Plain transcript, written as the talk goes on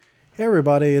Hey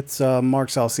everybody, it's Mark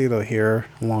Salcido here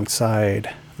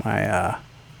alongside my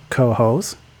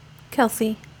co-host.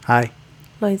 Kelsey Hi,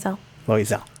 Loisel.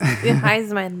 Loisel. Yeah, hi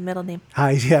is my middle name.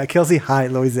 Hi, yeah, Kelsey. Hi,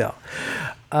 Loisel.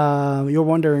 You're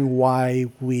wondering why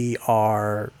we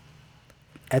are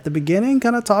at the beginning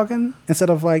kind of talking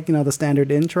instead of the standard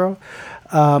intro.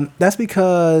 That's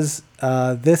because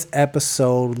this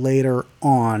episode later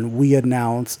on we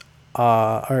announced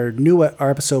our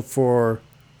episode for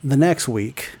the next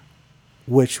week,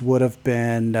 which would have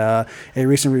been a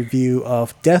recent review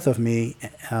of Death of Me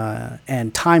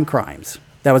and Time Crimes.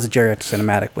 That was a geriatric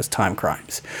cinematic, was Time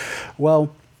Crimes.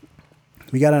 Well,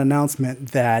 we got an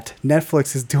announcement that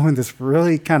Netflix is doing this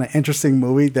really kind of interesting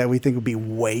movie that we think would be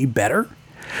way better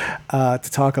to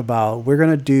talk about. We're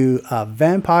going to do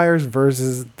Vampires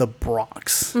versus the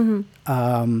Bronx.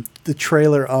 Mm-hmm. The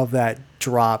trailer of that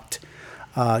dropped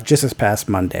just this past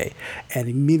Monday. And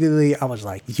immediately I was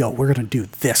like, yo, we're going to do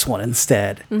this one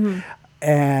instead. Mm-hmm.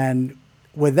 And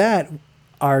with that,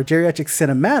 our geriatric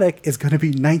cinematic is going to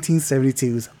be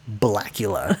 1972's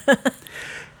Blackula.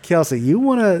 Kelsey, you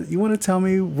wanna tell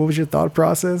me what was your thought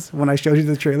process when I showed you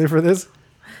the trailer for this?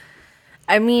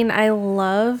 I mean, I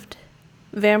loved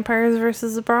Vampires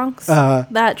versus the Bronx,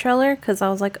 that trailer, because I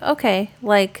was like, okay,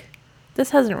 this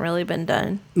hasn't really been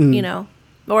done,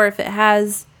 or if it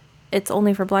has, it's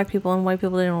only for black people and white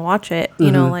people didn't watch it,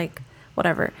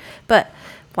 whatever. But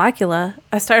Blackula,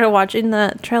 I started watching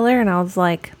the trailer and I was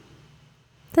like,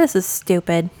 this is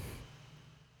stupid.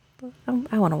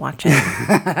 I want to watch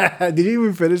it. Did you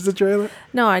even finish the trailer?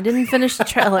 No, I didn't finish the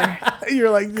trailer. You're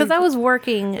like... Because I was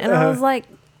working and I was like,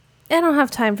 I don't have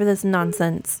time for this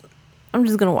nonsense. I'm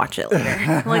just going to watch it later.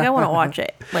 I want to watch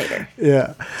it later.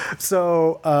 Yeah.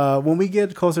 So when we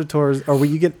get closer towards, or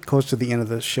when you get close to the end of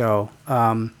the show,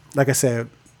 like I said,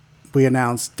 we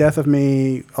announced Death of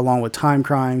Me along with Time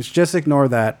Crimes. Just ignore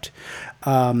that.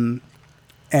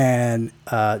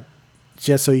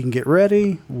 Just so you can get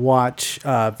ready, watch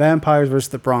Vampires vs.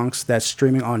 the Bronx. That's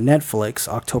streaming on Netflix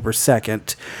October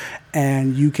 2nd.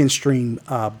 And you can stream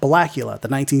Blackula, the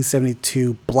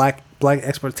 1972 black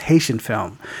exploitation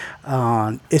film.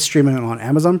 It's streaming on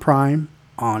Amazon Prime,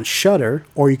 on Shudder,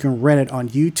 or you can rent it on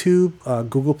YouTube,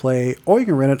 Google Play, or you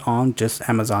can rent it on just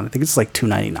Amazon. I think it's like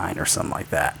 $2.99 or something like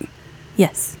that.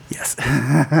 Yes.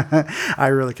 I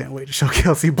really can't wait to show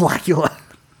Kelsey Blackula.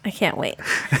 I can't wait.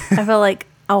 I feel like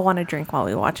I'll want to drink while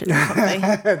we watch it or something.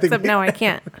 Except now I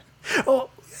can't. Oh,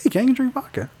 you can't drink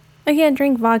vodka. I can't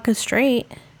drink vodka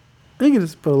straight. You can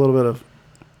just put a little bit of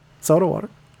soda water.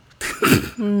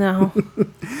 No.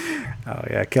 Oh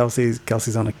yeah, Kelsey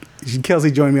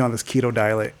joined me on this keto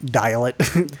diet.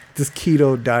 This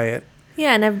keto diet.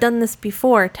 Yeah, and I've done this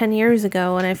before 10 years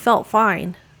ago and I felt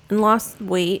fine and lost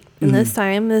weight. And this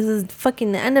time, this is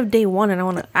fucking the end of day one and I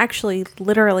want to actually,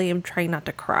 literally, I'm trying not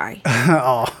to cry.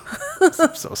 Oh,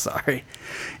 I'm so sorry.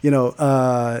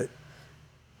 It's,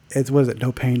 what is it?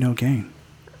 No pain, no gain.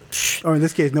 Or in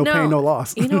this case, no pain, no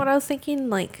loss. You know what I was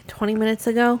thinking 20 minutes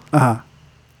ago?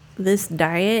 This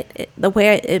diet, the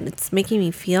way it's making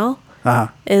me feel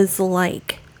is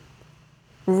like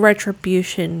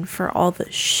retribution for all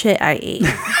the shit I ate.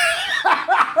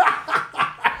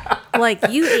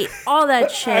 You ate all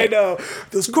that shit. I know.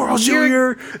 Those Carl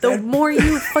Jr. The more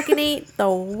you fucking ate, the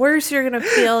worse you're gonna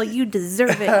feel. You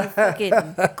deserve it, you fucking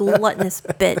gluttonous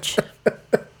bitch.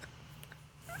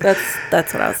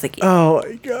 That's what I was thinking. Oh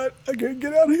my god, I gotta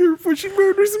get out of here before she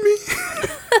murders me.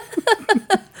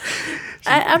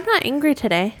 I'm not angry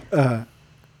today.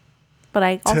 But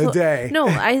I also... Today? No,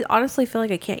 I honestly feel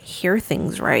like I can't hear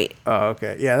things right. Oh,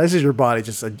 okay. Yeah, this is your body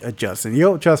just adjusting.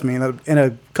 You'll trust me. In a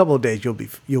couple of days, you'll be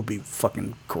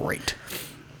fucking great.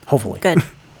 Hopefully. Good.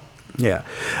 Yeah.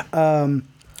 So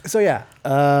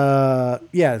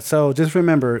just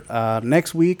remember,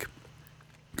 next week's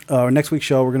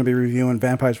show, we're going to be reviewing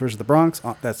Vampires vs. the Bronx.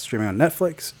 That's streaming on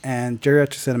Netflix. And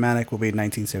Geriatric Cinematic will be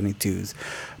 1972's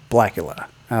Blackula.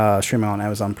 Streaming on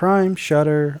Amazon Prime,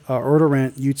 Shudder, or to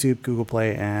rent YouTube, Google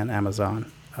Play, and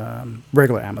Amazon.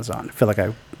 Regular Amazon. I feel like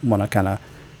I want to kind of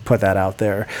put that out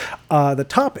there. The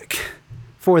topic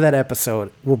for that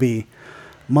episode will be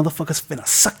motherfuckers finna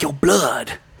suck your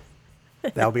blood.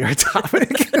 That'll be our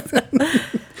topic.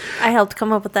 I helped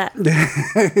come up with that.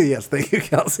 Yes, thank you,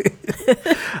 Kelsey.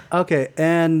 Okay,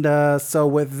 and so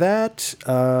with that,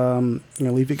 I'm going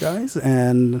to leave you guys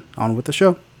and on with the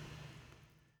show.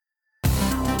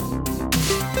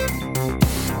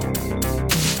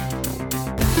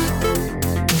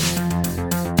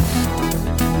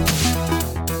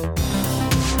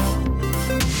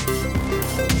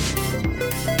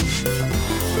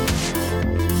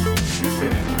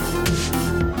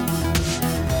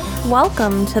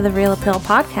 Welcome to the Real Appeal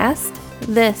Podcast.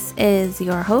 This is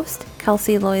your host,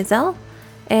 Kelsey Loisel,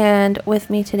 and with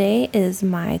me today is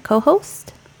my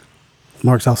co-host,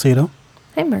 Mark Salcedo.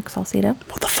 Hey, Mark Salcedo.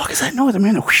 What the fuck is that noise,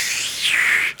 man?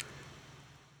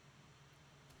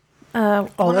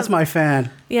 Oh, that's my fan.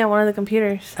 Yeah, one of the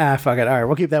computers. Fuck it. All right,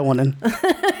 we'll keep that one in.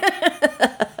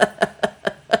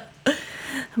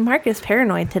 Mark is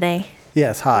paranoid today.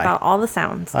 Yes, hi. About all the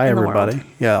sounds. Hi, in the everybody. world.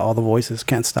 Yeah, all the voices.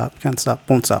 Can't stop,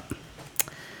 won't stop.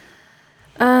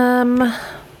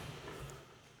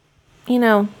 You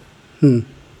know,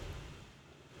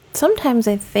 sometimes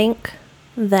I think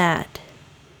that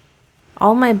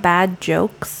all my bad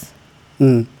jokes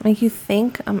make you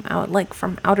think I'm out, like,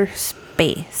 from outer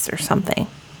space or something.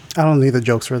 I don't need the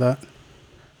jokes for that.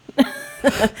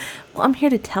 Well, I'm here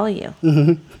to tell you.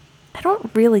 I don't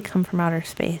really come from outer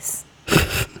space.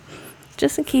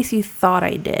 Just in case you thought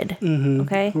I did.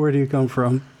 Okay? Where do you come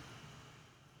from?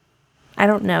 I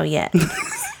don't know yet.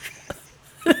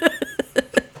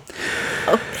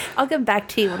 I'll get back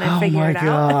to you when I figure it out.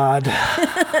 Oh my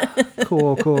god.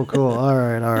 Cool. All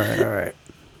right.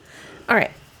 All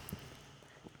right.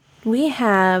 We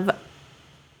have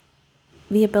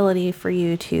the ability for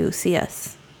you to see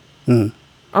us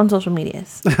on social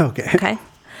medias. Okay. Okay.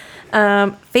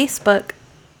 Facebook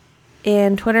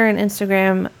and Twitter and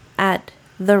Instagram at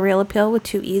The Real Appeal with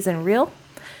 2 E's and real.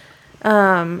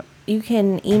 You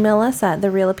can email us at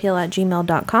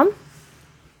therealappeal@gmail.com.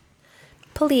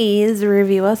 Please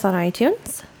review us on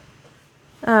iTunes.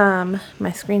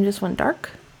 My screen just went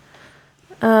dark.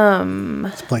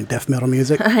 It's playing death metal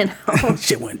music. I know.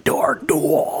 Shit went dark.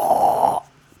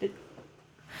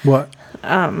 What?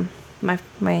 My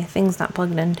thing's not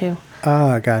plugged in too.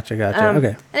 Ah, gotcha.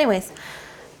 Okay. Anyways,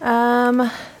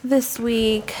 this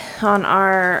week on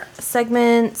our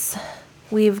segments,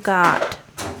 we've got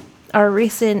our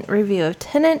recent review of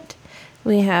Tenet.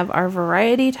 We have our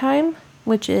variety time,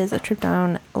 which is a trip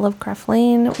down Lovecraft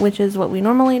Lane, which is what we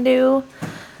normally do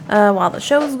while the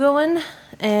show's going.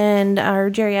 And our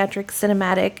geriatric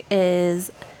cinematic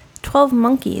is 12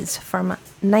 Monkeys from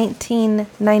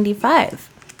 1995.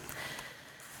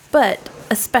 But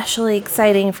especially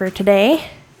exciting for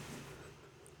today,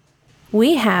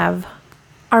 we have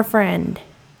our friend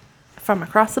from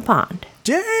across the pond.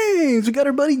 James! We got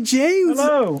our buddy James!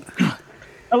 Hello!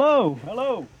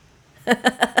 Hello!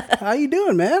 How you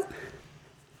doing, man?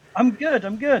 I'm good.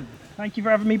 Thank you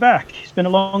for having me back. It's been a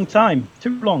long time.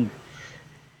 Too long.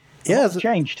 Yeah, It's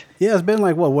changed. Yeah, it's been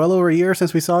like, what, well over a year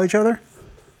since we saw each other?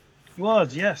 It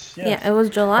was, yes. Yeah, it was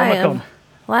July Comic-Con. of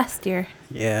last year.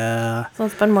 Yeah. So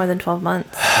it's been more than 12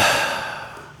 months.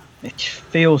 It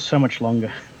feels so much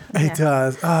longer. It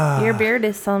does. Your beard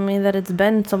is telling me that it's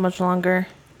been so much longer.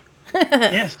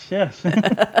 Yes.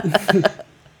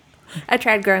 I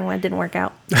tried growing one, it didn't work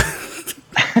out.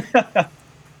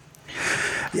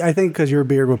 Yeah, I think because your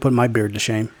beard would put my beard to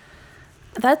shame.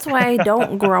 That's why I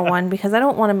don't grow one, because I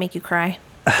don't want to make you cry.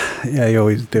 Yeah, you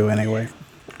always do anyway.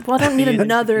 Well, I don't need Beard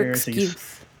another insecurities.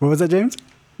 excuse. What was that, James?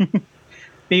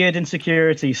 Beard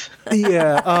insecurities.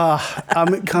 Yeah,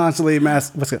 I'm constantly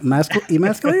emasculated?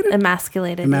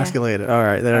 Emasculated. Emasculated. All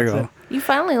right, there you That's go. Yeah. You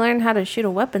finally learned how to shoot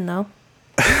a weapon, though.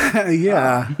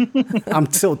 Yeah. I'm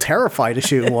still terrified to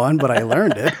shoot one, but I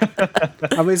learned it.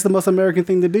 I mean, it's the most American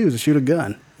thing to do is to shoot a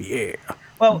gun. Yeah.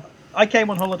 Well, I came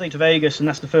on holiday to Vegas, and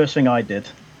that's the first thing I did.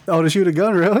 Oh, to shoot a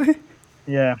gun, really?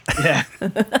 Yeah.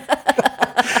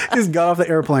 Just got off the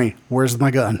airplane. Where's my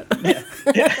gun? That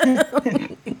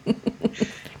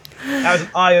was an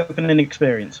eye-opening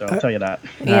experience, so I'll tell you that.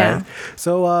 Yeah. Right.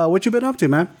 So, what you been up to,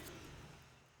 man?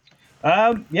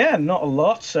 Yeah, not a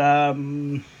lot.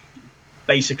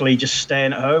 Basically just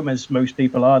staying at home, as most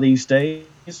people are these days,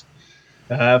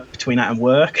 between that and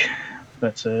work.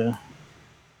 But,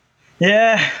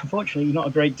 yeah, unfortunately, not a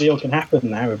great deal can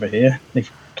happen now over here. They've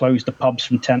closed the pubs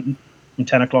from 10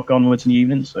 o'clock onwards in the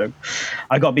evening, so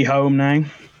I got to be home now.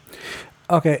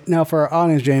 Okay, now for our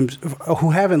audience, James, who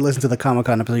haven't listened to the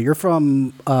Comic-Con episode, you're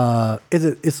from,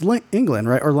 it's England,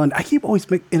 right? Or London? I keep always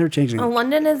interchanging.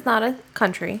 London is not a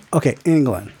country. Okay,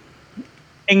 England.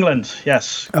 England,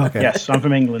 yes. Okay. Yes, I'm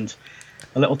from England.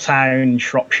 A little town in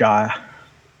Shropshire.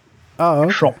 Oh,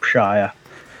 okay. Shropshire.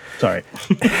 Sorry.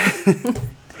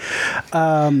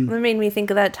 That made me think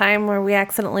of that time where we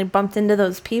accidentally bumped into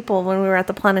those people when we were at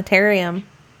the planetarium.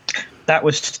 That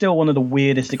was still one of the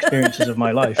weirdest experiences of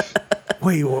my life.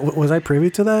 Wait, was I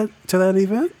privy to that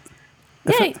event?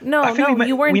 Yeah,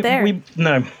 you weren't there.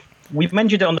 We've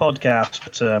mentioned it on the podcast,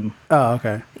 but Oh,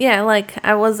 okay. Yeah, like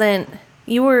I wasn't.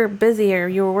 You were busy or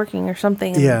you were working or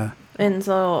something. Yeah. And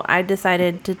so I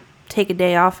decided to take a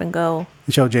day off and go.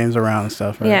 And show James around and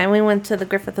stuff, right? Yeah, and we went to the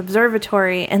Griffith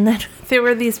Observatory, and then there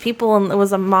were these people, and there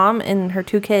was a mom and her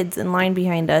 2 kids in line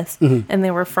behind us, and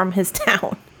they were from his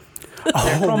town.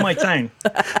 They're from my town.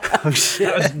 Oh, shit.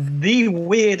 That was the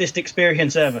weirdest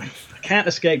experience ever. I can't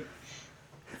escape.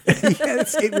 You can't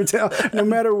escape your town. No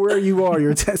matter where you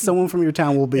are, someone from your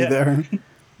town will be there.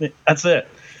 That's it.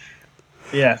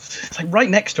 Yeah, it's like right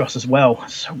next to us as well.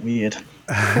 It's so weird.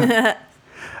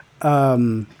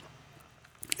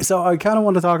 So I kind of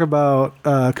want to talk about,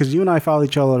 because you and I follow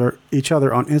each other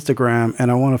on Instagram,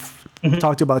 and I want to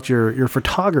talk to you about your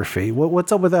photography.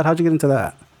 What's up with that? How'd you get into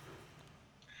that?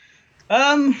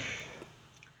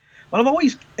 Well, I've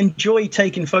always enjoyed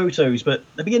taking photos, but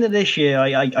at the beginning of this year,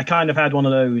 I kind of had one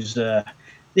of those, this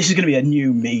is going to be a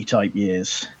new me type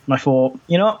years. And I thought,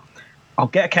 you know what? I'll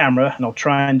get a camera and I'll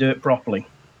try and do it properly.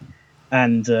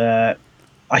 And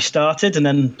I started, and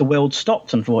then the world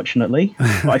stopped, unfortunately.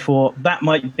 But I thought that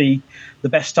might be the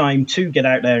best time to get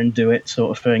out there and do it,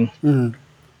 sort of thing.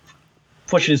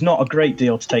 Fortunately, there's not a great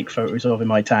deal to take photos of in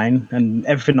my town, and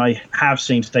everything I have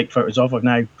seen to take photos of, I've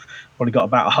now probably got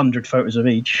about 100 photos of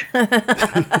each.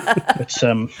 But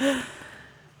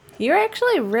You're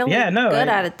actually really good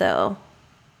at it, though.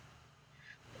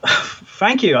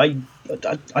 Thank you.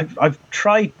 I've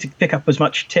tried to pick up as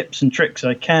much tips and tricks as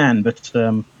I can, but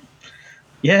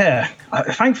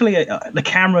thankfully the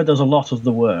camera does a lot of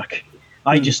the work.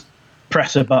 I just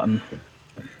press a button.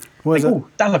 What is it? Oh,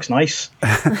 that looks nice.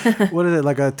 What is it,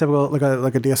 like a typical like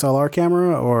a DSLR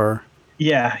camera, or?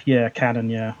 Yeah, Canon.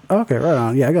 Yeah. Okay, right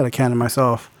on. Yeah, I got a Canon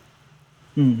myself.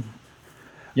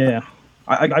 Yeah,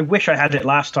 I wish I had it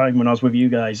last time when I was with you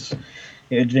guys.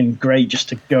 It'd been great just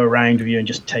to go around with you and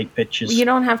just take pictures. You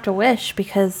don't have to wish,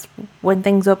 because when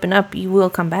things open up, you will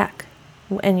come back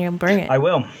and you'll bring it. I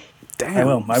will.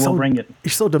 Damn, I will bring it.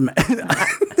 You're so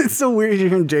It's so weird to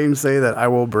hear James say that. I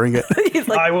will bring it. He's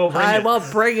like, I will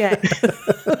bring it.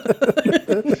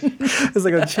 It's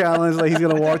like a challenge. Like he's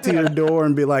gonna walk to your door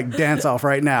and be like, "Dance off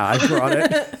right now." I brought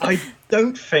it. I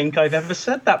don't think I've ever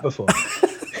said that before.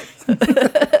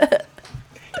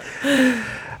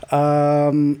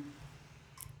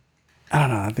 I don't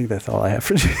know. I think that's all I have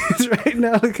for James right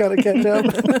now to kind of catch up.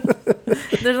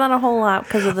 There's not a whole lot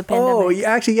because of the pandemic. Oh,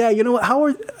 actually, yeah. You know what?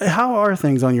 How are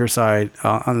things on your side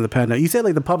on the pandemic? You said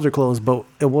like the pubs are closed, but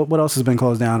what else has been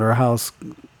closed down, or how's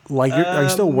like? Are you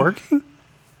still working?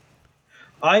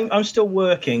 I'm still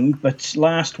working, but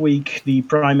last week the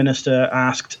Prime Minister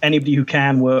asked anybody who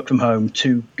can work from home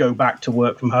to go back to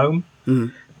work from home,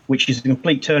 which is a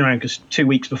complete turnaround, because 2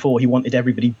 weeks before he wanted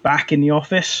everybody back in the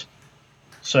office.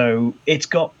 So it's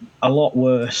got a lot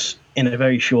worse in a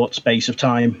very short space of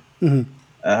time. People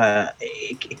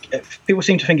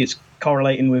seem to think it's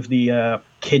correlating with the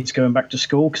kids going back to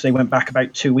school, because they went back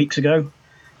about 2 weeks ago.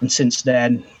 And since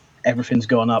then, everything's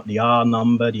gone up. The R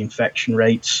number, the infection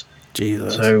rates.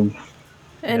 Jesus. So,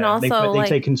 and also, they've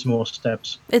taken some more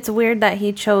steps. It's weird that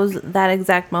he chose that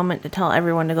exact moment to tell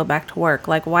everyone to go back to work.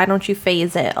 Like, why don't you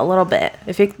phase it a little bit?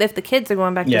 If the kids are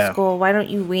going back to school, why don't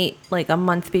you wait like a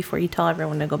month before you tell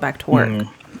everyone to go back to work?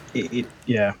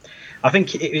 I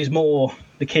think it is more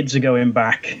the kids are going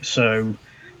back, so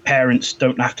parents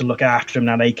don't have to look after them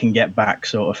now. They can get back,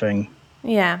 sort of thing.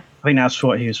 Yeah. I think that's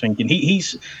what he was thinking.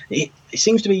 It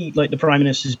seems to be like the Prime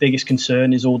Minister's biggest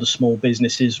concern is all the small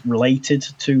businesses related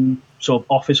to sort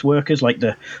of office workers, like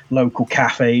the local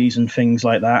cafes and things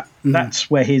like that.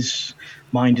 That's where his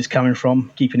mind is coming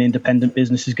from, keeping independent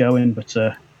businesses going, but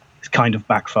it's kind of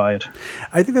backfired.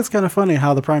 I think that's kind of funny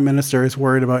how the Prime Minister is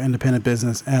worried about independent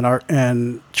business,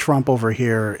 and Trump over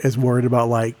here is worried about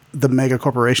like the mega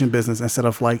corporation business instead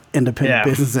of like independent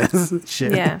businesses.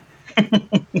 Shit. Yeah.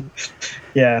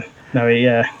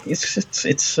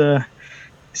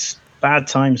 It's bad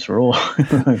times for all.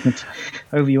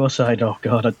 Over your side, oh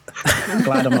god, I'm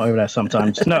glad I'm not over there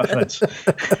sometimes. No offense.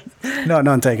 No,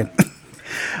 none taken.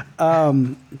 I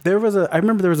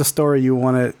remember there was a story you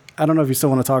wanted. I don't know if you still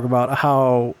want to talk about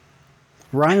how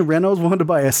Ryan Reynolds wanted to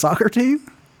buy a soccer team.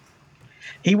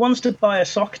 He wants to buy a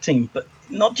soccer team, but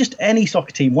not just any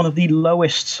soccer team. One of the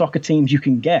lowest soccer teams you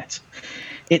can get.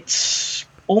 It's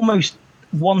almost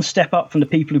one step up from the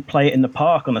people who play it in the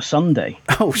park on a Sunday.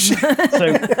 Oh shit!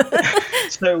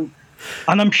 So,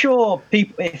 and I'm sure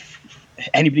people, if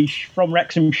anybody from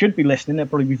Wrexham should be listening, they'll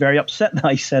probably be very upset that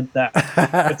I said that.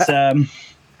 But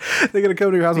they're gonna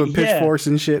come to your house with pitchforks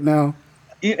and shit now.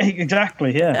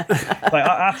 Exactly, yeah. Like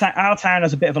our town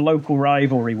has a bit of a local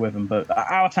rivalry with them, but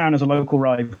our town has a local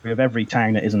rivalry with every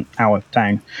town that isn't our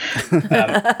town.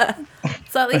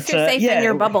 So at least you're safe in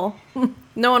your bubble.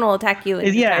 No one will attack you.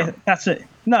 That's it.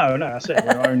 No, that's it.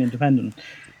 We're our own independent.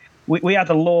 we had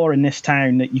a law in this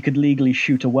town that you could legally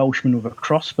shoot a Welshman with a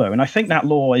crossbow, and I think that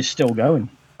law is still going.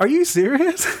 Are you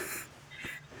serious?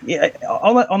 Yeah,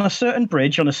 on a certain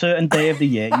bridge on a certain day of the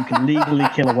year, you can legally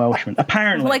kill a Welshman.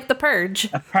 Apparently, Like the Purge.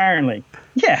 Apparently,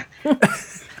 yeah.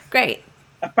 Great.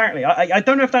 Apparently, I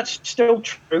don't know if that's still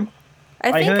true.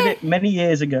 I heard it many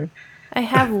years ago. I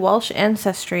have Welsh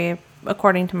ancestry,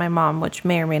 according to my mom, which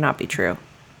may or may not be true.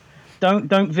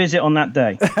 Don't visit on that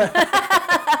day.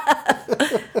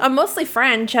 I'm mostly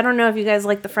French. I don't know if you guys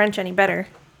like the French any better.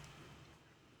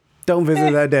 Don't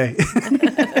visit that day.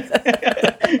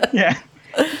 Yeah.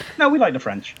 No, we like the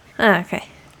French. Okay.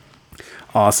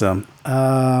 Awesome.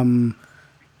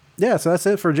 Yeah, so that's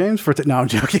it for James for no, I'm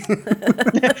joking.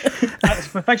 Thanks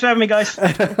for having me, guys.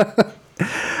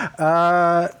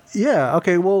 Yeah,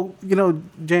 okay. Well,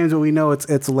 James, we know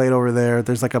it's late over there.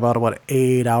 There's like about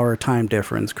 8-hour time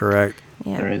difference, correct?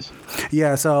 Yeah. There is.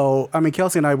 Yeah, so I mean,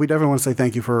 Kelsey and I, we definitely want to say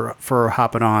thank you for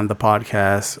hopping on the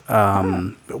podcast.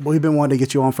 We've been wanting to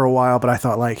get you on for a while, but I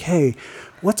thought like, hey,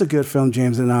 what's a good film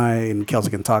James and I and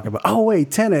Kelsey can talk about? Oh wait,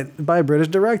 Tenet by a British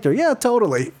director. Yeah,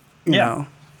 totally. You know.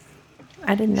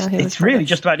 I didn't know he was It's really British.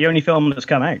 just about the only film that's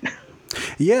come out.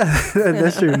 Yeah,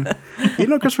 that's true. You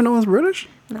know Christopher Nolan's British?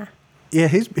 Nah. Yeah,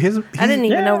 he's I didn't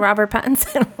even know Robert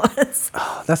Pattinson was.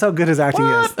 that's how good his acting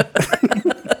is.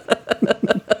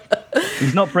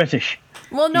 He's not British.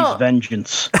 Well, no. He's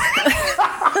vengeance.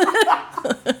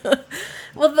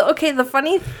 Well, the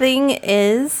funny thing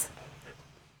is...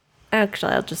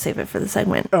 Actually, I'll just save it for the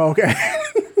segment. Oh, okay.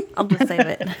 I'll just save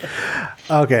it.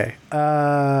 Okay.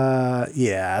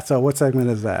 Yeah. So what segment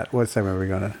is that? What segment are we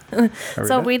going to...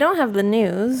 So we don't have the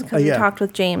news because we talked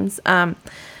with James.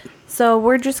 So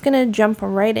we're just going to jump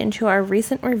right into our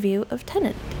recent review of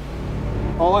Tenet.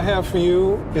 All I have for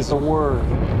you is a word.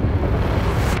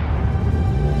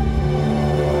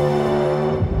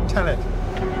 Tenet.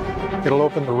 It'll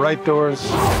open the right doors,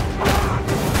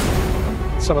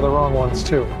 some of the wrong ones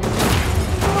too.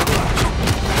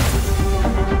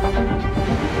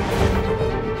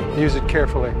 Use it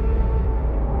carefully.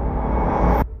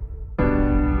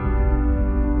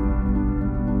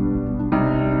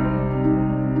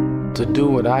 To do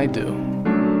what I do,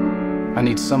 I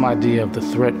need some idea of the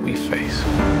threat we face.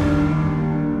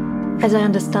 As I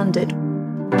understand it,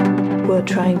 we're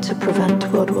trying to prevent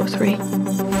World War III.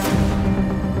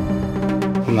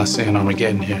 I'm not saying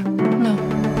Armageddon here. No.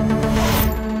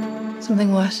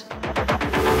 Something worse.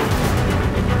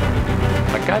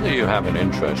 I gather you have an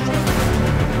interest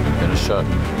in a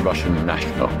certain Russian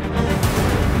national.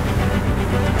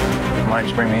 Why don't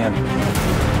you bring me in?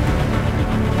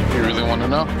 You really want to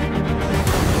know?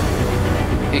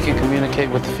 He can communicate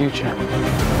with the future.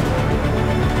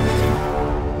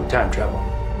 Time travel.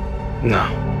 No.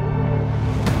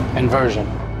 Inversion.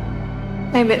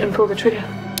 Aim it and pull the trigger.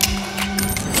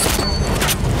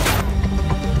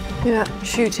 You're not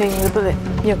shooting the bullet,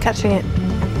 you're catching it.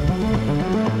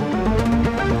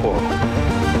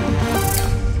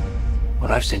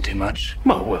 Well, I've seen too much.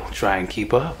 Well, we'll try and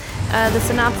keep up. The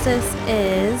synopsis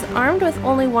is armed with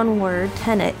only one word,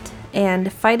 Tenet,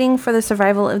 and fighting for the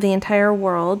survival of the entire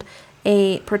world,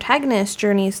 a protagonist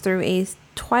journeys through a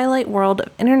twilight world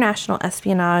of international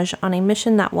espionage on a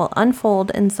mission that will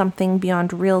unfold in something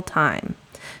beyond real time.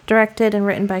 Directed and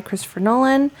written by Christopher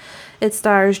Nolan, it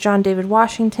stars John David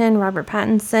Washington, Robert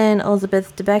Pattinson,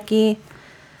 Elizabeth Debicki,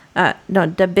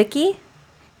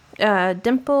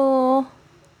 Dimple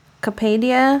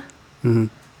Kapadia,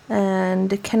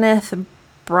 and Kenneth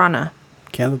Branagh.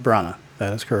 Kenneth Branagh.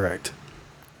 That is correct.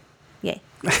 Yay.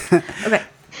 Okay.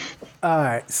 All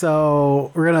right,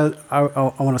 so we're gonna. I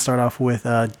want to start off with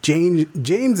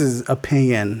James's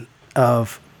opinion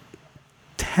of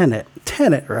Tenet.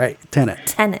 Tenet, right? Tenet.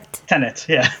 Tenet,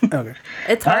 yeah. Okay.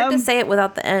 It's hard to say it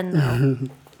without the N,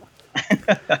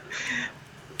 though.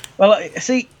 Well,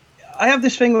 see, I have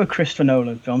this thing with Christopher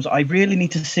Nolan films. I really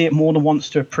need to see it more than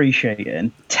once to appreciate it,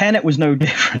 and Tenet was no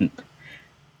different.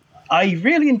 I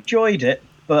really enjoyed it,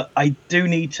 but I do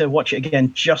need to watch it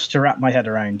again just to wrap my head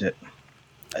around it.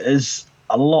 There's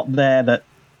a lot there that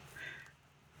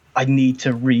I need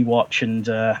to rewatch and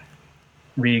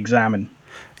re-examine.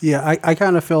 Yeah, I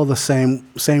kind of feel the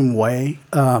same way.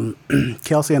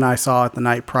 Kelsey and I saw it the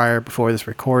night prior before this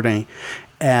recording,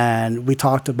 and we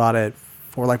talked about it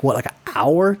for like an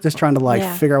hour, just trying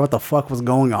to figure out what the fuck was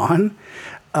going on.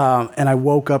 And I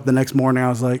woke up the next morning. I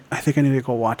was like, I think I need to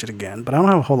go watch it again, but I don't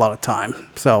have a whole lot of time,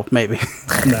 so maybe.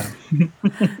 No.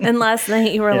 And last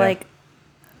night you were like,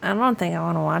 I don't think I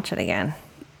want to watch it again.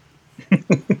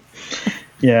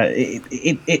 Yeah,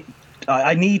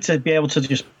 I need to be able to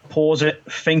just pause it,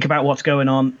 think about what's going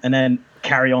on, and then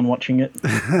carry on watching it.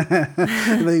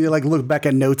 And then you like look back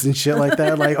at notes and shit like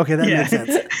that. Like, okay, that Yeah. makes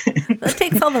sense. That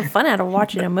takes all the fun out of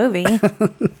watching a movie.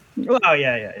 Well,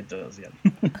 yeah, it does, yeah.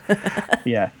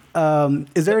 Yeah.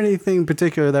 Is there anything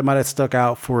particular that might have stuck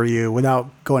out for you without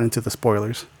going into the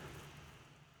spoilers?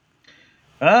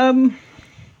 Well,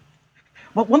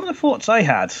 one of the thoughts I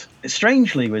had,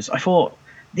 strangely, was I thought,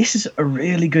 this is a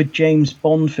really good James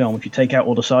Bond film if you take out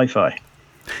all the sci-fi.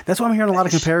 That's what I'm hearing a lot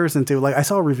of comparison to. Like, I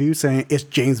saw a review saying it's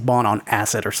James Bond on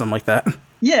acid or something like that.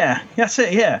 Yeah, that's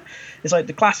it, yeah. It's like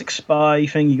the classic spy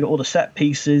thing. You got all the set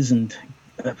pieces and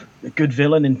a good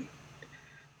villain in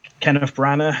Kenneth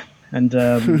Branagh. And,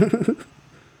 but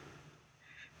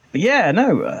yeah,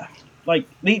 no, like,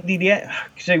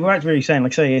 so we're actually saying,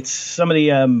 like, say, it's some of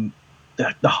the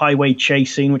highway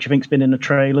chase scene, which I think's been in the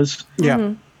trailers. Yeah.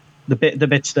 Mm-hmm. The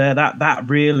bits there, that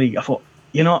really, I thought,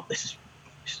 you know what, this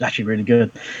is actually really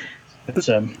good. But,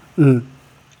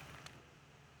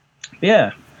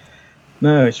 yeah,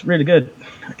 no, it's really good.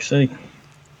 I can see.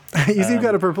 You seem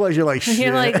kind of perplexed. You're like, shit.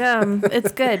 You're like,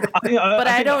 it's good. But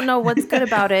I don't know what's good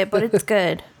about it, but it's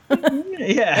good.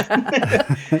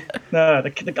 Yeah. No, I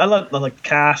like the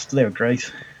cast. They were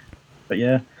great. But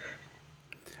yeah.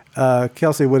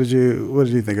 Kelsey, what did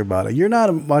you think about it? You're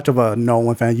not much of a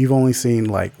Nolan fan. You've only seen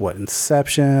like what,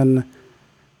 Inception,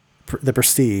 The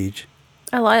Prestige.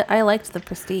 I liked The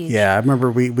Prestige. Yeah, I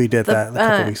remember we did that a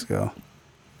couple weeks ago.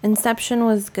 Inception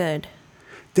was good.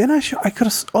 Then I could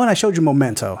have. Oh, and I showed you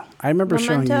Memento. I remember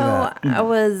showing you that. I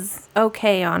was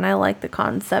okay on. I like the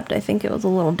concept. I think it was a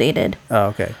little dated. Oh,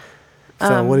 okay.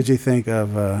 So, what did you think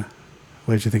of? What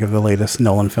did you think of the latest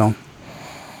Nolan film?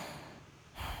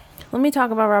 Let me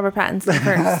talk about Robert Pattinson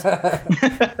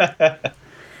first.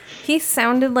 He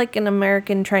sounded like an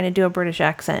American trying to do a British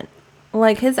accent.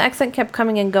 Like, his accent kept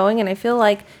coming and going, and I feel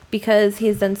like because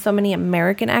he's done so many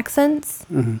American accents,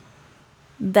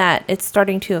 that it's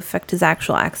starting to affect his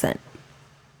actual accent.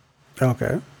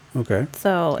 Okay.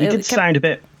 So He did sound a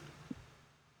bit.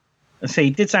 Let's see,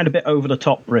 he did sound a bit over the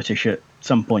top British at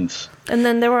some points. And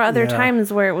then there were other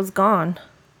times where it was gone.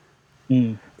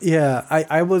 Yeah,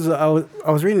 I was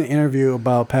reading an interview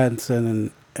about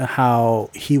Pattinson and how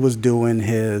he was doing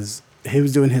his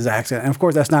accent, and of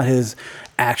course that's not his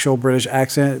actual British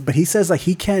accent, but he says like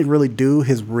he can't really do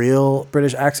his real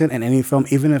British accent in any film,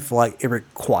 even if like it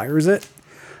requires it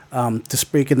to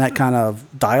speak in that kind of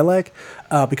dialect,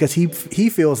 because he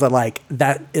feels that like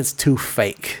that is too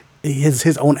fake.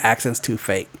 His own accent's too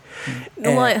fake.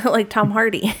 Like Tom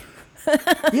Hardy.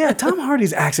 Yeah, Tom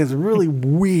Hardy's accent's really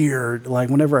weird. Like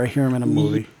whenever I hear him in a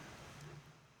movie.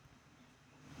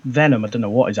 Venom, I don't know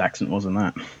what his accent was in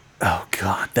that. Oh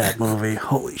God, that movie!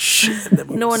 Holy shit! That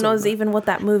movie No one was so knows good. even what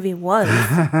that movie was.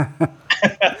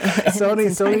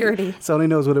 Sony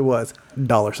knows what it was.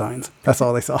 Dollar signs. That's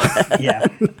all they saw. Yeah.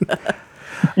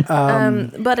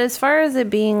 But as far as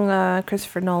it being a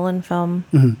Christopher Nolan film,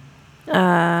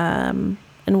 and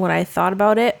what I thought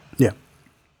about it, Yeah.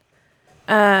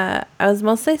 I was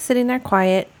mostly sitting there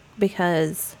quiet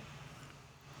because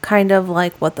kind of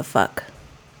like, what the fuck?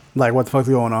 Like, what the fuck's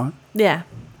going on? Yeah.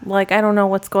 Like, I don't know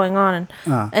what's going on.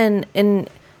 And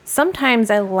sometimes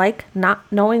I like not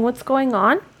knowing what's going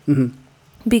on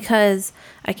because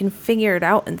I can figure it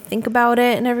out and think about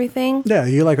it and everything. Yeah,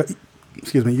 you like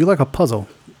a puzzle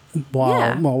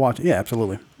while watching. Yeah,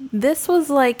 absolutely. This was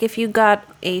like if you got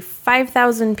a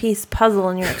 5,000 piece puzzle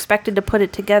and you're expected to put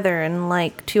it together in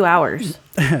like 2 hours.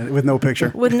 With no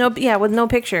picture. With no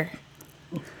picture.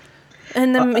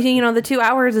 And then, the 2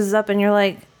 hours is up and you're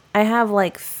like, I have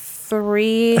like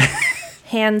 3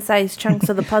 hand-sized chunks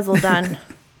of the puzzle done.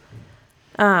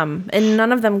 And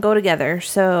none of them go together,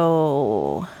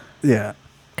 so... Yeah.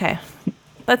 Okay.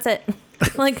 That's it.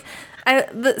 Like,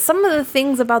 some of the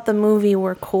things about the movie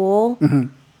were cool.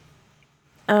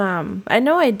 I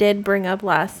know I did bring up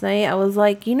last night, I was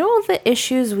like, the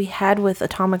issues we had with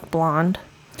Atomic Blonde?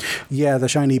 Yeah, the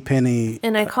shiny penny.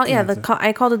 And I called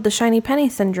it the shiny penny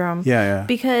syndrome. Yeah.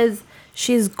 Because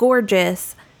she's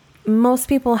gorgeous. Most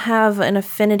people have an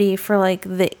affinity for like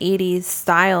the 80s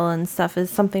style and stuff. Is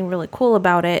something really cool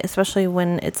about it, especially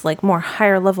when it's like more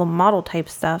higher level model type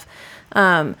stuff.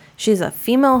 She's a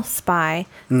female spy.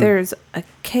 There's a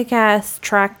kick-ass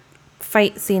track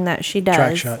fight scene that she does.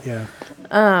 Track shot, yeah.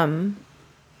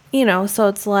 So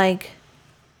it's like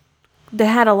they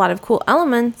had a lot of cool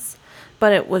elements,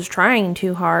 but it was trying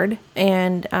too hard.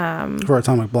 And For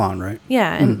Atomic Blonde, right?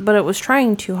 yeah, but it was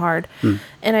trying too hard.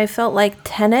 And I felt like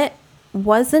Tenet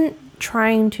wasn't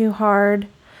trying too hard.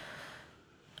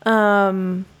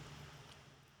 And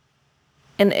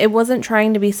it wasn't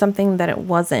trying to be something that it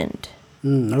wasn't.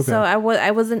 Okay. So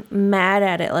I wasn't mad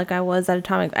at it like I was at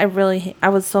Atomic. I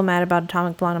was so mad about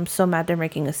Atomic Blonde. I'm so mad they're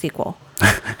making a sequel.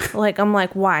 Like, I'm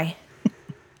like, why?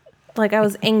 Like, I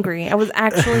was angry. I was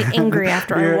actually angry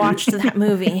after I watched that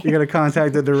movie. You're gonna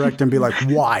contact the director and be like,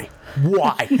 why?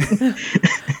 I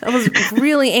was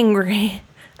really angry.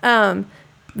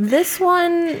 This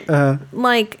one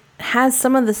like has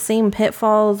some of the same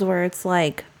pitfalls where it's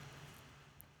like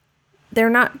they're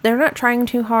not trying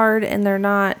too hard, and they're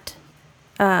not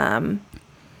trying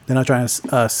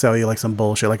to sell you like some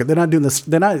bullshit. Like they're not doing this.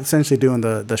 They're not essentially doing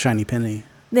the shiny penny.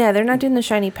 Yeah, they're not doing the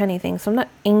shiny penny thing. So I'm not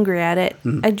angry at it.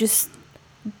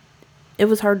 It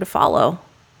was hard to follow,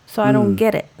 so I don't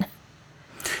get it.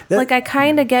 Like, I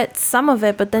kind of get some of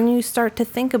it, but then you start to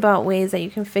think about ways that you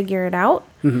can figure it out.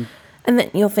 Mm-hmm. And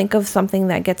then you'll think of something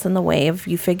that gets in the way of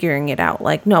you figuring it out.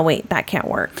 Like, no, wait, that can't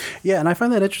work. Yeah, and I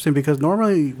find that interesting because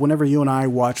normally whenever you and I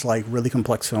watch, like, really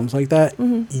complex films like that,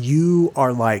 you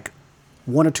are, like,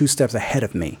 1 or 2 steps ahead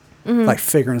of me, like,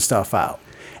 figuring stuff out.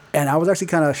 And I was actually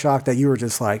kind of shocked that you were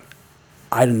just like,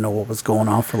 I didn't know what was going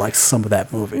on for, like, some of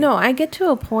that movie. No, I get to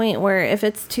a point where if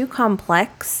it's too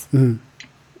complex,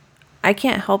 I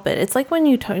can't help it. It's like when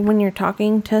you're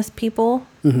talking to people,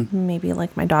 maybe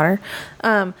like my daughter,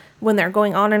 when they're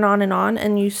going on and on and on,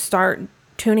 and you start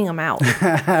tuning them out.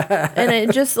 And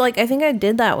it just, like, I think I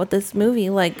did that with this movie.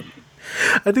 Like,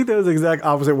 I think that was the exact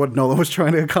opposite of what Nolan was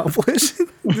trying to accomplish.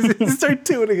 Start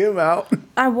tuning him out.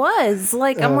 I was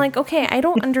like, I'm like, okay, I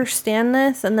don't understand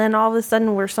this, and then all of a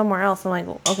sudden we're somewhere else. I'm like,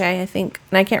 well, okay, I think,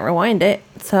 and I can't rewind it.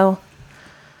 So,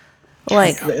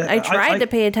 like, I tried to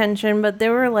pay attention, but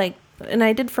there were like, and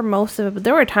I did for most of it, but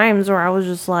there were times where I was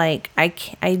just like, I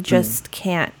just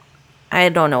can't. I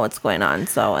don't know what's going on.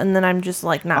 So, and then I'm just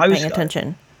like not paying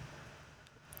attention.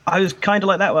 I was kind of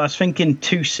like that. Where I was thinking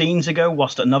 2 scenes ago,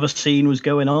 whilst another scene was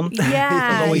going on. Yeah,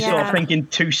 I was always sort of thinking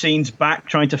 2 scenes back,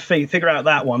 trying to figure out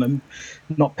that one and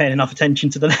not paying enough attention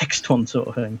to the next one, sort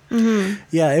of thing. Mm-hmm.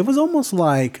 Yeah, it was almost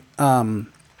like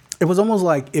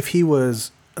if he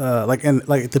was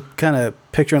the kind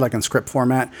of picture like in script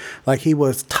format, like he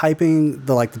was typing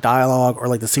the dialogue or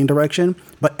like the scene direction,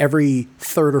 but every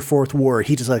 3rd or 4th word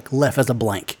he just like left as a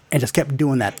blank and just kept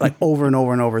doing that like over and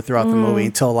over and over throughout the movie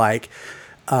until like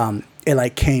it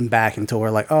like came back until we're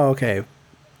like, oh, okay,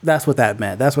 that's what that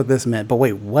meant. That's what this meant. But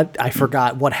wait, what? I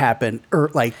forgot what happened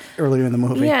earlier in the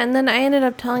movie. Yeah, and then I ended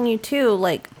up telling you too,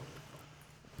 like,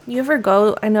 you ever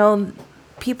go, I know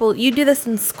people, you do this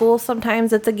in school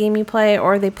sometimes. It's a game you play,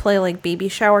 or they play like baby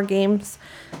shower games.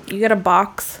 You get a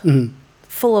box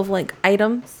full of like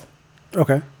items.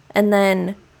 Okay. And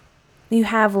then you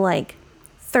have like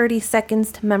 30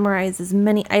 seconds to memorize as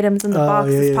many items in the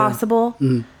box as possible.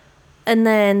 Mm-hmm. And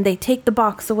then they take the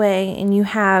box away, and you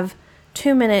have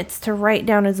 2 minutes to write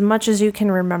down as much as you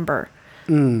can remember.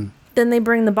 Then they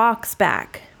bring the box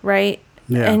back, right?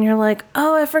 Yeah. And you're like,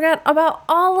 oh, I forgot about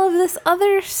all of this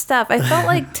other stuff. I felt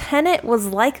like Tenet was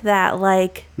like that.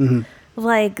 Like,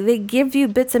 like they give you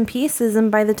bits and pieces,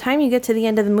 and by the time you get to the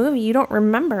end of the movie, you don't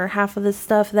remember half of the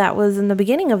stuff that was in the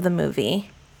beginning of the movie.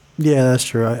 Yeah, that's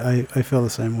true. I feel the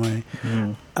same way.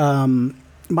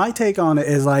 My take on it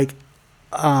is like,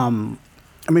 I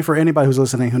mean, for anybody who's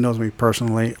listening who knows me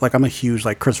personally, like I'm a huge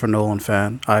like Christopher Nolan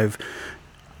fan. I've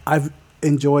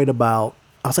enjoyed about,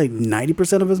 I'll say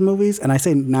 90% of his movies, and I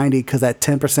say 90 because that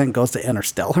 10% goes to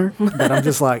Interstellar. But I'm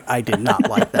just like, I did not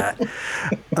like that.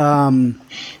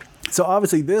 So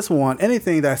obviously this one,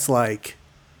 anything that's like,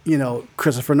 you know,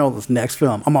 Christopher Nolan's next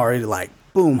film, I'm already like,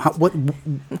 boom.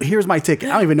 Here's my ticket.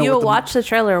 I don't even know. You'll watch the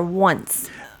trailer once.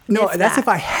 No, that's if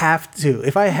I have to.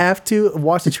 If I have to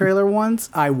watch the trailer once,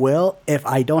 I will. If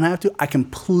I don't have to, I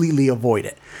completely avoid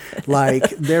it. Like,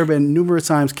 there have been numerous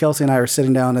times Kelsey and I are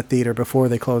sitting down in the theater before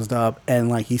they closed up, and,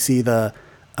 like, you see the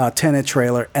Tenet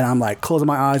trailer, and I'm, like, closing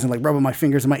my eyes and, like, rubbing my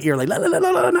fingers in my ear, like, la, la, la,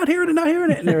 la, la, not hearing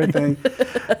it, and everything.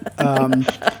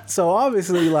 So,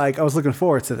 obviously, like, I was looking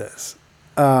forward to this.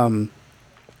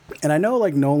 And I know,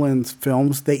 like, Nolan's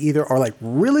films, they either are, like,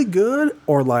 really good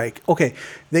or, like, okay,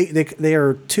 they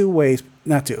are 2 ways,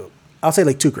 not 2. I'll say,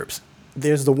 like, 2 groups.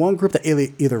 There's the one group that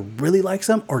either really likes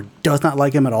him or does not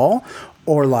like him at all,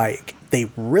 or, like,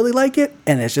 they really like it,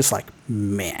 and it's just, like,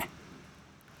 meh.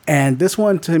 And this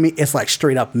one, to me, it's, like,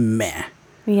 straight up meh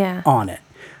on it.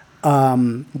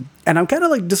 And I'm kind of,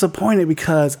 like, disappointed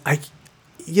because I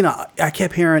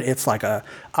kept hearing it's like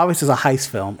obviously it's a heist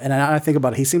film. And I think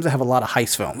about it, he seems to have a lot of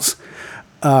heist films.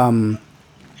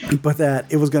 But that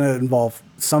it was going to involve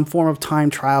some form of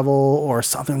time travel or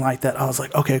something like that. I was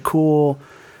like, okay, cool.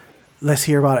 Let's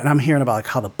hear about it. And I'm hearing about like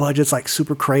how the budget's like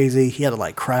super crazy. He had to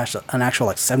like crash an actual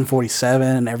like 747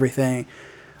 and everything.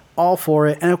 all for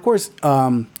it. And of course,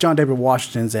 John David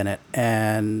Washington's in it,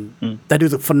 and that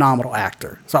dude's a phenomenal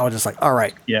actor. So I was just like, all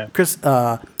right, Yeah.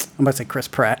 I'm about to say Chris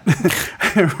Pratt.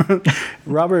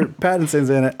 Robert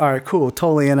Pattinson's in it. All right, cool.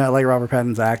 Totally in it. I like Robert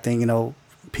Pattinson's acting. You know,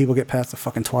 people get past the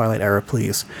fucking Twilight era,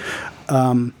 please.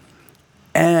 And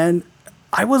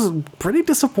I was pretty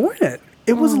disappointed.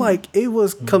 It was like, it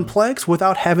was complex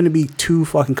without having to be too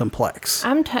fucking complex.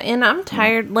 I'm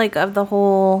tired like of the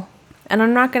whole, and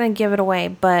I'm not gonna give it away,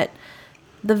 but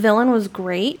the villain was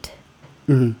great,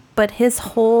 but his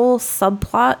whole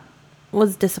subplot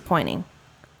was disappointing.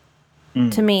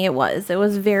 To me, it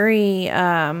was very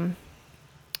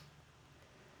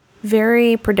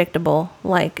very predictable.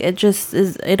 Like, it just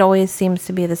is. It always seems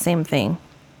to be the same thing.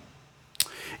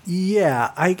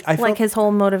 Yeah, I like felt, his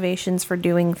whole motivations for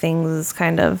doing things is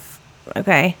kind of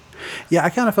okay. yeah, I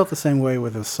kind of felt the same way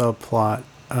with the subplot,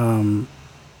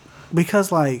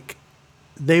 because like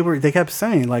they kept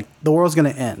saying like the world's gonna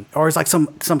end, or it's like some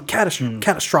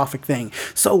catastrophic thing,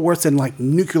 so worse than like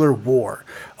nuclear war.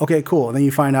 Okay, cool. And then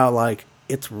you find out like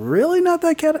it's really not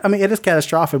that I mean, it is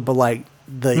catastrophic, but like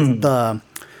the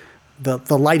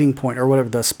lighting point or whatever,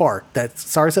 the spark that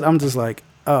starts it, I'm just like,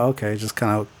 oh, okay, just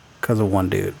kind of because of one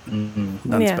dude.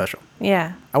 Nothing special.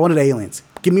 Yeah. I wanted aliens.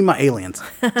 Give me my aliens.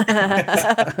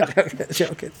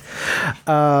 Joking.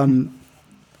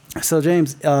 So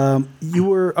James, you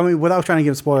were, I mean, without trying to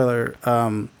give a spoiler,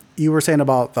 you were saying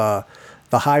about the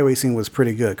highway scene was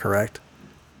pretty good, correct?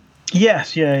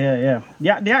 Yes, yeah.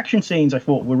 The action scenes I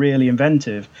thought were really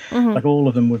inventive, like all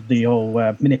of them with the whole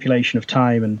manipulation of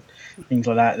time and things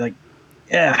like that. Like,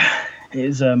 yeah,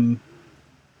 it's the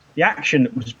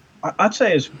action was, I'd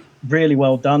say, is really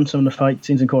well done. Some of the fight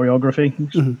scenes and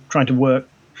choreography, trying to work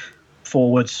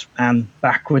forwards and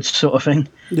backwards, sort of thing.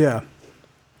 Yeah,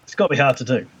 it's got to be hard to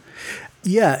do.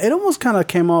 Yeah, it almost kind of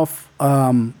came off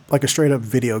like a straight up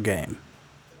video game.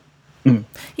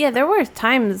 Yeah, there were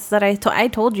times that I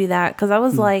told you that because I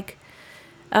was like,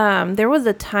 there was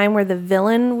a time where the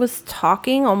villain was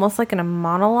talking almost like in a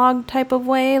monologue type of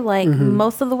way, like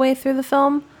most of the way through the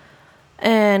film.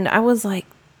 And I was like,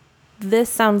 this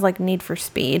sounds like Need for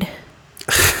Speed.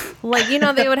 Like, you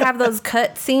know, they would have those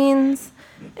cut scenes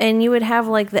and you would have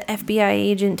like the FBI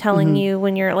agent telling you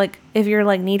when you're like, if you're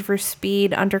like Need for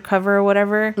Speed undercover or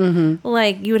whatever,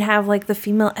 like you would have like the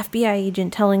female FBI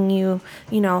agent telling you,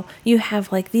 you know, you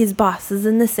have like these bosses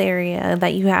in this area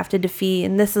that you have to defeat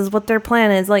and this is what their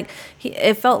plan is. Like,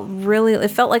 it felt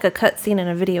like a cut scene in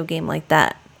a video game like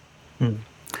that.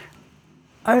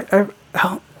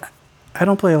 I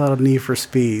don't play a lot of Need for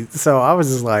Speed, so I was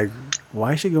just like,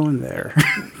 why is she going there?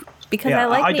 Because I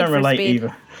like I Need don't for relate Speed.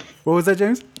 either. What was that,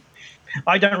 James?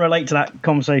 I don't relate to that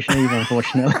conversation either,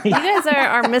 unfortunately. You guys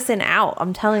are missing out,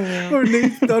 I'm telling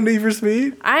you. Don't Need for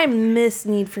Speed? I miss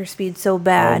Need for Speed so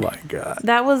bad. Oh my god.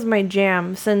 That was my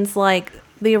jam since like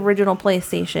the original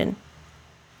PlayStation.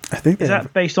 I think Is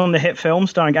that based on the hit film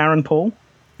starring Aaron Paul?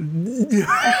 No,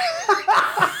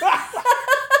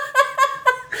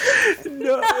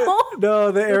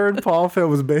 the Aaron Paul film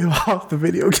was based off the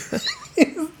video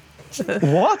game.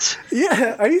 What?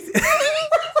 Yeah, are you?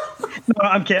 No,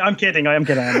 I'm kidding. I am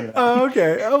kidding. Oh,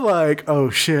 okay. I'm like, oh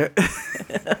shit.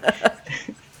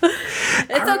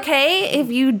 It's okay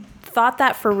if you thought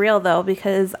that for real though,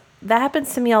 because that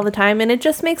happens to me all the time, and it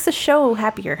just makes the show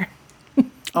happier.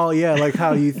 Oh yeah, like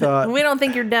how you thought. We don't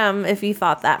think you're dumb if you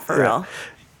thought that for real.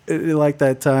 Like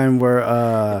that time where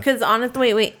because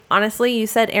honestly, you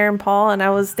said Aaron Paul and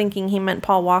I was thinking he meant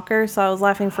Paul Walker, so I was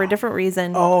laughing for a different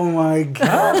reason. Oh my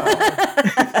god.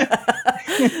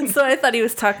 So I thought he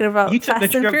was talking about You took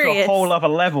Fast the and joke to a Furious. whole other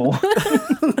level.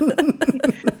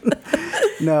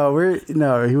 He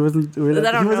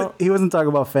wasn't talking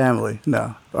about family.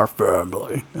 No, our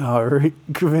family. However,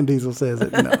 Vin Diesel says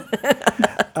it. No,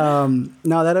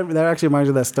 that actually reminds me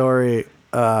of that story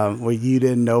where you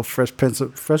didn't know Fresh Prince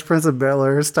of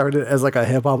Bel-Air started as like a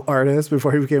hip hop artist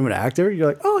before he became an actor. You're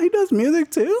like, oh, he does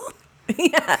music too.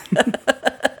 Yeah.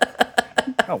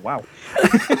 Oh wow.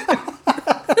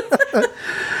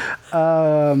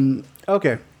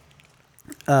 Okay.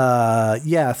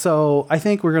 Yeah, so I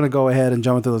think we're going to go ahead and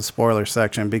jump into the spoiler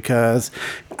section because,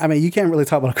 I mean, you can't really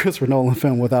talk about a Christopher Nolan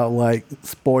film without, like,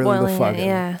 spoiling the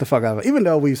fuck out of it. Even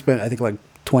though we spent, I think, like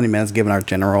 20 minutes giving our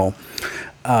general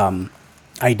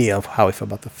idea of how we feel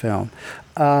about the film.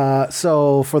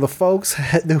 So for the folks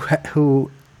who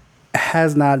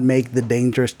has not made the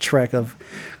dangerous trek of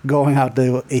going out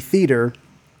to a theater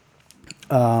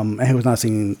and who has not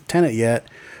seen Tenet yet,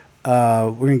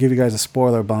 we're going to give you guys a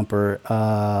spoiler bumper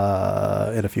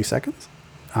in a few seconds.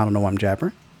 I don't know why I'm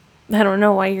jabbering. I don't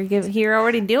know why you're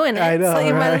already doing it. I know, so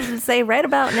you might right? as well say right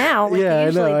about now. Like you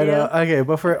usually I do. know. Okay,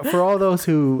 but for all those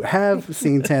who have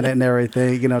seen Tenet and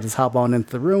everything, just hop on into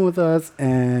the room with us,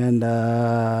 and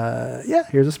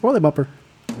here's a spoiler bumper.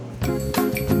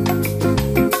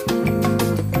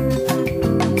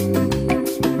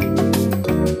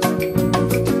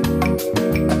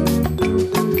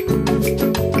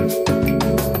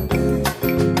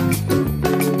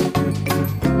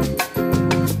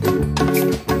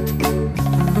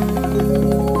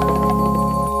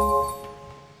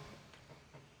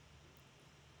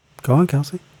 Go on,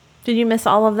 Kelsey. Did you miss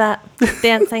all of that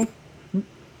dancing? No,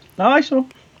 I saw.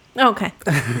 Okay.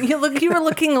 You were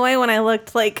looking away when I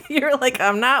looked. Like you were like,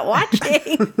 I'm not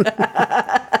watching.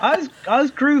 I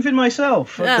was grooving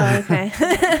myself. Oh, okay.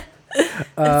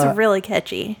 It's really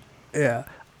catchy. Yeah.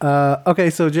 Okay,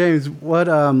 so James, what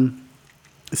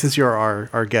since you're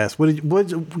our guest,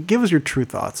 what give us your true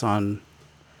thoughts on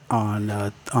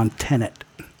Tenet?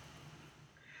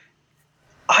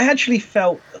 I actually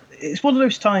felt it's one of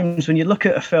those times when you look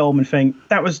at a film and think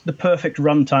that was the perfect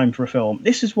runtime for a film.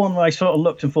 This is one where I sort of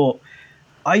looked and thought,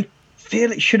 I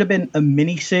feel it should have been a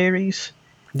mini series,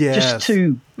 just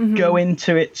to go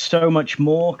into it so much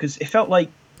more, because it felt like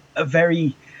a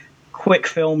very quick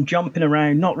film, jumping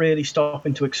around, not really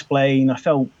stopping to explain. I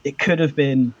felt it could have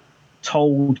been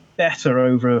told better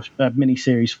over a mini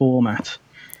series format.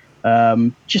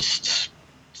 Just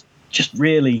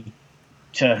really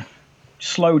to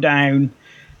slow down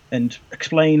and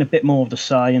explain a bit more of the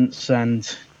science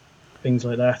and things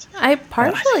like that. I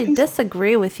partially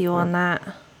disagree with you on that.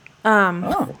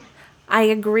 I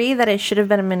agree that it should have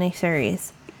been a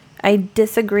miniseries. I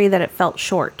disagree that it felt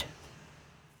short.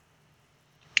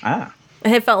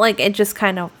 It felt like it just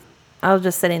kind of, I was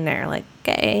just sitting there like,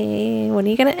 okay, when are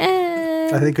you going to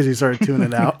end? I think because you started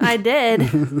tuning out. I did.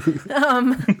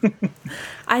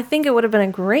 I think it would have been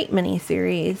a great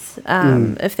miniseries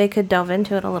if they could delve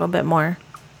into it a little bit more.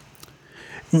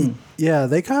 Yeah,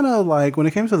 they kind of like, when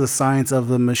it came to the science of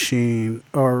the machine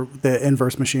or the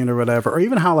inverse machine or whatever, or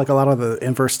even how like a lot of the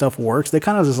inverse stuff works, they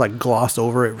kind of just like glossed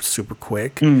over it super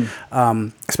quick.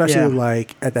 Especially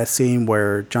like at that scene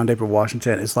where John David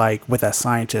Washington is like with that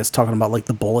scientist talking about like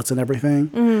the bullets and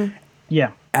everything.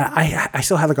 Yeah. And I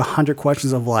still have like 100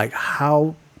 questions of like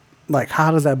how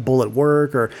does that bullet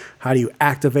work, or how do you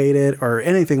activate it, or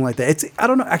anything like that. I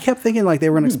don't know. I kept thinking like they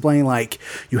were going to explain like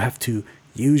you have to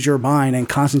use your mind and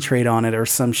concentrate on it or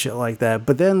some shit like that.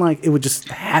 But then like it would just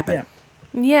happen.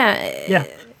 Yeah.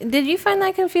 Did you find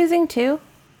that confusing too?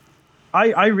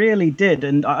 I really did,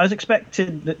 and I was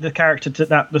expecting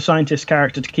the scientist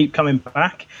character to keep coming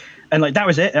back, and like that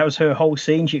was it. That was her whole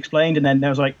scene. She explained, and then I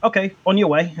was like, okay, on your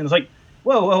way. And I was like,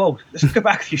 whoa, let's go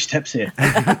back a few steps here.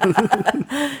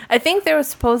 I think there was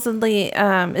supposedly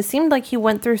it seemed like he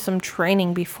went through some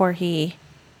training before he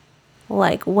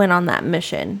like went on that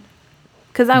mission,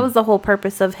 because that was the whole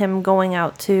purpose of him going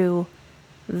out to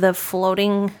the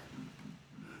floating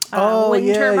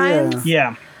wind turbines.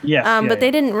 Yeah. But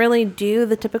they didn't really do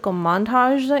the typical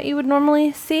montage that you would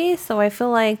normally see, so I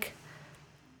feel like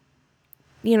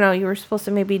you were supposed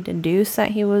to maybe deduce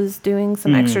that he was doing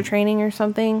some extra training or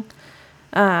something.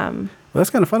 Well, that's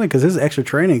kind of funny because his extra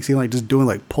training seemed like just doing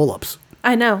like pull-ups.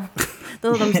 I know.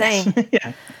 That's what I'm saying.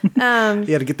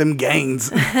 He had to get them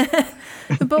gains.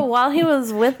 But while he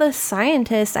was with the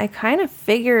scientist, I kind of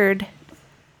figured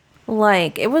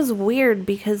like it was weird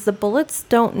because the bullets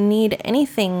don't need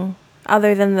anything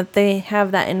other than that they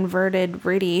have that inverted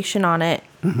radiation on it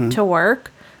to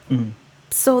work.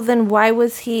 So then why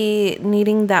was he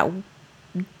needing that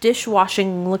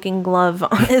dishwashing looking glove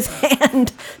on his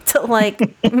hand to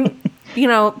like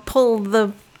pull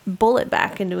the bullet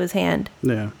back into his hand?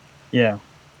 Yeah.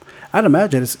 I'd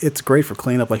imagine it's great for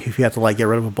cleanup. Like if you have to like get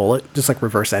rid of a bullet, just like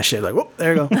reverse that shit. Like, whoop,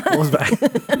 there you go, bullets back.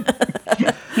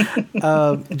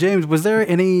 James, was there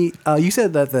any? You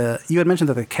said that you had mentioned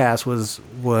that the cast was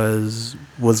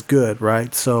good,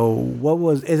 right?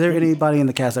 So is there anybody in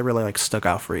the cast that really like stuck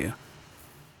out for you?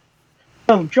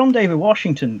 John David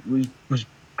Washington was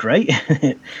great.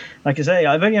 Like I say,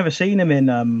 I've only ever seen him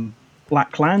in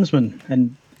Black Klansman,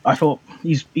 and I thought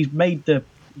he's made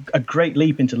a great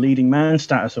leap into leading man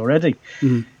status already.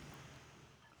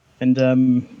 And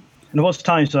there was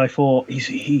times that I thought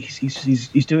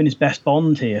he's doing his best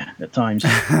Bond here at times,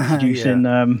 seducing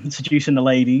the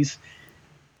ladies.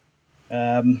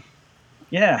 And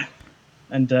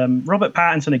Robert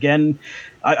Pattinson again.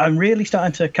 I'm really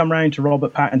starting to come around to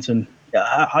Robert Pattinson.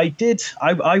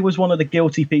 I was one of the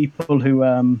guilty people who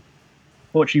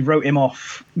actually wrote him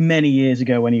off many years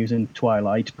ago when he was in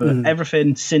Twilight, but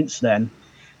everything since then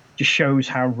just shows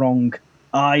how wrong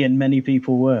I and many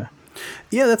people were.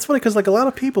 Yeah, that's funny because like a lot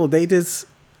of people, they just.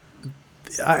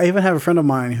 I even have a friend of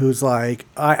mine who's like,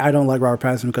 I don't like Robert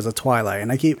Pattinson because of Twilight,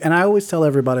 and I always tell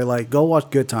everybody like, go watch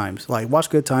Good Times, like watch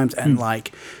Good Times, and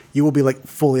like you will be like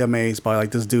fully amazed by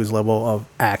like this dude's level of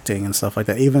acting and stuff like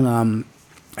that. Even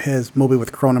his movie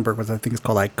with Cronenberg was, I think it's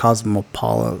called like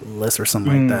Cosmopolis or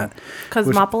something like that.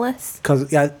 Cosmopolis.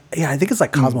 Yeah, I think it's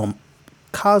like Cosmopolis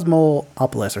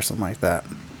or something like that.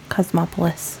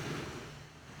 Cosmopolis.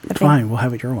 Fine, we'll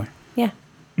have it your way. Yeah.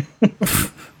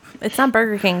 It's not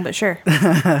Burger King, but sure.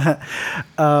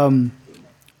 So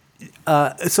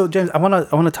James, I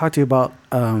want to talk to you about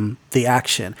the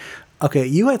action. Okay,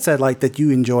 you had said like that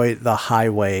you enjoyed the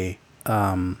highway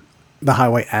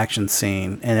action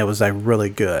scene, and it was like really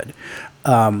good.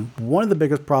 One of the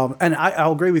biggest problems, and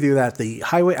I'll agree with you that the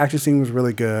highway action scene was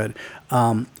really good.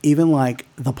 Even like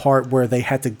the part where they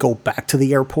had to go back to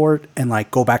the airport and like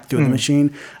go back through the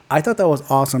machine, I thought that was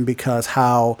awesome because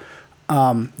how.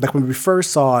 Like when we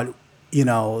first saw it, you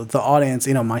know, the audience,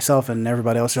 you know, myself and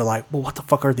everybody else are like, well, what the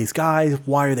fuck are these guys?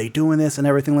 Why are they doing this? And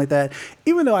everything like that.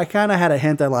 Even though I kind of had a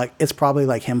hint that like, it's probably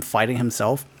like him fighting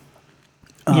himself.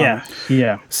 Yeah.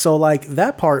 So like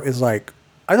that part is like,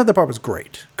 I thought that part was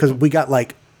great because we got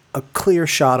like a clear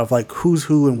shot of like who's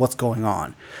who and what's going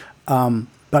on.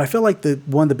 But I feel like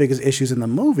one of the biggest issues in the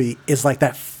movie is like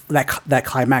that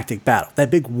climactic battle, that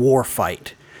big war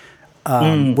fight.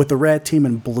 With the red team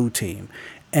and blue team.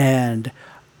 And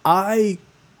I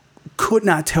could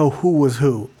not tell who was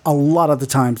who a lot of the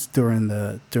times during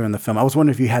the film. I was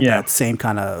wondering if you had that same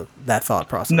kind of that thought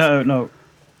process. No,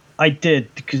 I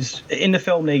did, because in the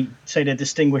film they say they're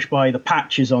distinguished by the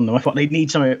patches on them. I thought they'd need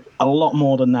something a lot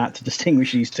more than that to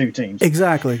distinguish these two teams.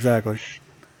 Exactly. I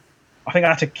think I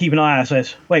had to keep an eye out.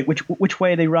 Says, wait, which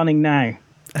way are they running now?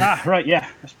 Right, yeah,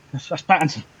 that's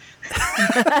Pattinson.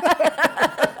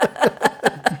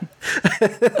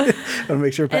 I'll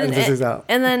make sure Pattinson is out.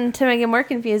 And then to make it more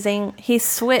confusing, he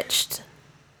switched.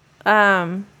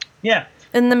 Yeah. And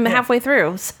then halfway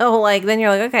through, so like then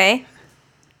you're like, okay.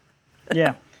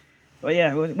 Yeah, but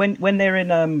yeah, when they're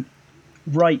in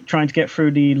trying to get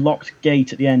through the locked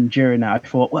gate at the end during that, I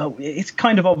thought, well, it's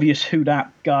kind of obvious who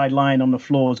that guy lying on the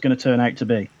floor is going to turn out to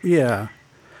be. Yeah.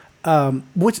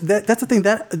 That's the thing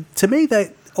that to me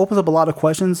that opens up a lot of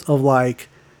questions of like,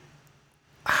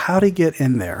 how'd he get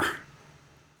in there?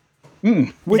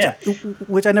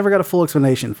 Which I never got a full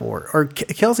explanation for. Or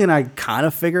Kelsey and I kind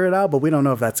of figure it out, but we don't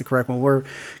know if that's the correct one.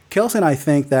 Kelsey and I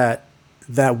think that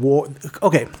war.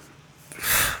 Okay,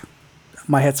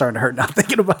 my head's starting to hurt now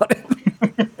thinking about it.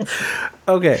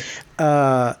 Okay.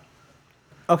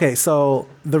 Okay, so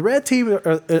the red team,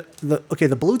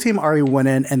 the blue team already went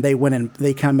in, and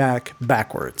they come back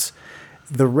backwards.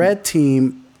 The red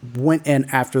team went in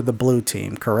after the blue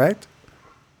team, correct?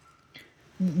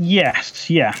 Yes,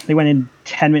 yeah. They went in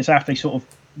 10 minutes after they sort of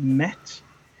met.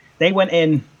 They went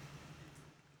in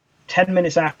 10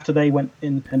 minutes after they went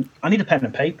in, and I need a pen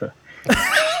and paper. I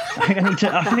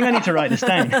think I need to write this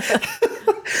down.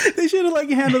 They should have like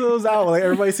handed those out. Like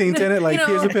everybody's seeing Tenet. Like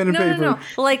here's a pen and paper. No.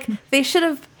 Like they should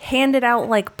have handed out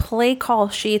like play call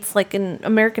sheets, like in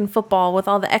American football, with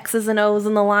all the X's and O's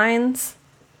and the lines.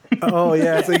 Oh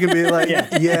yeah, so you can be like,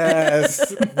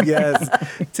 yes.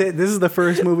 This is the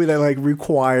first movie that like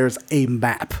requires a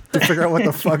map to figure out what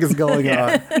the fuck is going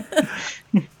on.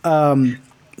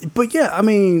 But yeah, I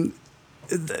mean,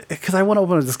 because I want to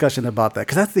open a discussion about that,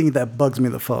 because that's the thing that bugs me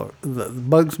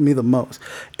the most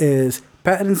is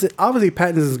Pattinson. Obviously,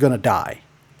 Pattinson is gonna die.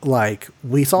 Like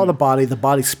we saw the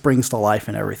body springs to life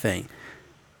and everything.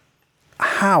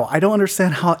 How? I don't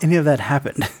understand how any of that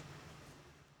happened.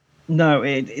 No,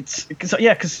 it's because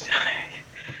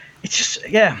it's just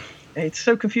it's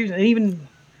so confusing. And even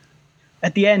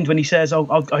at the end when he says, "Oh,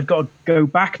 I've got to go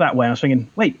back that way," I was thinking,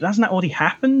 "Wait, hasn't that already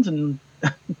happened?" And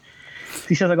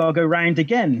he says, "I got to go round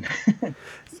again."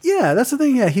 Yeah, that's the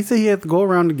thing. Yeah, he said he had to go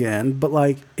around again, but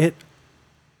like it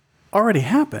already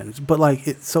happened. But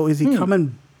like, so is he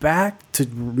coming back to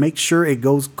make sure it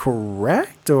goes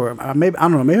correct, or maybe I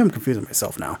don't know. Maybe I'm confusing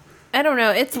myself now. I don't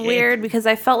know. It's weird because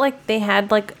I felt like they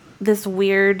had like this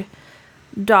weird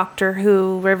Doctor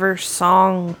Who River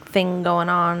Song thing going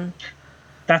on.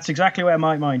 That's exactly where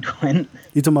my mind went.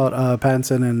 You talking about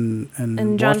Pattinson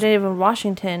and John David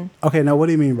Washington? Okay, now what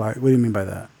do you mean by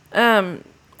that?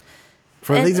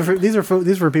 These are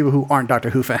for people who aren't Doctor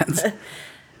Who fans.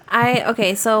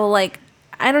 So like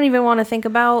I don't even want to think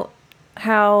about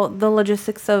how the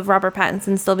logistics of Robert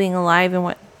Pattinson still being alive and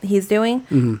what he's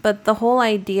doing, but the whole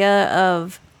idea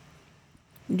of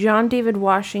John David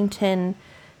Washington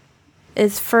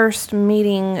is first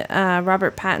meeting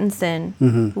Robert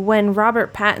Pattinson when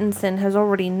Robert Pattinson has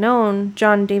already known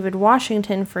John David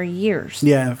Washington for years.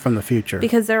 Yeah, from the future.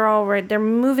 Because they're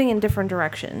moving in different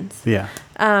directions. Yeah.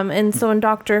 And so in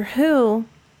Doctor Who,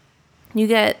 you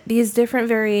get these different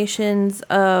variations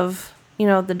of,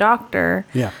 the Doctor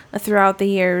throughout the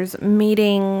years,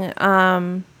 meeting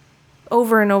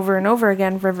over and over and over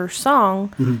again River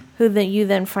Song, who you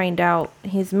then find out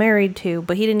he's married to,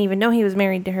 but he didn't even know he was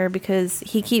married to her because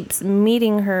he keeps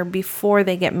meeting her before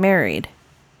they get married.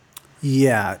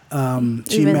 Yeah.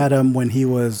 She met him when he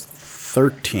was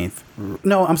 13th.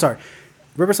 No, I'm sorry.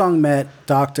 River Song met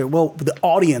Doctor. Well, the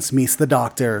audience meets the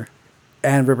Doctor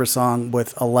and River Song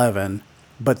with 11,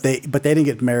 but they didn't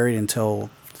get married until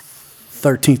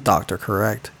 13th Doctor,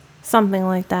 correct? Something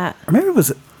like that. Or maybe it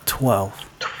was 12.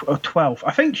 12.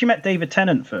 I think she met David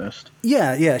Tennant first.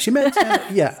 Yeah. She met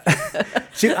Tennant. Yeah.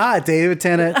 David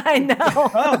Tennant. I know.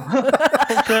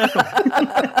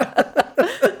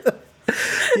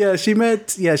 She met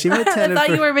Tennant. I thought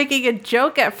you were making a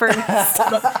joke at first.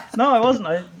 No, I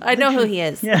wasn't. I know who he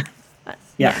is. Yeah.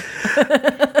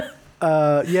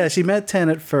 She met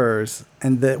Tennant first,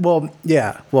 and then,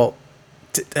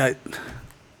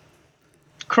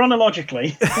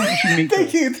 chronologically.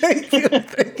 Thank you.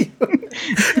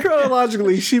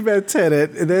 Chronologically, she met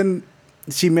Tennant, and then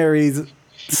she marries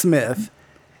Smith,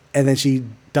 and then she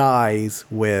dies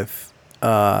with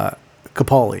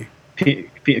Capaldi. Peter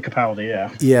Capaldi,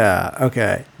 yeah. Yeah.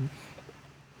 Okay.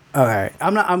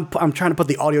 I'm trying to put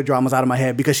the audio dramas out of my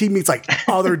head because she meets like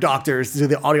other doctors to do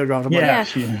the audio dramas.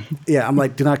 I'm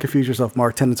like, do not confuse yourself,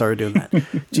 Mark. Tennant's already doing that.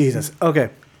 Jesus. Okay.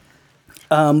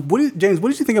 James, what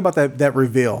did you think about that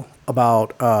reveal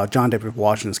about John David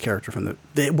Washington's character from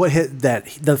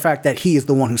the fact that he is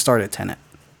the one who started Tenet?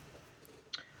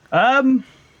 I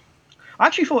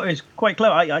actually thought it was quite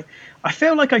clever. I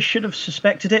feel like I should have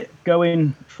suspected it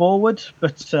going forward,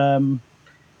 but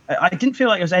I didn't feel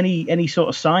like there was any sort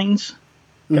of signs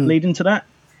leading to that.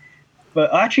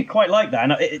 But I actually quite like that,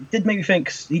 and it did make me think.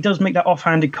 'Cause he does make that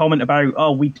offhanded comment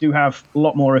about, we do have a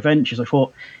lot more adventures. I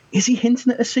thought, is he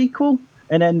hinting at a sequel?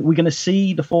 And then we're going to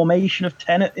see the formation of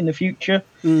Tenet in the future.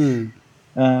 But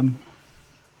you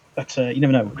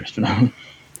never know with Christopher Nolan.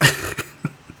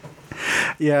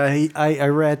 Yeah, I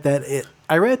read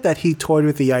that he toyed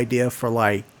with the idea for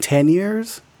like 10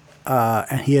 years,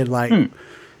 and he had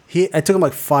it took him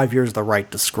like 5 years to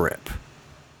write the script.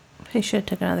 He should have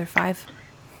took another 5.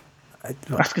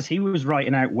 That's because he was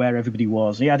writing out where everybody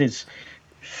was. He had his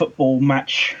football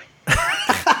match.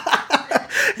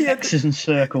 X's and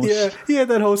circles. Yeah, he had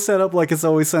that whole setup like It's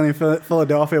Always Sunny in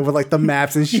Philadelphia with like the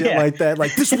maps and shit like that.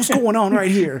 Like, this is what's going on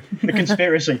right here. The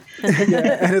conspiracy.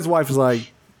 And his wife was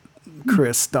like,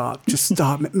 Chris, stop. Just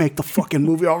stop. Make the fucking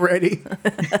movie already.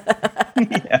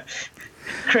 Yeah.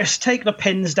 Chris, take the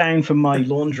pins down from my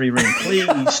laundry room,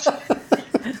 please.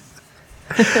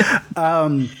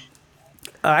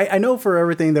 I know for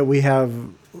everything that we have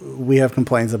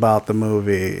complaints about the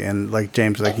movie, and like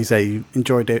James, like you say, you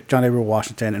enjoyed John David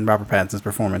Washington and Robert Pattinson's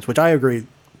performance, which I agree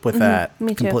with that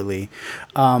completely.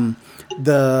 Some of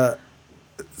the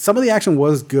action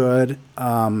was good.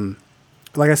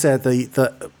 Like I said,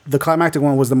 the climactic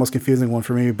one was the most confusing one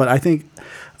for me. But I think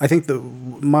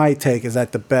my take is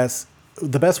that the best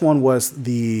one was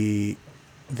the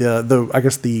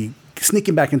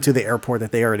sneaking back into the airport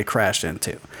that they already crashed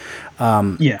into.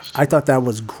 Yes. I thought that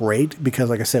was great because,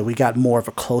 like I said, we got more of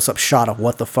a close-up shot of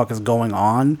what the fuck is going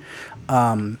on,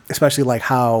 especially like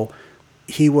how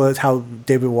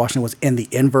David Washington was in the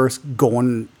inverse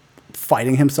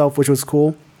fighting himself, which was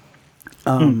cool.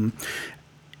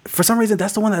 For some reason,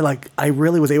 that's the one that I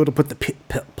really was able to put the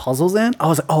puzzles in. I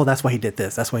was like, oh, that's why he did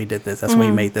this. That's why he did this. That's why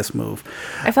he made this move.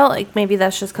 I felt like maybe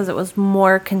that's just because it was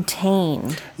more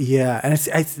contained. Yeah, and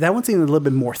that one seemed a little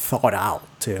bit more thought out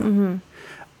too.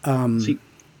 Go on.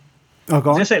 I was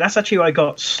gonna say that's actually where I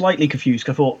got slightly confused.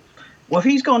 Cause I thought, well, if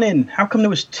he's gone in, how come there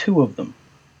was 2 of them?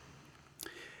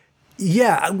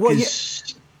 Yeah, well,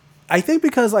 I think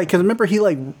because remember he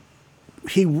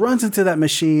runs into that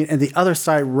machine and the other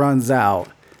side runs out.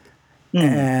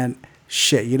 And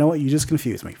shit, you know what? You just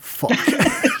confused me. Fuck.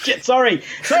 Shit, sorry.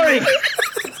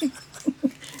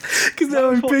 Because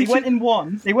they went in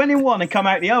one and come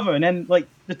out the other, and then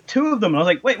the 2 of them, and I was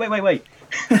like, wait.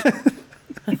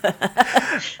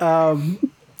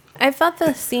 I thought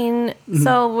the scene.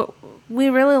 So we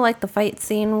really liked the fight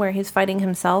scene where he's fighting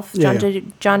himself,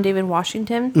 John David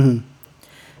Washington.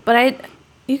 But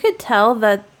you could tell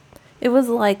that it was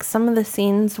like some of the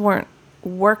scenes weren't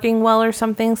working well or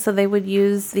something, so they would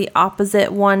use the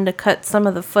opposite one to cut some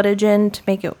of the footage in to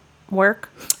make it work.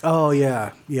 Oh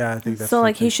yeah, I think that's So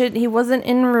like he wasn't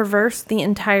in reverse the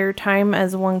entire time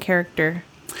as one character.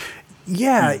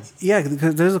 Yeah,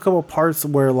 because there's a couple of parts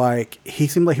where like he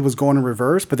seemed like he was going in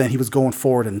reverse, but then he was going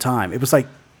forward in time. It was like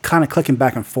kind of clicking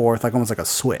back and forth, like almost like a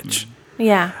switch.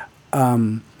 Yeah.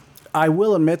 I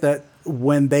will admit that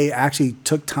when they actually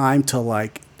took time to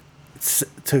like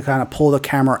to kind of pull the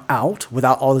camera out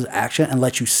without all this action and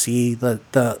let you see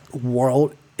the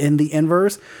world in the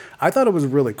inverse, I thought it was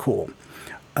really cool.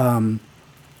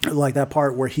 Like that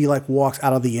part where he like walks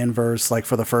out of the inverse like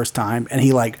for the first time and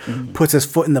he like puts his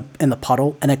foot in the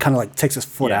puddle and it kind of like takes his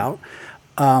foot out.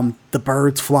 The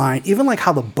birds flying, even like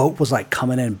how the boat was like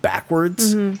coming in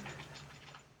backwards,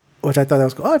 which I thought that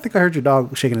was cool. Oh, I think I heard your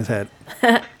dog shaking his head.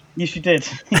 Yes, you did.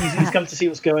 He's come to see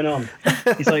what's going on.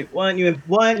 He's like, why aren't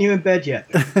you in bed yet?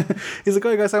 He's like,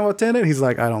 oh, you guys talking about Tenet? He's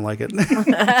like, I don't like it.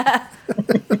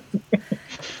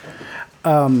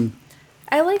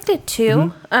 I liked it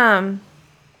too.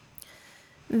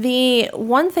 The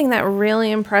one thing that really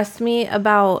impressed me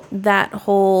about that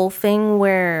whole thing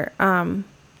where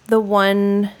the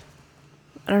one,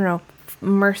 I don't know,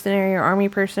 mercenary or army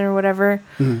person or whatever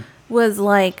was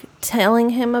like telling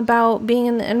him about being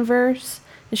in the inverse.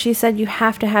 She said you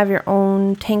have to have your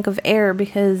own tank of air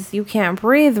because you can't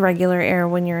breathe regular air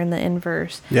when you're in the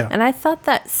inverse. Yeah. And I thought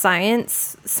that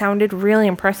science sounded really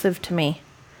impressive to me.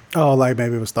 Oh, like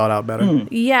maybe it was thought out better.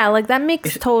 Yeah, like that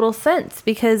makes total sense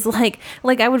because like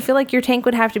I would feel like your tank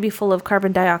would have to be full of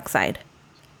carbon dioxide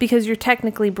because you're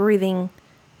technically breathing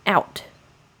out.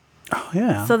 Oh,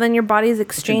 yeah. So then your body's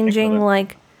exchanging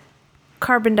like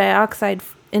carbon dioxide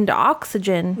into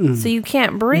oxygen. So you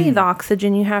can't breathe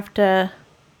oxygen. You have to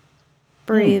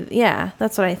breathe. Yeah,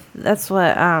 that's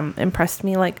what impressed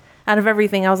me. Like out of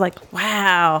everything, I was like,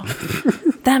 wow,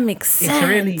 that makes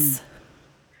sense.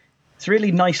 It's a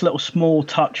really nice little small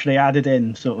touch they added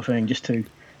in, sort of thing, just to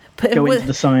go into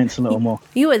the science a little more.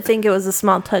 You would think it was a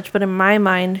small touch, but in my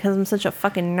mind, because I'm such a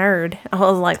fucking nerd, I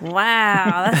was like,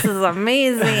 wow, this is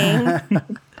amazing.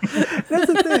 That's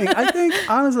the thing. I think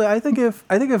honestly, I think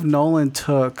if Nolan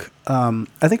took a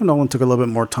little bit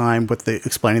more time with the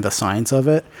explaining the science of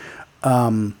it,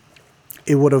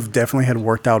 it would have definitely had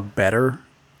worked out better.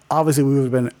 Obviously, we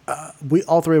would have been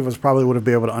all three of us probably would have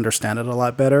been able to understand it a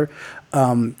lot better.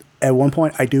 At one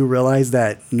point, I do realize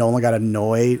that Nolan got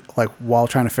annoyed, like while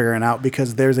trying to figure it out,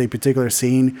 because there's a particular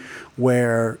scene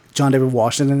where John David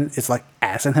Washington is like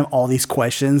asking him all these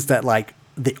questions that like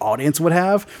the audience would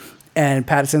have, and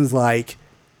Pattinson's like,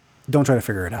 "Don't try to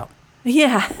figure it out."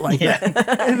 Yeah, like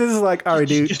and this is like, all right,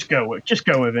 dude, just go with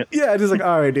it. Yeah, just like,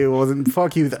 all right, dude. Well, then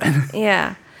fuck you then.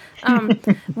 Yeah.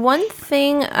 One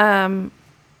thing,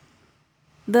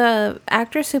 the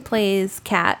actress who plays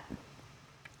Kat.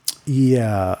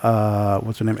 Yeah,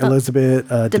 what's her name? Elizabeth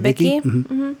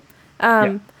Debicki.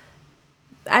 I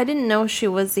didn't know she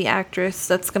was the actress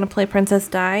that's going to play Princess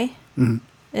Di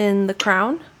in The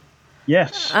Crown.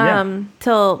 Yes.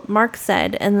 Till Mark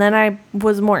said, and then I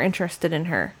was more interested in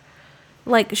her.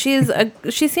 Like she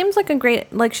seems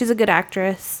like she's a good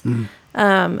actress.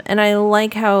 And I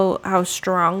like how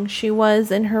strong she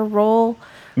was in her role.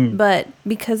 But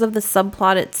because of the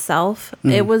subplot itself,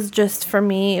 it was just, for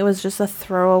me, it was just a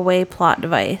throwaway plot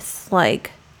device.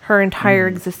 Like, her entire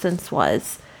existence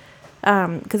was.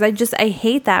 Because I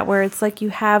hate that, where it's like you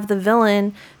have the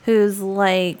villain who's,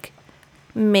 like,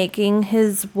 making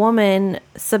his woman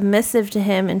submissive to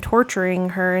him and torturing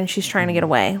her, and she's trying to get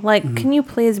away. Like, can you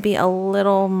please be a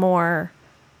little more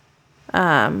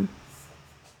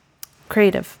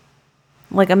creative?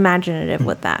 Like, imaginative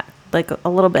with that. Like, a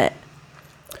little bit.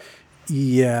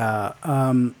 Yeah.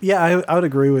 I would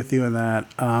agree with you in that.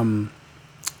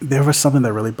 There was something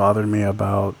that really bothered me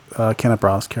about Kenneth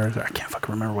Branagh's character. I can't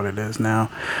fucking remember what it is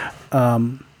now.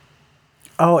 Oh,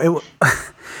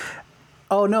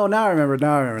 no, now I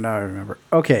remember.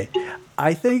 Okay.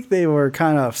 I think they were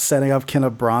kind of setting up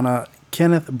Kenneth Branagh.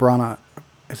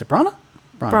 Is it Branagh?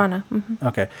 Branagh. Mm-hmm.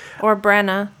 Okay. Or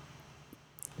Branagh.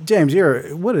 James,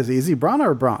 what is he? Is he Branagh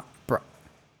or Branagh?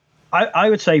 I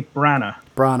would say Branagh.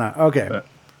 Branagh, okay.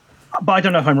 But I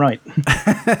don't know if I'm right.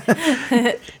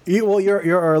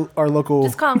 You're our local...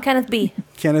 Just call him Kenneth B.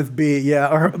 Kenneth B, yeah.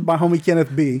 Or my homie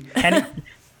Kenneth B.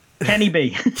 Kenny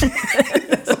B.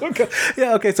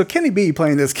 Yeah, okay, so Kenny B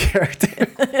playing this character.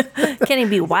 Kenny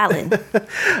B wildin'.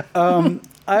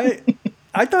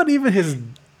 I thought even his...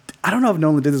 I don't know if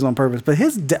Nolan did this on purpose, but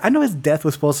I know his death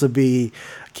was supposed to be...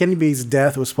 Kenny B's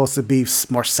death was supposed to be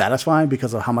more satisfying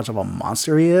because of how much of a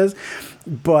monster he is.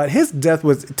 But his death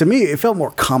was, to me, it felt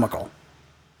more comical.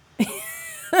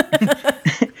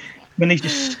 When they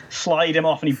just slide him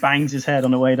off and he bangs his head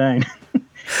on the way down.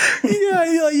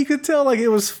 Yeah, you could tell like it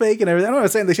was fake and everything. I'm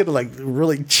not saying they should have like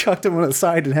really chucked him on the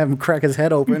side and have him crack his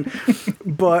head open,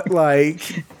 but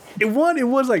like it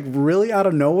was like really out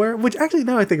of nowhere. Which actually,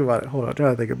 now I think about it, hold on, I'm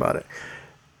trying to think about it.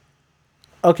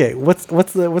 Okay, what's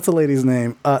the lady's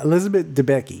name? Elizabeth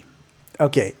Debicki.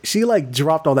 Okay, she like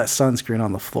dropped all that sunscreen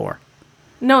on the floor.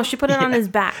 No, she put it on his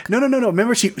back. No.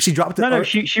 Remember, she dropped it. No,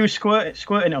 she was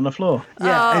squirting it on the floor.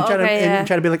 Yeah, and okay,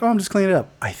 tried to be like, oh, I'm just cleaning it up.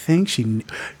 I think she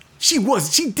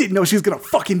didn't know she was gonna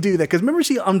fucking do that because remember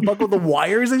she unbuckled the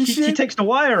wires and shit. She takes the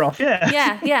wire off.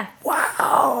 Yeah. Yeah.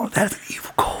 Wow, that's an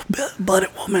evil,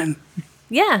 cold-blooded woman.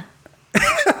 Yeah.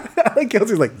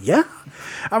 Kelsey's like, yeah.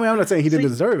 I mean, I'm not saying he didn't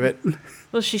deserve it.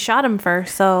 Well, she shot him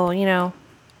first, so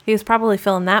he was probably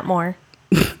feeling that more.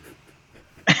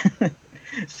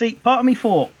 See, part of me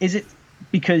thought, is it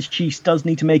because she does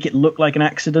need to make it look like an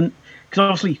accident? Because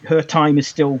obviously her time is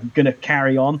still going to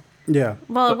carry on. Yeah.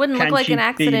 Well, it wouldn't look can like she an be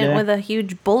accident there? with a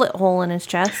huge bullet hole in his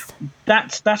chest.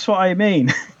 That's what I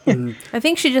mean. I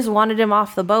think she just wanted him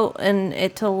off the boat and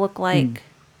it to look like...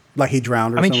 Like he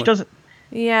drowned or I mean, something. she doesn't...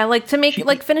 Yeah, like to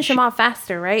make finish him off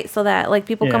faster, right? So that like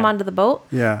people come Yeah. onto the boat.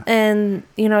 Yeah. And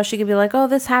she could be like, "Oh,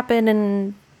 this happened,"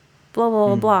 and blah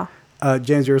blah blah blah.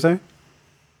 James, you were saying?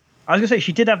 I was going to say,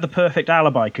 she did have the perfect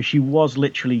alibi because she was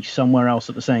literally somewhere else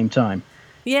at the same time.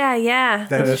 Yeah,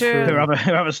 That is that's true. true.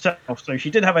 Her other stuff, so she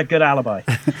did have a good alibi.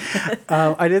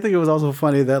 I did think it was also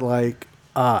funny that like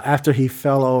after he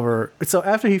fell over. So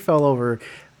after he fell over,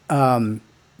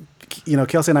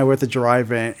 Kelsey and I were at the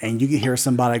drive-in, and you can hear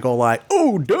somebody go like,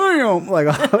 "Oh damn!" Like,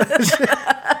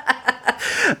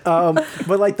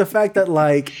 but like the fact that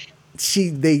like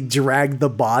they dragged the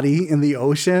body in the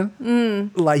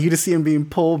ocean, like you just see him being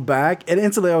pulled back, and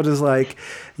instantly I was just like,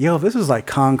 "Yo, if this was like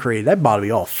concrete, that body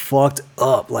be all fucked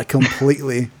up, like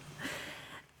completely."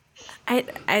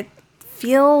 I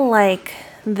feel like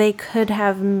they could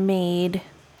have made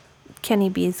Kenny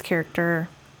B's character.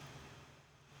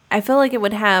 I feel like it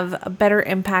would have a better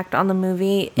impact on the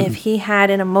movie if he had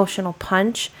an emotional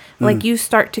punch. Like you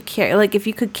start to care, like if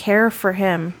you could care for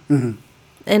him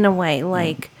in a way,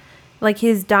 like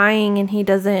he's dying and he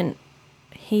doesn't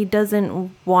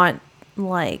want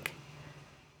like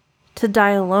to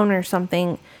die alone or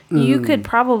something. You could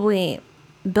probably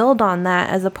build on that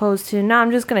as opposed to, no,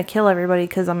 I'm just gonna kill everybody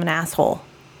because I'm an asshole.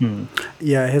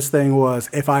 Yeah, his thing was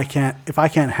if I can't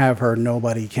have her,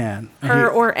 nobody can. Her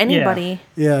or anybody.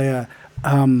 Yeah.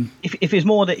 If it's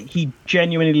more that he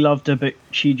genuinely loved her, but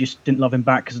she just didn't love him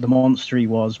back because of the monster he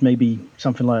was, maybe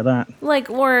something like that. Like,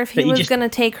 or if he But he was just- gonna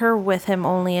take her with him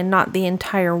only and not the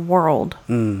entire world.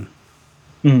 I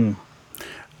was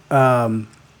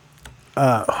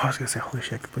gonna say, holy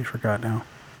shit, I completely forgot now.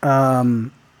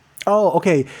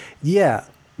 Okay, yeah,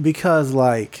 because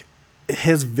like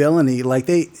his villainy, like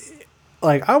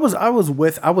I was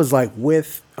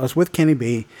with Kenny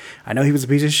B. I know he was a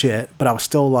piece of shit, but I was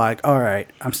still like, all right,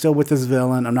 I'm still with this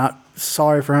villain. I'm not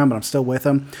sorry for him, but I'm still with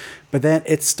him. But then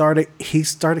he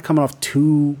started coming off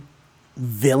too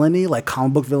villainy, like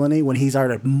comic book villainy, when he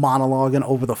started monologuing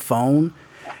over the phone.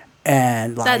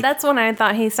 And like, That's when I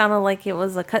thought he sounded like it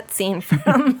was a cutscene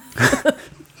from.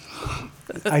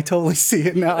 I totally see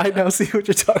it now. I now see what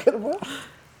you're talking about.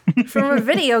 From a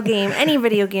video game, any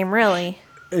video game, really.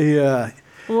 Yeah.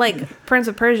 Like Prince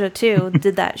of Persia 2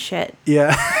 did that shit.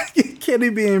 Yeah. Kenny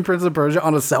being Prince of Persia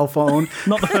on a cell phone.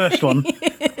 Not the first one.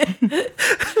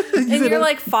 And you're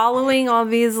like following all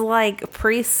these like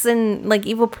priests and like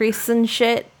evil priests and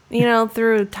shit,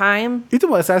 through time. You talking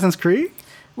about Assassin's Creed?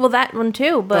 Well, that one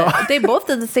too, but they both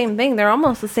did the same thing. They're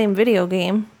almost the same video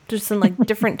game, just in like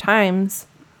different times.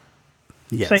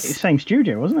 Yes. Same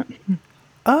studio, wasn't it?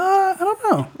 I don't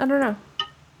know. I don't know.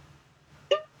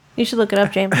 You should look it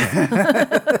up, James.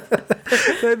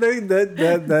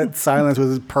 That silence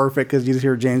was perfect because you just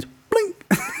hear James blink.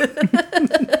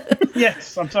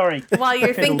 Yes, I'm sorry. While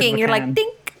you're thinking, you're like,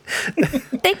 dink,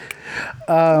 dink.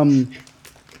 I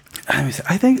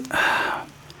think I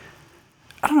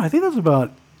don't know. I think that's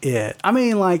about it. I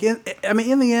mean, like, in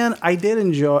the end, I did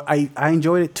enjoy. I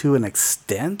enjoyed it to an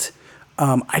extent.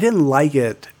 I didn't like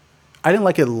it. I didn't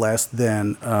like it less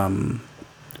than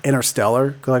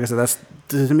Interstellar. Because, like I said,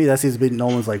 to me that seems to be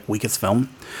Nolan's like weakest film.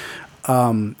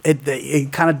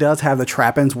 It kind of does have the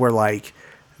trappings where like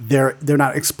they're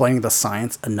not explaining the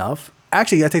science enough.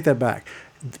 Actually, I take that back.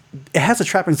 It has the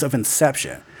trappings of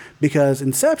Inception. Because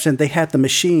Inception, they had the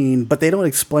machine, but they don't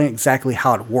explain exactly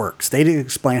how it works. They didn't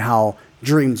explain how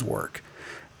dreams work.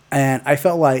 And I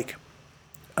felt like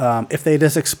if they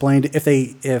just explained,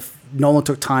 if Nolan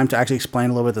took time to actually explain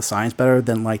a little bit of the science better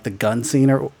than like the gun scene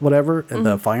or whatever, and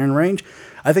the firing range,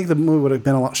 I think the movie would have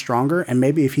been a lot stronger. And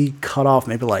maybe if he cut off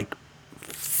maybe like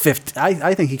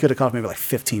I think he could have cut maybe like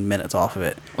 15 minutes off of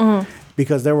it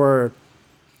because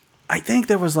I think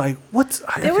there was like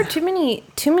There were too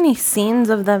many scenes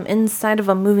of them inside of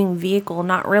a moving vehicle,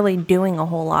 not really doing a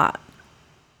whole lot.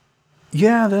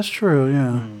 Yeah, that's true.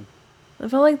 Yeah. I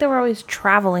felt like they were always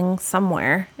traveling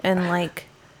somewhere, and like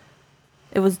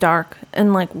it was dark,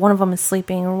 and like one of them is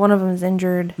sleeping or one of them is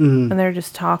injured, and they're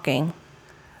just talking,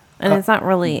 and it's not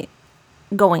really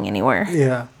going anywhere.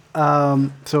 Yeah.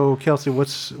 So Kelsey,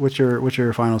 what's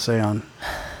your final say on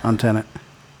Tenet?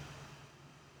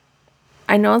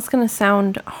 I know it's gonna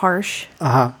sound harsh,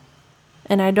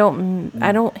 and I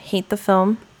don't hate the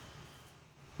film,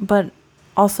 but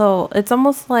also it's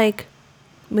almost like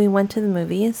we went to the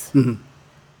movies,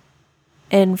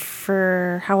 and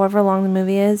for however long the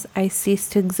movie is, I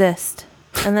ceased to exist,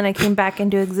 and then I came back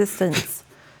into existence.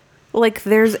 Like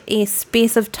there's a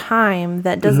space of time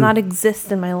that does not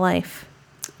exist in my life.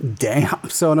 Damn.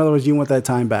 So in other words, you want that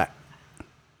time back?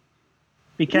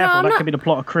 Be careful, that could be the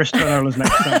plot of Christopher Nolan's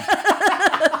next film.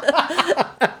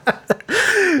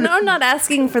 No, I'm not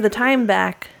asking for the time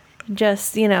back.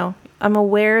 Just, I'm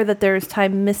aware that there's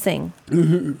time missing.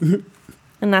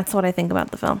 And that's what I think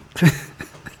about the film.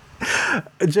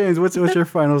 James, what's your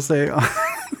final say on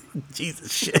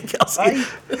Jesus shit, Kelsey?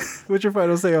 What's your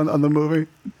final say on the movie?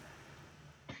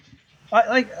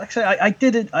 Like I say, I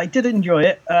did enjoy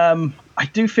it. I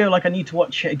do feel like I need to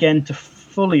watch it again to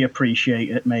fully appreciate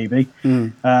it, maybe.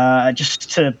 Just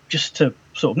to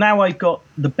sort of, now I've got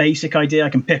the basic idea, I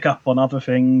can pick up on other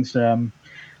things.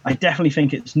 I definitely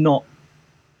think it's not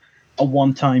a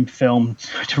one-time film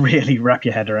to really wrap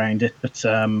your head around it, but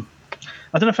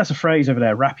I don't know if that's a phrase over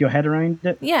there, wrap your head around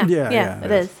it. Yeah,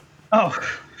 it is. Oh,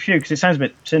 phew, because it sounds a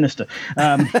bit sinister.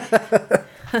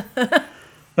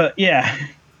 But yeah,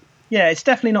 it's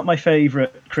definitely not my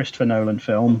favourite Christopher Nolan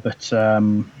film, but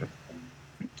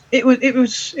it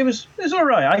was all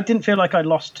right. I didn't feel like I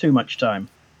lost too much time.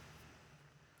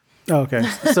 Okay,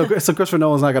 so Christopher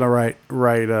Nolan's not going to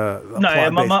write a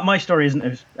no, my story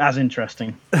isn't as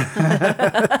interesting.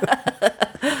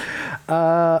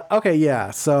 Okay,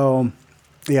 yeah. So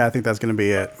yeah, I think that's going to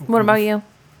be it. What about you?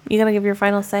 You gonna give your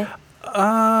final say?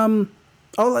 Oh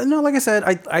no, like I said,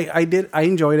 I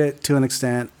enjoyed it to an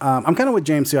extent. I'm kind of with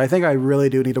James too. I think I really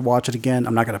do need to watch it again.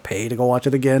 I'm not gonna pay to go watch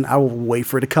it again. I will wait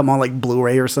for it to come on like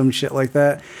Blu-ray or some shit like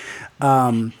that.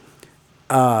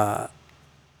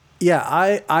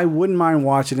 Yeah, I wouldn't mind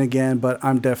watching it again, but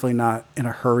I'm definitely not in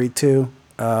a hurry to.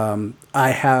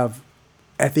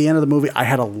 At the end of the movie, I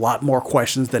had a lot more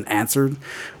questions than answered,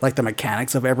 like the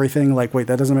mechanics of everything. Like, wait,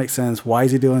 that doesn't make sense. Why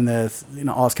is he doing this?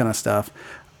 All this kind of stuff.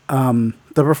 The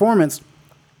performance,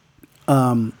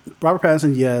 Robert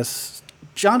Pattinson, yes.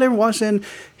 John David Washington,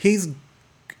 he's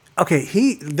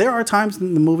okay. There are times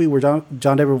in the movie where John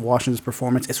David Washington's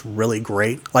performance is really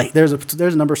great. Like there's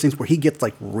a number of scenes where he gets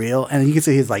like real, and you can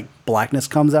see his like blackness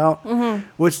comes out,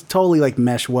 which totally like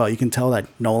mesh well. You can tell that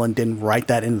Nolan didn't write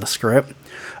that into the script.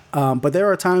 But there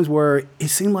are times where it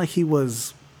seemed like he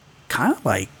was kind of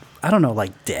like, I don't know,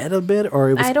 like dead a bit, or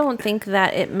it was. I don't think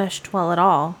that it meshed well at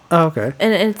all. Oh, okay.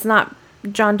 And it's not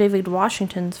John David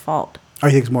Washington's fault. Oh,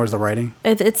 you think it's more as the writing?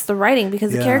 It's the writing,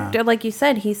 because the character, like you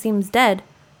said, he seems dead.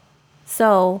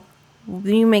 So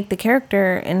you make the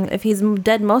character, and if he's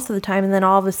dead most of the time, and then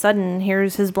all of a sudden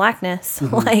here's his blackness,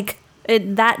 like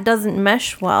that doesn't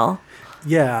mesh well.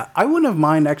 Yeah, I wouldn't have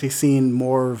mind actually seeing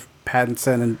more of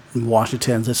Pattinson and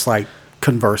Washington just like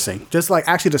conversing, just like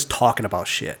actually just talking about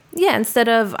shit. Yeah, instead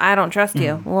of I don't trust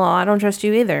you. Well, I don't trust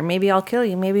you either. Maybe I'll kill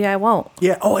you. Maybe I won't.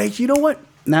 Yeah. Oh, hey, you know what?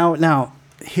 Now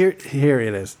here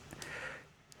it is.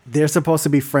 They're supposed to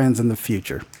be friends in the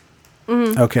future.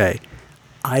 Okay.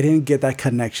 I didn't get that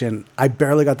connection. I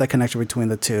barely got that connection between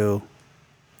the two.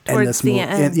 Towards this movie.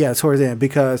 Yeah, towards the end,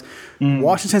 because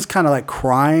Washington's kind of like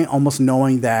crying, almost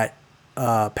knowing that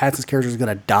Pattinson's character is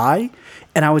gonna die,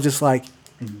 and I was just like,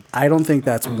 I don't think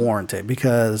that's warranted,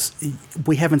 because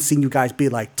we haven't seen you guys be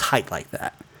like tight like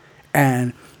that,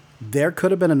 and there could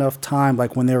have been enough time,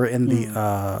 like when they were in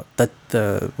the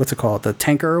what's it called, the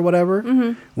tanker or whatever,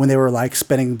 when they were like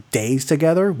spending days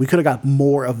together, we could have got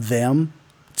more of them,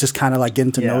 just kind of like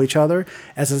getting to know each other,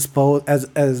 as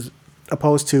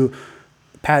opposed to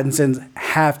Pattinson's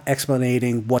half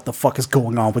explaining what the fuck is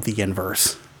going on with the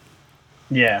inverse.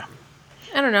 Yeah.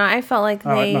 I don't know. I felt like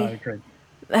I agree.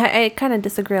 I kind of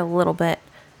disagree a little bit.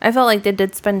 I felt like they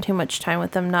did spend too much time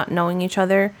with them not knowing each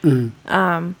other.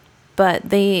 But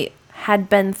they had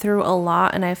been through a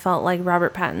lot, and I felt like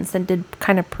Robert Pattinson did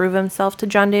kind of prove himself to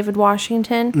John David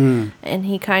Washington, and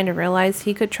he kind of realized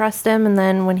he could trust him. And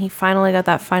then when he finally got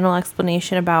that final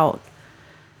explanation about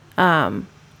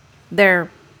their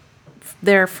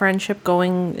their friendship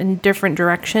going in different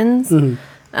directions.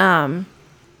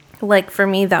 Like for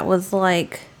me, that was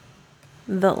like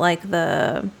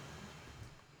the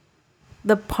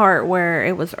part where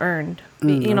it was earned.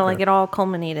 You know, okay. like it all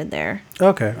culminated there.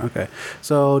 Okay.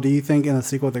 So, do you think in the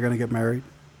sequel they're gonna get married?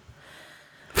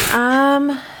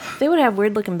 They would have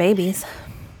weird looking babies.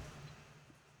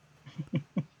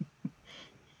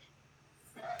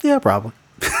 Yeah, probably.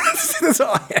 That's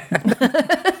all I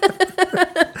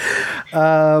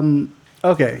had.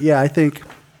 Okay. Yeah, I think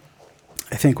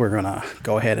we're gonna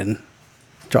go ahead and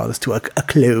draw this to a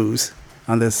close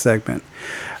on this segment.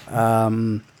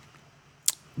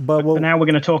 But now we're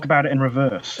going to talk about it in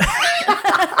reverse.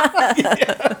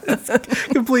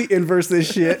 complete inverse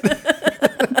this shit.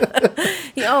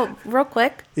 Oh, real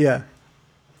quick. Yeah.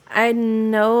 I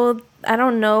don't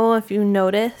know if you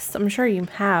noticed. I'm sure you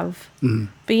have.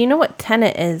 But you know what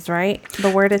tenet is, right? The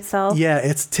word itself? Yeah,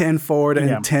 it's 10 forward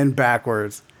and 10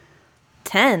 backwards.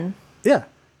 10? Yeah.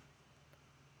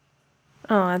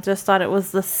 Oh, I just thought it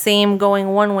was the same going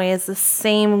one way as the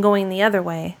same going the other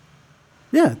way.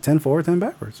 Yeah, 10 forward, 10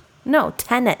 backwards. No,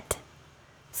 tenet.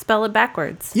 Spell it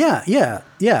backwards. Yeah. But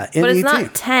it's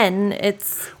not 10,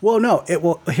 it's... Well, no,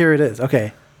 here it is.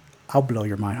 Okay. I'll blow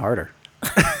your mind harder.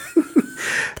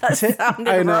 That sounded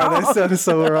I know, wrong. that sounded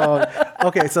so wrong.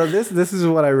 Okay, so this is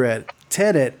what I read.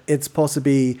 Tenet, it's supposed to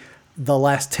be the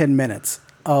last 10 minutes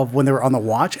of when they were on the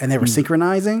watch and they were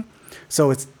synchronizing.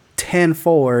 So it's 10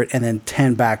 forward and then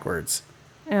 10 backwards.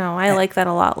 Oh, I like that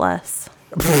a lot less.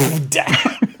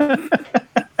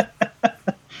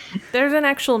 There's an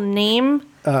actual name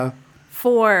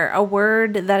for a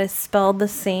word that is spelled the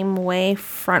same way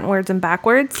frontwards and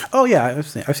backwards. Oh, yeah, I've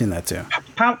seen that too.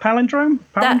 Palindrome?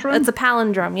 Palindrome? It's a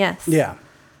palindrome, yes. Yeah.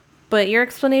 But your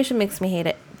explanation makes me hate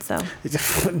it, so.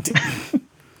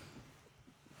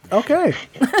 Okay.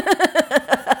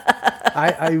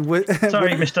 I would.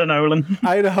 Sorry, Mr. Nolan.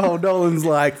 I know Nolan's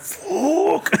like,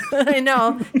 fuck. I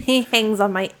know. He hangs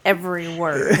on my every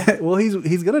word. Well,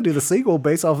 he's gonna do the sequel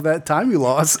based off of that time you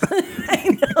lost.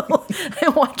 I know. I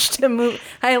watched a movie.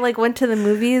 I went to the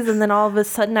movies, and then all of a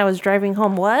sudden I was driving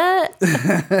home. What?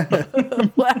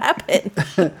 What happened?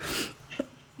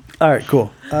 All right,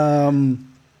 cool.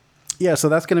 Yeah, so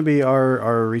that's gonna be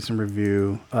our recent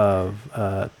review of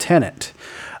Tenet.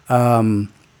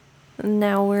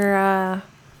 Now we're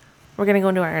gonna go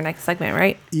into our next segment,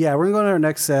 right? Yeah, we're gonna go to our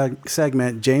next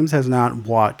segment. James has not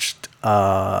watched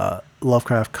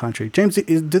Lovecraft Country. James,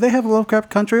 do they have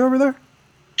Lovecraft Country over there?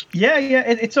 Yeah,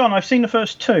 it's on. I've seen the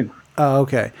first two. Oh,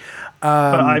 okay.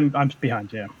 But I'm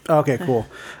behind, yeah. Okay, cool.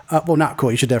 Well, not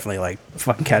cool. You should definitely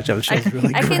fucking catch up. The show's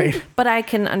really great. But I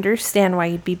can understand why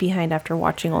you'd be behind after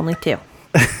watching only two.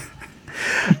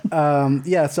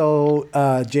 Yeah, so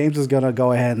James is going to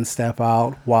go ahead and step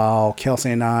out while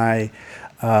Kelsey and I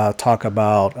talk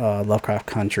about Lovecraft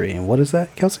Country. And what is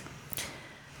that, Kelsey?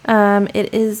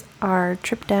 It is our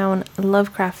trip down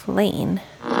Lovecraft Lane.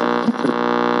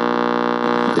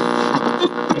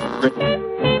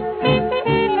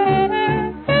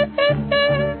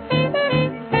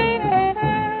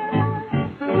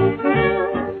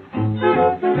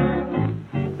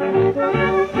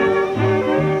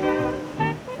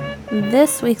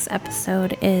 This week's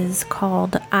episode is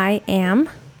called I Am,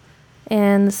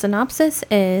 and the synopsis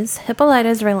is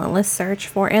Hippolyta's relentless search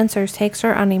for answers takes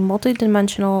her on a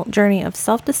multidimensional journey of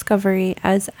self-discovery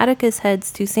as Atticus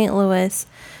heads to St. Louis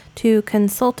to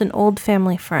consult an old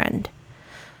family friend.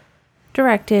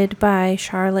 Directed by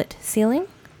Charlotte Sealing,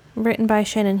 written by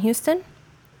Shannon Houston.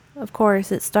 Of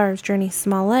course, it stars Journey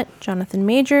Smollett, Jonathan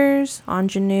Majors,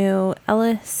 Anjanou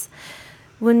Ellis,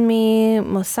 Wunmi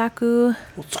Mosaku,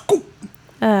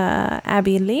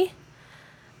 Abby Lee,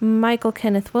 Michael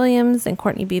Kenneth Williams, and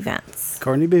Courtney B. Vance.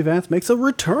 Courtney B. Vance makes a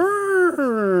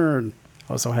return.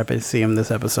 I was so happy to see him this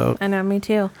episode. I know, me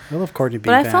too. I love Courtney B.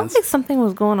 But Vance. I felt like something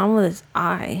was going on with his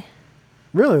eye.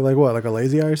 Really? Like what? Like a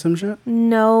lazy eye or some shit?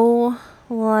 No,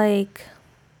 like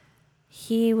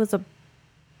he was a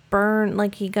burn,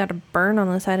 like he got a burn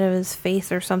on the side of his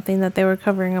face or something that they were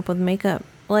covering up with makeup.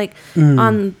 Like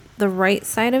on the right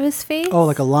side of his face. Oh,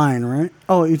 like a line, right?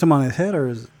 Oh, you talking about his head or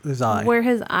his eye? Where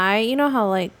his eye, you know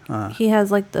how he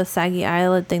has like the saggy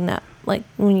eyelid thing that like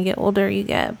when you get older you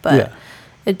get, but yeah.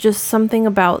 It just something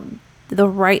about the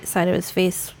right side of his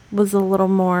face was a little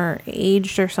more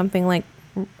aged or something, like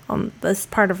on this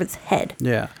part of his head.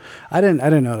 Yeah, I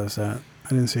didn't notice that. I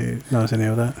didn't notice any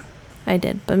of that. I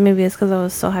did, but maybe it's because I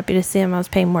was so happy to see him. I was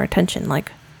paying more attention.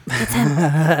 Like, it's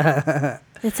him.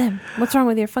 It's him. What's wrong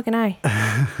with your fucking eye?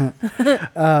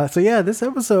 So yeah, this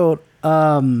episode,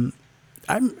 I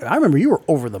remember you were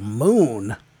over the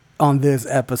moon on this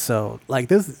episode. Like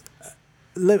this,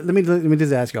 let me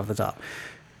just ask you off the top.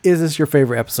 Is this your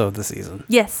favorite episode of the season?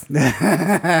 Yes.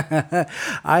 I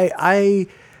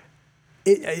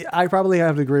probably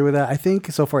have to agree with that. I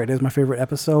think so far it is my favorite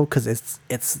episode because it's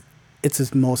its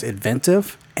most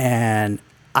inventive, and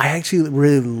I actually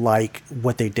really like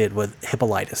what they did with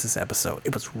Hippolytus this episode.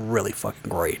 It was really fucking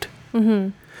great. Mm-hmm.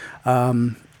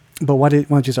 But why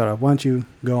don't you start off? Why don't you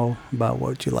go about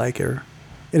what you like or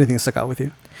anything that stuck out with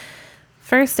you?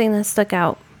 First thing that stuck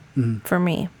out for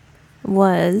me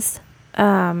was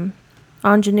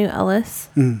Anjanou Ellis,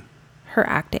 her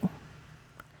acting.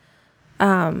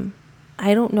 I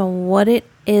don't know what it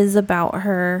is about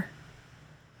her,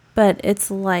 but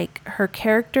it's like her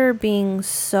character being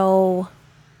so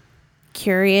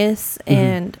curious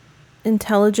and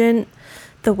intelligent,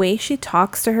 the way she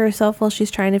talks to herself while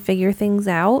she's trying to figure things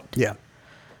out. Yeah.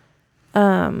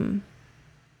 The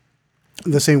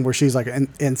scene where she's like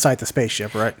inside the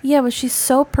spaceship, right? Yeah, but she's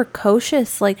so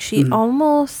precocious. Like she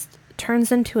almost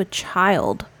turns into a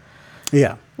child.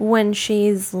 Yeah. When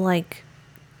she's like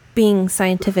being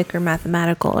scientific or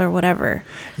mathematical or whatever.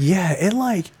 Yeah,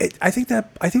 I think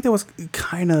that was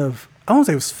kind of, I won't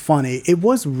say it was funny. It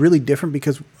was really different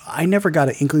because I never got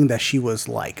an inkling that she was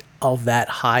like of that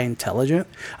high intelligent.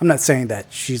 I'm not saying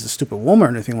that she's a stupid woman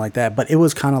or anything like that, but it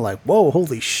was kind of like, whoa,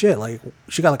 holy shit. Like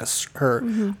she got like her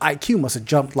IQ must have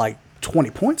jumped like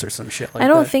 20 points or some shit like that. I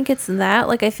don't think it's that.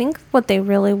 Like I think what they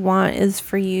really want is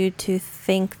for you to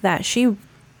think that she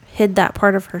hid that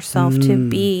part of herself to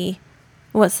be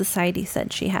what society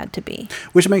said she had to be.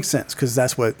 Which makes sense because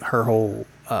that's what her whole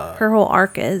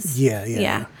arc is.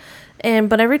 Yeah.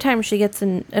 But every time she gets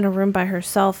in a room by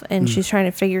herself and she's trying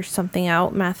to figure something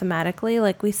out mathematically,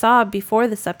 like we saw before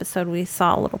this episode, we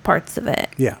saw little parts of it.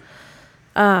 Yeah.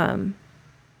 And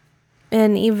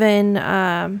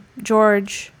even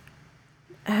George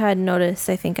had noticed,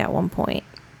 I think, at one point.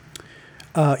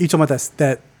 You talking about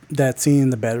that scene in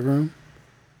the bedroom?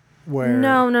 Where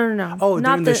No. Oh,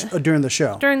 during the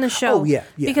show. During the show. Oh, yeah.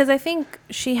 Because I think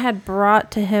she had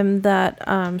brought to him that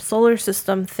solar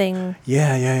system thing.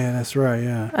 Yeah, that's right,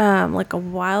 yeah. Like a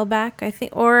while back, I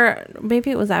think, or maybe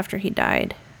it was after he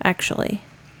died, actually.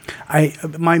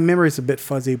 My memory is a bit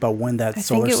fuzzy about when that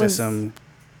solar system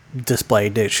display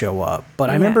did show up, but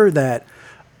I remember that.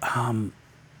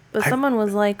 But someone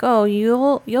was like, "Oh,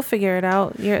 you'll figure it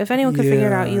out. If anyone can figure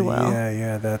it out, you will."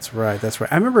 Yeah, that's right.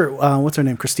 I remember what's her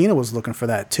name? Christina was looking for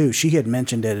that too. She had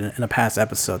mentioned it in a past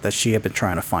episode that she had been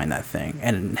trying to find that thing,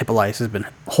 and Hippolytus has been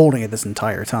holding it this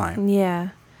entire time.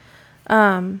 Yeah.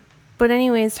 But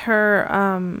anyways, her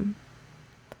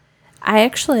I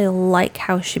actually like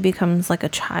how she becomes like a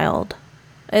child,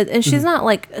 and she's not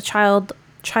like a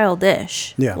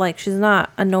childish. Yeah. Like she's not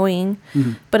annoying,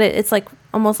 but it's like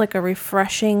almost like a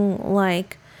refreshing,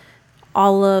 like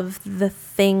all of the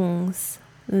things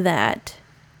that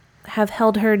have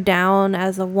held her down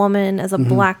as a woman, as a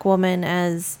black woman,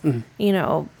 as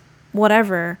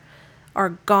whatever, are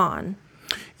gone.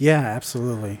 Yeah,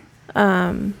 absolutely.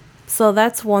 So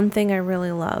that's one thing I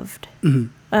really loved.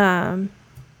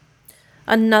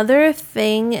 Another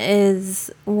thing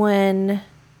is when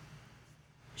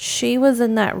she was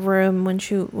in that room, when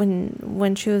she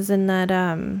was in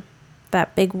that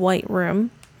big white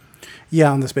room.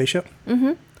 Yeah, on the spaceship.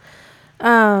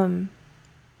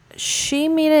 She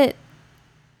made it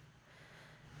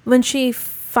when she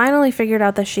finally figured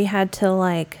out that she had to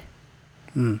like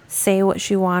say what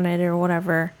she wanted or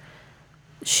whatever.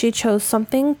 She chose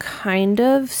something kind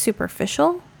of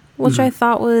superficial, which I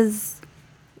thought was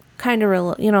kind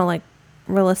of like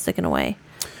realistic in a way.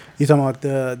 You talking about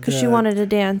because she wanted to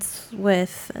dance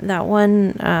with that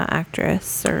one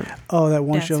actress or that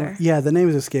one dancer. show. Yeah, the name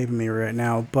is escaping me right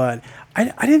now, but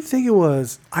I didn't think it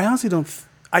was. I honestly don't.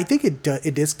 I think it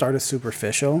did start as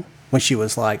superficial when she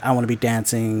was like, I want to be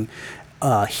dancing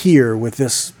here with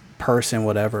this person,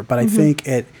 whatever. But I think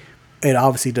it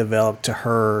obviously developed to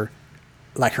her,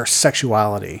 like her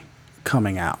sexuality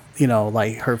coming out.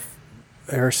 Like her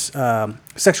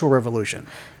sexual revolution.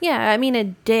 Yeah, I mean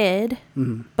it did,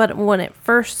 but when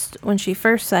she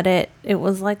first said it, it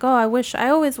was like, oh, I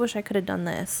always wish I could have done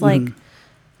this. Like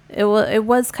it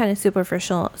was kind of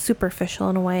superficial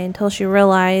in a way until she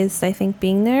realized, I think,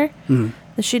 being there,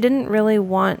 that she didn't really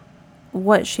want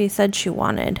what she said she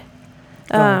wanted,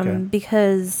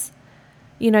 because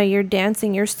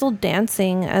you're still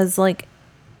dancing as like.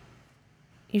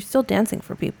 You're still dancing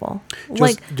for people.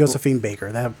 Josephine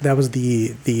Baker. That was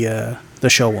the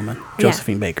showwoman,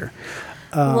 Josephine Baker.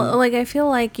 Like I feel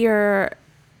like you're,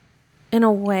 in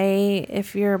a way,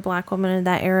 if you're a black woman in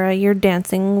that era, you're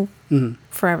dancing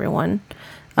for everyone.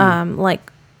 Not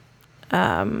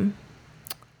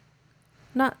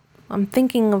I'm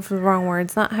thinking of the wrong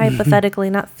words, not hypothetically,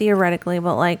 not theoretically,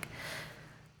 but like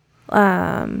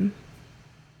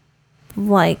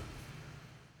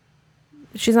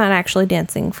she's not actually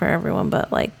dancing for everyone,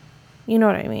 but like, you know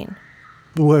what I mean?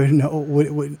 What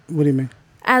do you mean?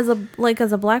 As a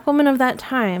black woman of that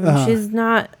time, she's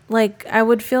not like, I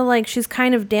would feel like she's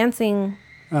kind of dancing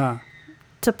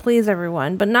to please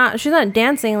everyone, but she's not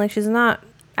dancing, like she's not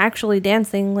actually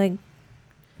dancing. Like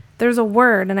there's a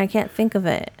word and I can't think of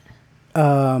it.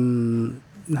 Not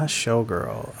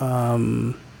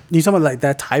showgirl. You talking about like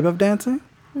that type of dancing?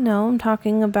 No, I'm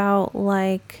talking about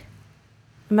like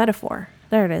metaphor.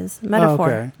 There it is. Metaphor.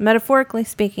 Oh, okay. Metaphorically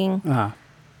speaking,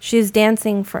 she's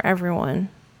dancing for everyone.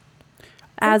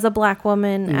 As a black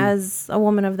woman, as a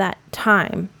woman of that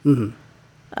time.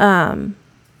 Mm-hmm.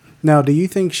 Now, do you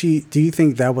think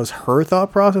that was her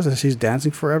thought process, that she's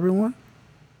dancing for everyone?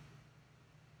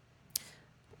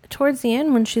 Towards the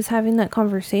end, when she's having that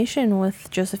conversation with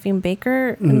Josephine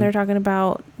Baker, and they're talking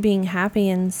about being happy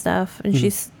and stuff, and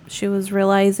she was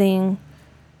realizing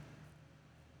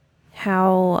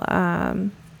how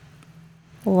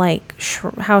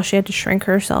how she had to shrink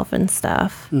herself and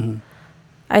stuff.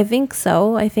 I think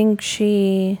so. I think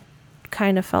she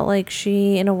kind of felt like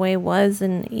she, in a way, was,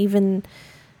 and even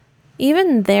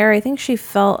there, I think she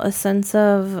felt a sense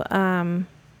of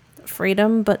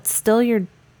freedom, but still,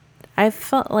 I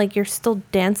felt like you're still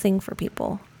dancing for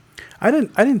people. I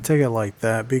didn't take it like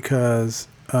that because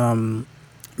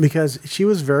she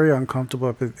was very uncomfortable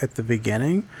at the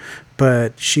beginning,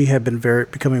 but she had been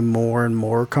becoming more and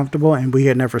more comfortable, and we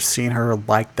had never seen her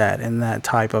like that in that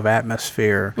type of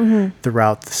atmosphere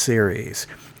throughout the series.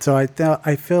 So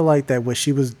I feel like that what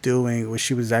she was doing was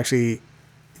she was actually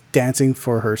dancing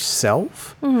for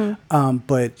herself,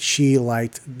 but she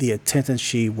liked the attention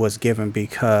she was given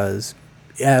because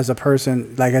as a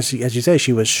person, like as you say,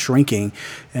 she was shrinking,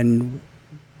 and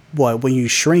when you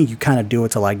shrink, you kind of do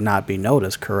it to like not be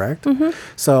noticed, correct?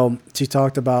 So she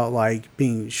talked about like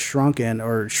being shrunken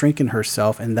or shrinking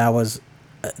herself, and that was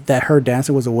that her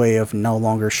dancing was a way of no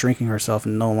longer shrinking herself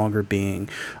and no longer being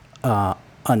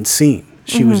unseen.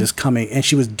 She was just coming, and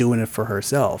she was doing it for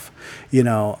herself, you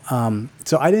know.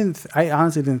 So I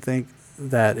honestly didn't think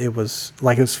that it was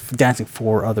dancing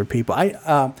for other people.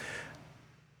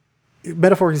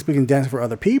 Metaphorically speaking, dancing for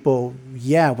other people,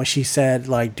 yeah, when she said,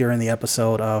 like, during the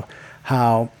episode of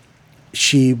how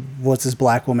she was this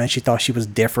black woman, she thought she was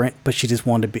different, but she just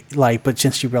wanted to be, like, but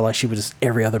since she realized she was just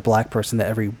every other black person that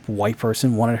every white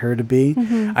person wanted her to be,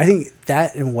 I think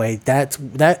that, in a way, that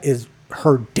is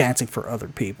her dancing for other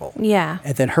people. Yeah.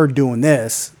 And then her doing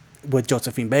this with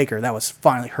Josephine Baker, that was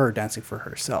finally her dancing for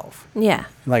herself. Yeah.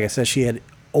 Like I said, she had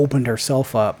opened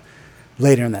herself up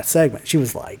later in that segment. She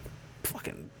was, like,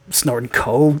 fucking snorting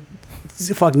coke,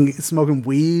 fucking smoking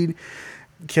weed,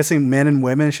 kissing men and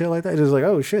women and shit like that. Just like,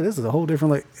 oh shit, this is a whole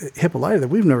different like hip of life that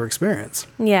we've never experienced.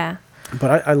 Yeah.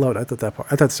 But I loved it. I thought that part.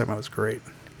 I thought the segment was great.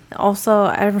 Also,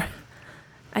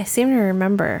 I seem to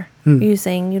remember you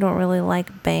saying you don't really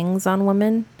like bangs on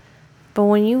women, but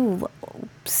when you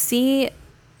see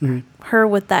her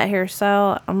with that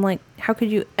hairstyle, I'm like, how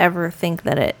could you ever think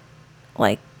that it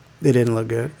didn't look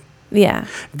good? Yeah,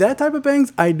 that type of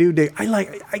bangs I do dig. I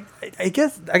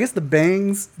guess the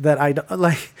bangs that I don't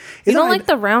like. You don't like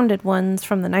the rounded ones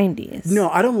from the 90s. No,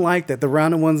 I don't like that. The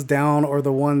rounded ones down, or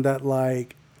the one that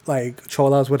like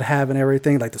cholas would have and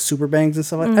everything, like the super bangs and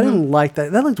stuff. I didn't like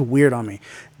that. That looked weird on me.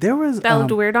 That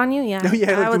looked weird on you, yeah. No,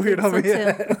 yeah, it looked weird on me.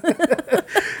 Yeah.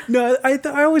 No,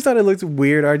 I always thought it looked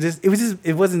weird, or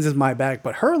it wasn't just my bag.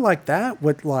 But her like that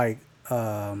with like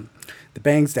the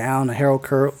bangs down, the hair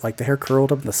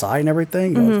curled up on the side and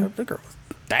everything. The girl was,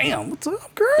 damn, what's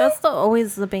up, girl? That's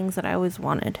always the bangs that I always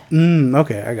wanted.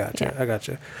 Okay, I got you. Yeah. I got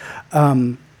you.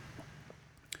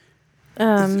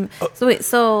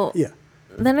 So yeah.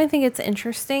 Then I think it's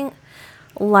interesting,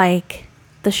 like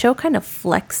the show kind of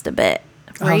flexed a bit,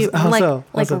 right?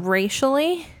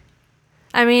 Racially.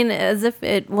 I mean, as if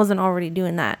it wasn't already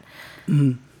doing that.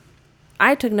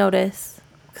 I took notice.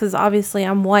 Because obviously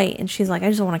I'm white, and she's like, I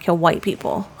just want to kill white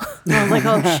people. And I was like,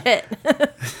 oh shit.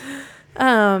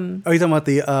 Are you talking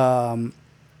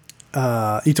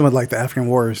about like the African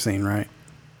warrior scene, right?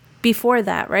 Before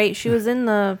that, right? She was in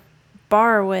the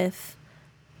bar with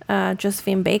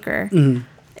Josephine Baker,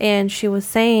 and she was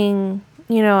saying,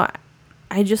 you know,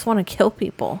 I just want to kill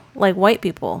people, like white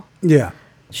people. Yeah.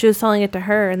 She was telling it to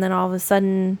her, and then all of a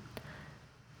sudden,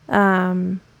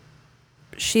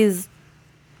 she's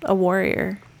a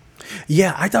warrior.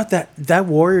 Yeah, I thought that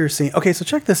warrior scene. Okay, so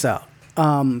check this out.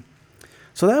 So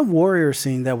that warrior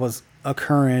scene that was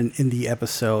occurring in the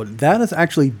episode, that is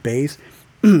actually based.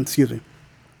 Excuse me.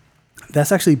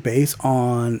 that's actually based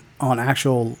on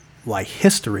actual like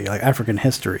history, like African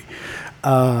history.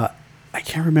 I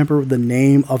can't remember the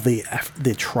name of the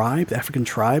tribe, the African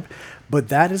tribe, but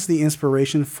that is the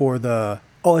inspiration for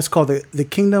it's called the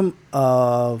Kingdom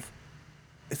of.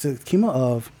 It's a kingdom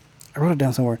of. I wrote it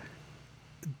down somewhere.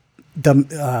 Dame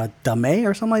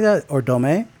or something like that, or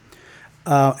Dome.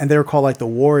 And they were called like the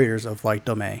warriors of like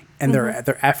Dome, and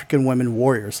they're African women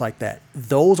warriors like that.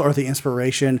 Those are the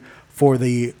inspiration for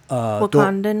the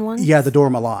Wakandan ones. Yeah, the Dora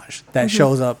Milaje that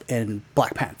shows up in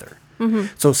Black Panther.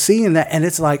 So seeing that, and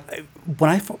it's like when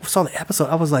I saw the episode,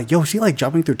 I was like, "Yo, is she like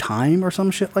jumping through time or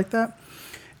some shit like that?"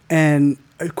 And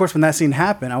of course, when that scene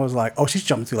happened, I was like, "Oh, she's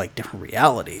jumping through like different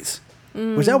realities,"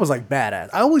 which that was like badass.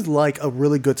 I always like a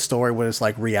really good story when it's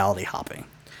like reality hopping.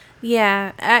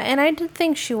 Yeah, and I did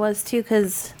think she was too,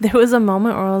 because there was a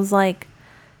moment where I was like,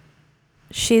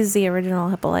 she's the original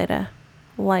Hippolyta.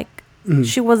 Like,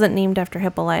 she wasn't named after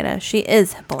Hippolyta. She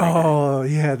is Hippolyta. Oh,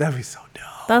 yeah, that'd be so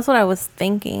dope. That's what I was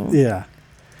thinking. Yeah.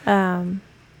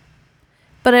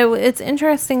 But it's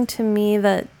interesting to me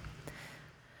that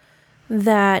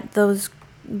those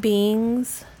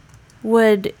beings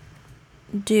would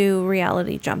do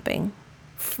reality jumping.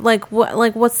 Like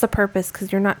what's the purpose?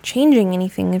 Because you're not changing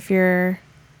anything if you're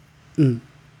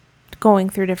going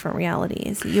through different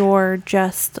realities. You're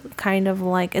just kind of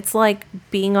like, it's like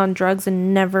being on drugs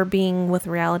and never being with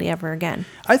reality ever again.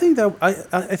 I think that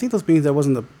I think those beings, that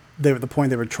wasn't the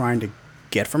point they were trying to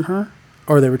get from her,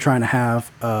 or they were trying to have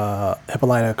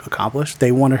Hippolyta accomplish.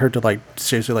 They wanted her to like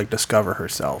seriously like discover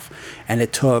herself, and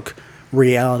it took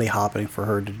reality hopping for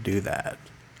her to do that.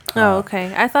 Oh,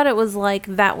 okay. I thought it was like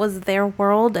that was their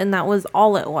world and that was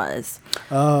all it was.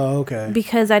 Oh, okay.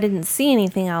 Because I didn't see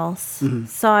anything else.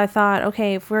 So I thought,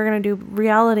 okay, if we're going to do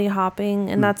reality hopping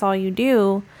and that's all you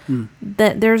do,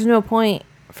 that there's no point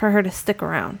for her to stick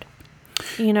around.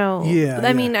 You know? Yeah.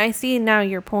 I mean, I see now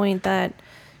your point that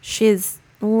she's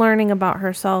learning about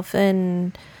herself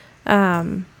and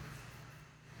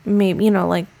maybe, you know,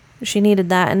 like she needed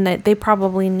that, and that they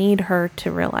probably need her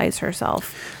to realize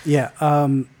herself. Yeah.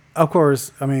 Of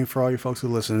course, I mean, for all you folks who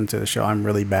listen to the show, I'm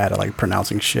really bad at like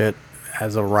pronouncing shit.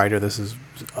 As a writer, this is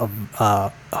a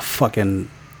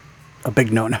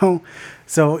big no-no.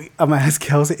 So I'm gonna ask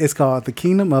Kelsey. It's called The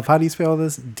Kingdom of, how do you spell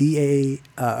this? How do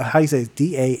you say it?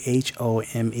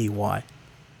 Dahomey.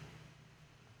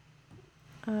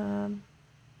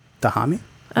 Dahomey?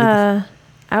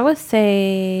 I would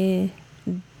say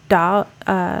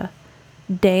Dahomey.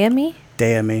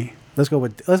 Dahomey. Let's go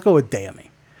with Dahomey.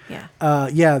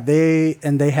 Yeah.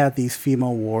 They had these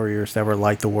female warriors that were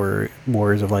like the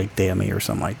warriors of like Dahomey or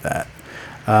something like that.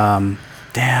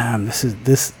 Damn,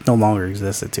 this no longer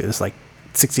existed too. It's like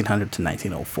 1600 to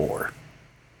 1904.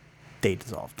 They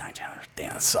dissolved 1900.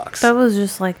 Damn, that sucks. That was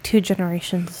just like 2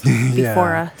 generations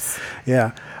before us.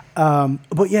 Yeah.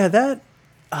 But yeah, that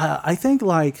I think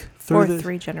like through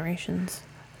 3 generations.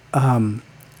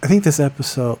 I think this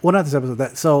episode, well, not this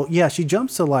episode, so yeah, she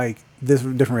jumps to like this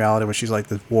different reality where she's like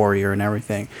this warrior and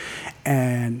everything.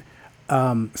 And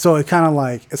so it kind of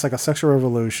like, it's like a sexual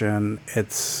revolution.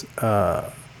 It's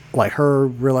like her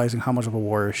realizing how much of a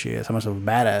warrior she is, how much of a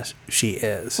badass she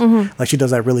is. Like she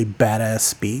does that really badass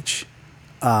speech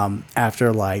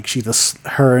after like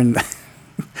her and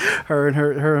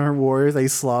her warriors, they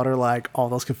slaughter like all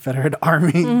those Confederate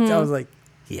armies. I was like,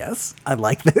 yes, I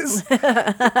like this.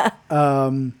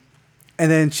 And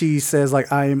then she says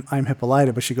like, I'm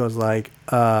Hippolyta, but she goes like,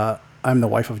 I'm the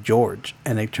wife of George,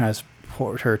 and they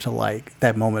transport her to like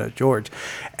that moment of George.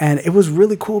 And it was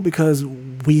really cool because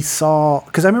I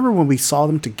remember when we saw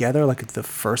them together, like the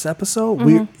first episode,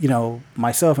 we, you know,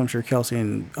 myself, I'm sure Kelsey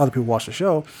and other people watch the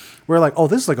show, we're like, oh,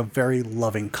 this is like a very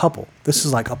loving couple. This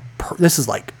is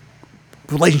like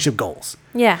relationship goals.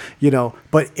 Yeah. You know,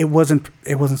 but it wasn't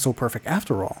so perfect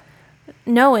after all.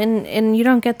 No, and you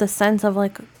don't get the sense of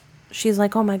like, she's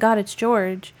like, oh my God, it's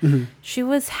George. She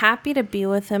was happy to be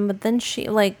with him, but then she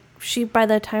by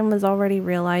the time was already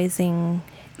realizing,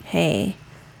 hey,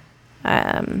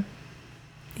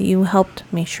 you helped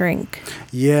me shrink.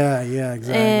 Yeah,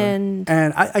 exactly.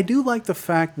 And I do like the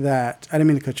fact that, I didn't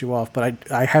mean to cut you off, but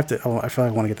I have to, I feel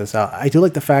like I want to get this out. I do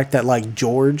like the fact that like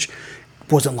George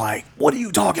wasn't like, what are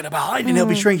you talking about? I didn't help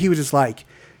you shrink. He was just like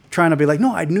trying to be like,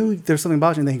 no, I knew there's something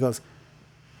about you. And then he goes,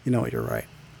 you know what, you're right.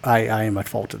 I am at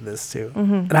fault of this too.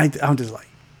 And I'm just like,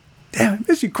 damn, I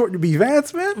miss you, Courtney B.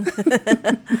 Vance, man.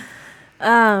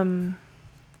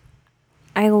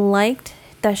 I liked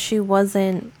that she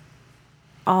wasn't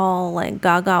all like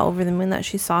gaga over the moon that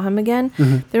she saw him again.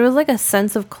 There was like a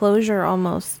sense of closure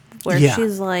almost, where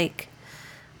she's like,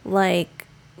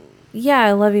 yeah,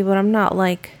 I love you, but I'm not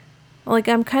like Like,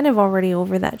 I'm kind of already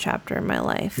over that chapter in my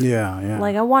life. Yeah.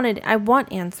 Like, I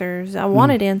want answers. I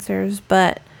wanted answers,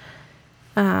 but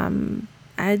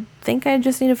I think I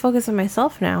just need to focus on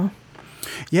myself now.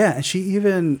 Yeah, and she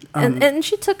even and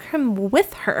she took him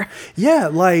with her. Yeah,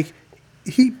 like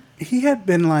he had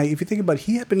been like, if you think about it,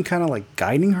 he had been kind of like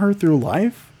guiding her through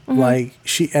life. Like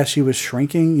as she was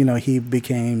shrinking, you know, he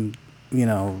became, you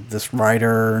know, this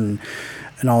writer and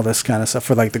all this kind of stuff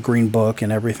for like the Green Book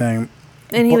and everything.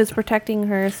 And he was protecting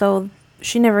her, so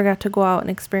she never got to go out and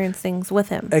experience things with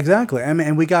him. Exactly. I mean,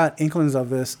 and we got inklings of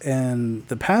this in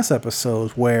the past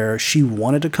episodes where she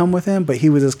wanted to come with him, but he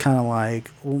was just kind of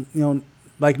like, well, you know,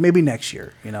 like maybe next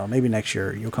year, maybe next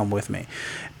year you'll come with me.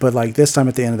 But like this time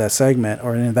at the end of that segment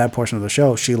or in that portion of the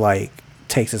show, she like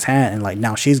takes his hand and like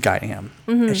now she's guiding him.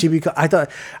 And she I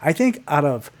think out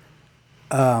of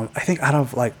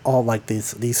like all like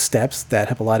these steps that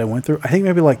Hippolyta went through, I think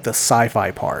maybe like the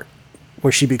sci-fi part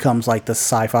where she becomes like the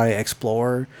sci-fi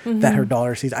explorer that her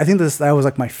daughter sees. I think that was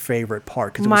like my favorite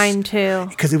part. Mine too.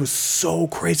 Because it was so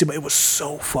crazy, but it was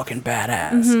so fucking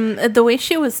badass. The way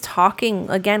she was talking,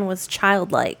 again, was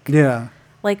childlike. Yeah.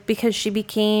 Like, because she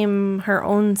became her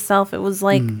own self. It was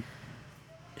like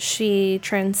she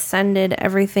transcended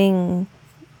everything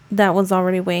that was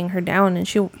already weighing her down. And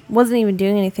she wasn't even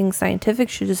doing anything scientific.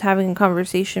 She was just having a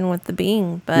conversation with the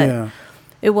being. But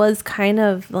it was kind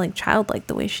of like childlike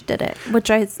the way she did it, which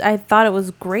I thought it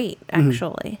was great,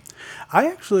 actually. I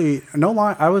actually, no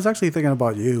lie, I was actually thinking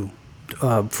about you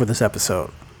for this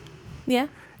episode. Yeah?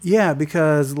 Yeah,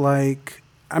 because like,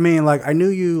 I mean, like I knew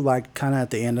you like kind of at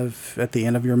the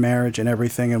end of your marriage and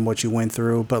everything and what you went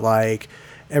through, but like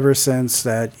ever since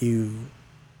that you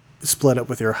split up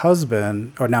with your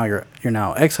husband, or now your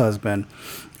now ex-husband,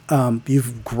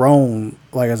 you've grown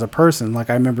like as a person.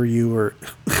 Like I remember you were,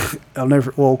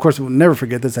 of course we'll never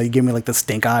forget this. How you give me like the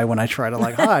stink eye when I try to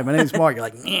like, hi, my name's Mark. You're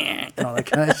like, yeah, and all that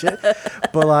kind of shit.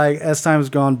 But like as time's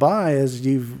gone by, as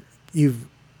you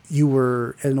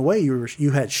were in a way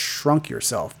you had shrunk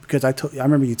yourself, because I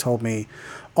remember you told me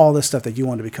all this stuff that you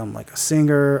wanted to become like a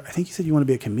singer. I think you said you want to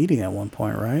be a comedian at one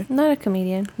point, right? Not a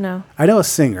comedian, no. I know a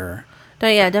singer. No,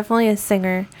 yeah, definitely a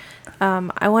singer.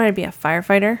 I wanted to be a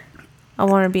firefighter. I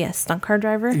want to be a stunt car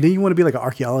driver. Didn't you want to be like an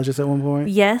archaeologist at one point?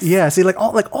 Yes. Yeah. See, like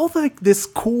all like this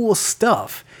cool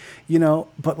stuff,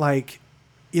 but like,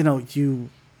 you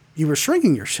were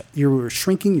shrinking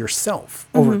yourself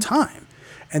over time,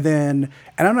 and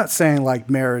I'm not saying like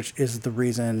marriage is the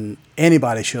reason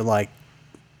anybody should like.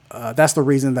 That's the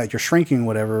reason that you're shrinking,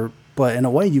 whatever. But in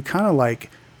a way, you kind of like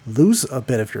lose a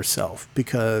bit of yourself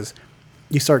because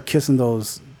you start kissing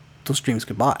those dreams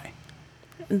goodbye.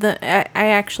 I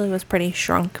actually was pretty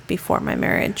shrunk before my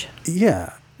marriage.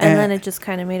 Yeah. And then it just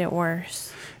kind of made it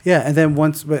worse. Yeah, and then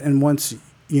once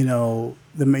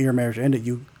your marriage ended,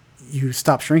 you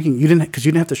stopped shrinking. You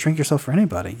didn't have to shrink yourself for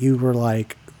anybody. You were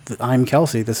like, I'm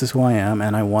Kelsey. This is who I am,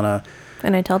 and I want to.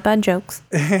 And I tell bad jokes.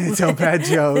 Tell bad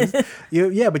jokes.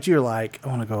 But you're like, I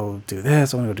want to go do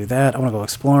this. I want to go do that. I want to go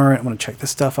explore it. I want to check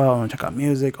this stuff out. I want to check out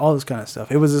music. All this kind of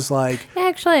stuff. It was just like. Yeah,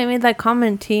 actually, I made that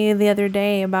comment to you the other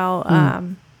day about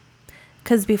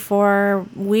because before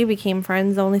we became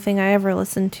friends, the only thing I ever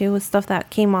listened to was stuff that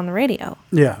came on the radio.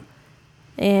 Yeah.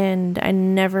 And I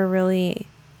never really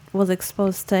was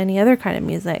exposed to any other kind of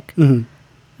music.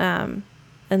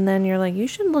 And then you're like, you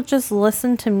should just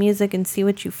listen to music and see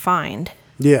what you find.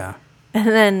 Yeah. And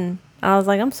then I was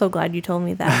like, I'm so glad you told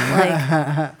me that.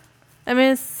 Like, I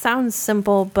mean, it sounds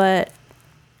simple, but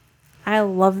I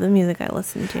love the music I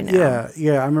listen to now.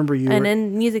 Yeah. I remember you. And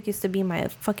then music used to be my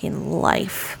fucking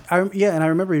life. And I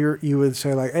remember you would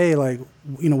say like, hey, like,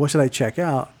 what should I check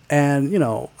out? And,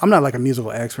 I'm not like a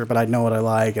musical expert, but I know what I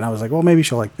like. And I was like, well, maybe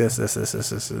she'll like this,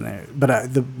 and that.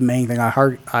 But the main thing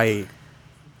I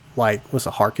was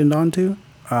hearkened onto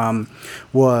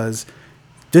was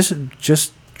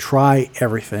just try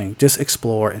everything, just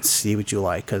explore and see what you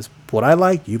like, because what I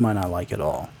like you might not like at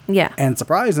all. Yeah. And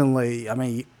surprisingly, I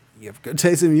mean, you have good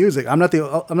taste in music. I'm not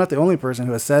the only person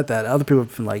who has said that. Other people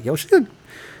have been like, yo, she kind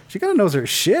of knows her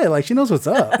shit, like she knows what's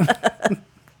up.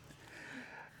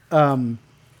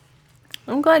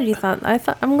 I'm glad you thought.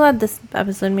 I'm glad this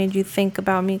episode made you think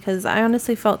about me, because I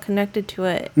honestly felt connected to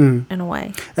it in a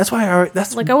way. That's why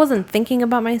I wasn't thinking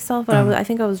about myself, but I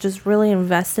think I was just really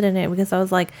invested in it, because I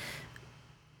was like,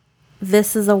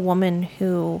 this is a woman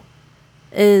who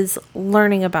is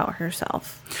learning about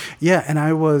herself. Yeah, and I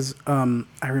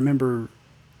remember,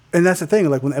 and that's the thing.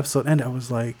 Like when the episode ended, I was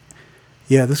like,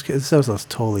 yeah, this episode's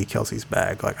totally Kelsey's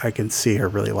bag. Like, I can see her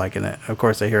really liking it. Of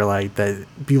course, I hear, like, that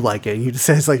you like it, and you just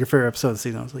say it's, like, your favorite episode of the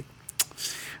season. I was like,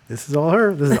 this is all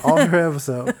her. This is all her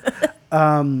episode.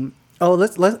 Oh,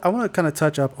 I want to kind of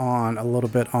touch up on a little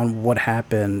bit on what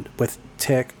happened with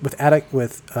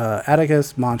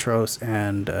Atticus, Montrose,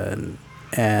 and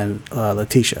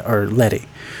Letitia or Letty.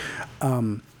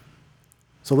 So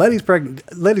Letty's pregnant.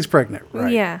 Letty's pregnant,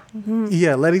 right? Yeah. Mm-hmm.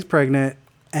 Yeah, Letty's pregnant,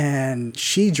 and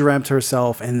she dreamt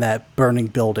herself in that burning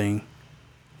building.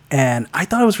 And I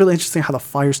thought it was really interesting how the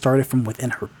fire started from within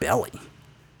her belly.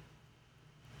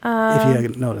 If you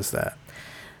had noticed that.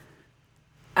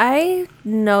 I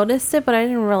noticed it, but I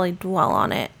didn't really dwell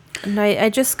on it. And I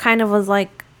just kind of was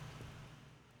like,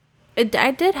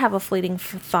 I did have a fleeting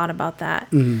thought about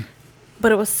that. Mm-hmm.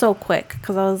 But it was so quick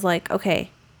because I was like,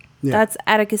 okay, that's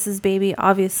Atticus's baby.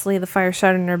 Obviously, the fire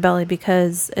started in her belly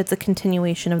because it's a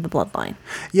continuation of the bloodline.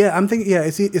 Yeah, I'm thinking,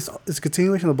 it's a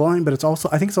continuation of the bloodline, but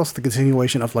I think it's also the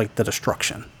continuation of like the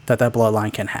destruction that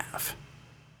bloodline can have.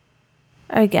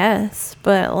 I guess,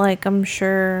 but like, I'm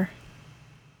sure.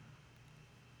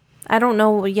 I don't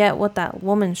know yet what that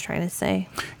woman's trying to say.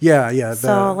 Yeah.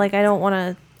 So, like, I don't want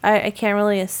to... I can't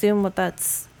really assume what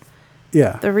that's...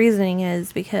 Yeah. The reasoning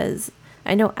is, because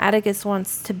I know Atticus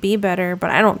wants to be better, but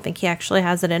I don't think he actually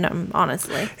has it in him,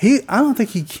 honestly. I don't think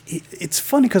he it's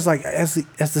funny, because, like, as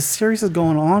the series is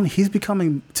going on, he's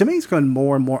becoming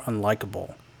more and more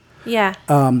unlikable. Yeah.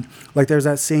 Like, there's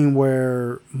that scene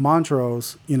where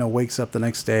Montrose, wakes up the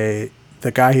next day.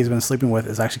 The guy he's been sleeping with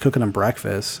is actually cooking him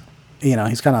breakfast.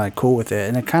 He's kind of like cool with it,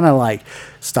 and it kind of like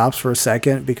stops for a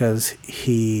second because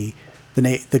the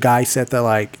guy said that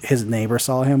like his neighbor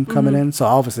saw him coming in, so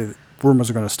obviously rumors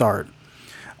are going to start.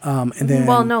 And then,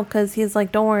 well, no, because he's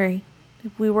like, don't worry,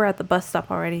 we were at the bus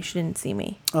stop already. She didn't see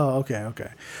me. Oh,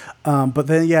 okay. But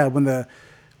then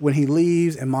when he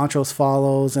leaves and Montrose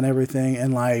follows and everything,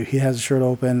 and like he has his shirt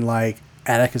open, like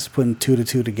Atticus is putting 2 to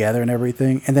 2 together and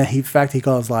everything, and then he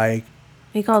calls like.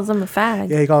 He calls him a fag.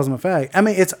 Yeah, he calls him a fag. I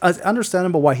mean, it's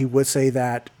understandable why he would say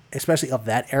that, especially of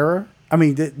that era. I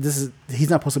mean, he's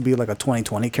not supposed to be like a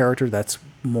 2020 character that's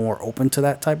more open to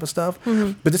that type of stuff.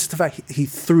 Mm-hmm. But this is the fact he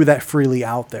threw that freely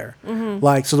out there. Mm-hmm.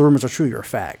 Like, so the rumors are true, you're a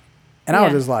fag. And I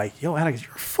was just like, yo, Atticus,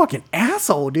 you're a fucking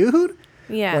asshole, dude.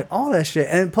 Yeah. Like, all that shit.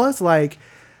 And plus, like...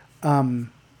 well,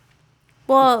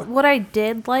 what I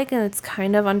did like, and it's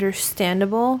kind of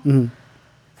understandable... Mm-hmm.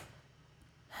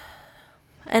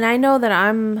 And I know that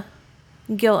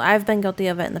I've been guilty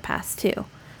of it in the past too.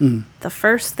 Mm. The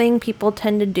first thing people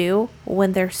tend to do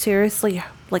when they're seriously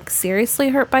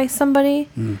hurt by somebody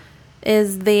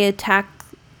is they attack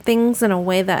things in a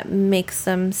way that makes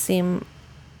them seem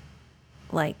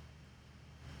like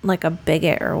a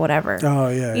bigot or whatever. Oh,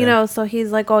 yeah. So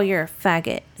he's like, oh, you're a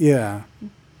faggot. Yeah.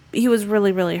 He was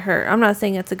really, really hurt. I'm not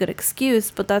saying it's a good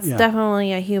excuse, but that's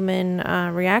definitely a human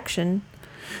reaction.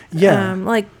 Yeah.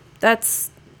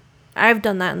 I've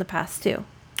done that in the past too.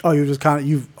 Oh, you're just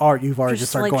you've already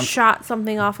just started going. Shot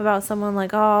something off about someone,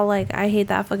 like, oh, like, I hate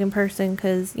that fucking person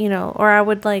because, or I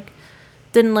would if I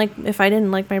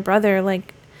didn't like my brother,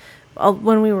 like,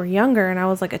 when we were younger and I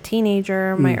was like a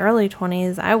teenager in my early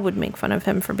 20s, I would make fun of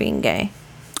him for being gay.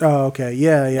 Oh, okay.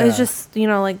 Yeah. It's just,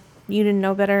 like, you didn't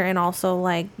know better, and also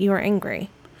like you were angry.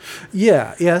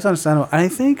 Yeah, that's understandable. And I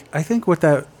think what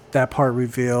that part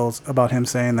reveals about him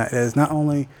saying that is not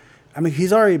only, I mean,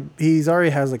 he's already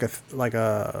has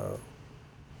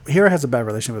Hero has a bad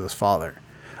relationship with his father,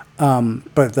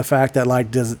 but the fact that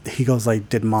like he goes like,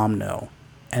 did mom know?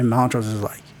 And Montrose is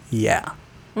like, yeah.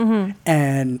 Mm-hmm.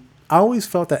 And I always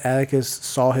felt that Atticus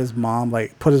saw his mom,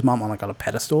 like put his mom on like on a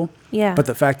pedestal. Yeah. But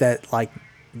the fact that like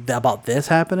about this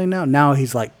happening now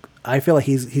he's like, I feel like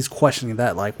he's questioning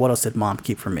that, like, what else did mom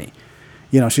keep from me?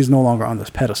 She's no longer on this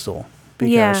pedestal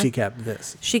because she kept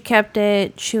this. She kept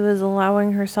it. She was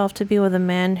allowing herself to be with a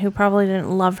man who probably didn't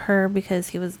love her because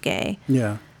he was gay.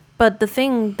 Yeah. But the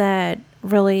thing that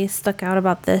really stuck out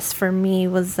about this for me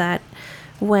was that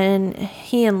when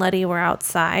he and Letty were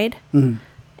outside, and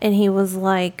he was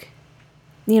like,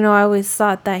 I always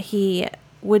thought that he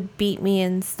would beat me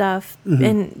and stuff,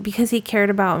 and because he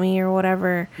cared about me or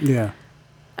whatever. Yeah.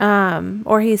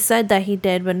 Or he said that he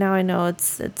did, but now I know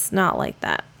it's not like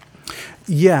that.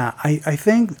 Yeah, I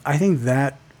think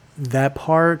that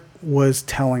part was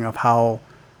telling of how,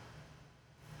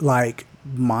 like,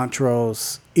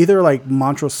 Montrose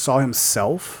saw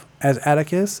himself as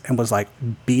Atticus and was like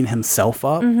beating himself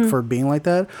up for being like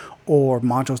that, or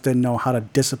Montrose didn't know how to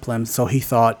discipline, so he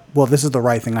thought, well, this is the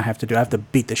right thing I have to do. I have to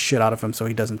beat the shit out of him so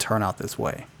he doesn't turn out this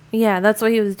way. Yeah, that's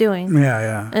what he was doing.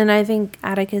 Yeah. And I think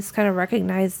Atticus kind of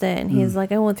recognized it, and he's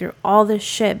like, I went through all this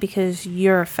shit because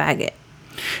you're a faggot.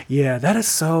 Yeah, that is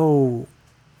so...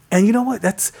 And you know what?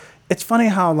 It's funny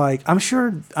how, like,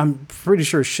 I'm pretty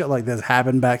sure shit like this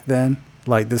happened back then.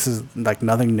 Like, this is, like,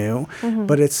 nothing new. Mm-hmm.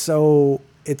 But it's so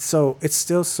it's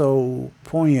still so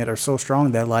poignant or so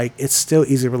strong that like it's still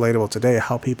easily relatable today.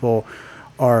 How people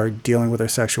are dealing with their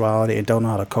sexuality and don't know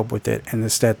how to cope with it, and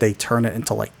instead they turn it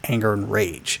into like anger and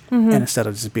rage, and instead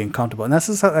of just being comfortable. And that's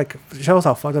just how, like, shows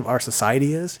how fucked up our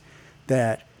society is.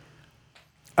 That,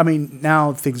 I mean,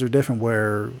 now things are different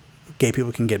where gay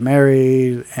people can get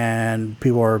married and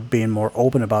people are being more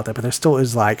open about that, but there still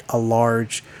is like a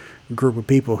large group of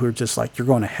people who are just like, you're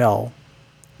going to hell.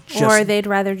 Or they'd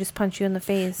rather just punch you in the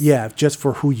face. Yeah, just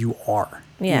for who you are.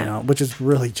 Yeah. You know, which is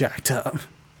really jacked up.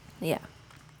 Yeah.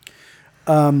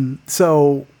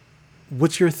 So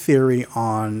what's your theory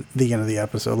on the end of the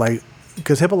episode? Like,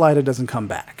 because Hippolyta doesn't come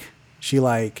back. She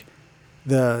like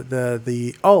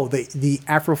the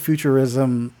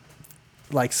Afrofuturism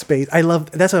like space. I love,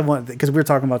 that's what I want, because we were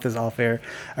talking about this off air.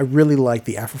 I really like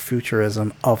the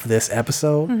Afrofuturism of this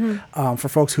episode. For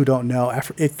folks who don't know,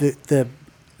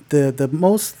 the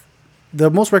most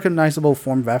recognizable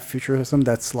form of Afrofuturism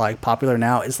that's like popular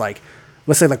now is like,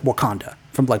 let's say like Wakanda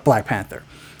from like Black Panther.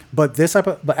 But this type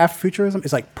of Afrofuturism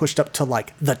is like pushed up to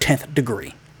like the 10th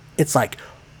degree. It's like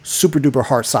super duper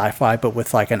hard sci-fi, but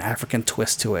with like an African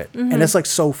twist to it. And it's like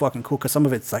so fucking cool because some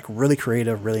of it's like really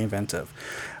creative, really inventive.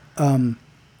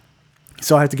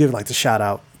 So I have to give like the shout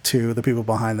out to the people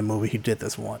behind the movie who did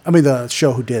this one. I mean, the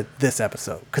show who did this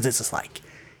episode, because it's just like,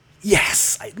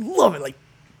 yes, I love it. Like,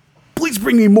 please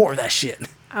bring me more of that shit.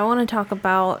 I want to talk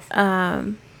about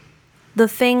the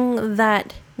thing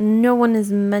that no one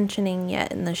is mentioning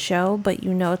yet in the show, but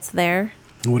you know it's there.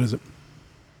 What is it?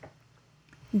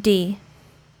 D.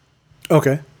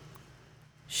 Okay.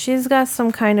 She's got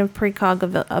some kind of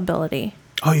precog ability.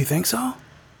 Oh, you think so?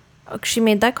 She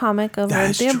made that comic of Red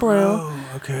That's Band true. Blue.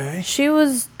 Okay. She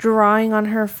was drawing on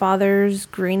her father's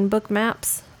green book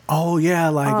maps. Oh, yeah,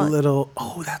 like little...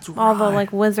 Oh, that's right. All the,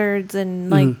 like, wizards and,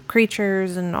 like,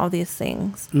 creatures and all these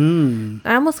things.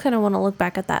 I almost kind of want to look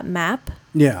back at that map.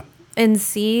 Yeah. And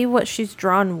see what she's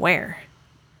drawn where.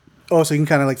 Oh, so you can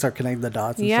kind of, like, start connecting the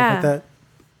dots and stuff like that?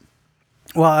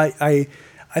 Well, I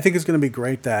think it's going to be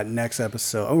great that next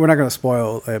episode... We're not going to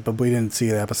spoil it, but we didn't see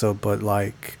the episode, but,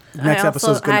 like... Next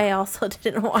episode. I also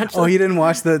didn't watch. Oh, you didn't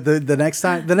watch the next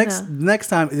time. Next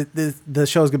time the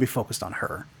show is gonna be focused on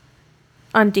her.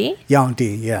 On D? Yeah, on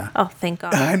D. Yeah. Oh, thank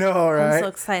God! I know, right? I'm so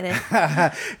excited.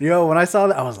 You know, when I saw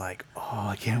that, I was like, oh,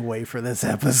 I can't wait for this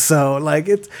episode. Like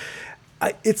it's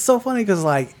so funny because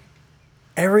like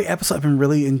every episode I've been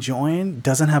really enjoying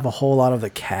doesn't have a whole lot of the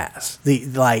cast.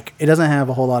 It doesn't have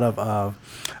a whole lot of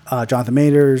Jonathan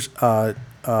Majors,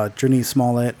 Janice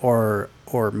Smollett, or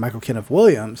Michael Kenneth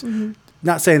Williams.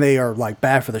 Not saying they are like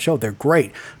bad for the show, they're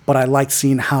great, but I like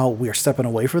seeing how we are stepping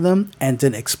away from them and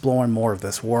then exploring more of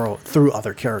this world through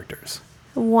other characters.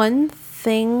 One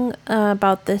thing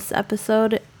about this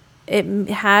episode, it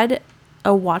had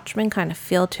a Watchmen kind of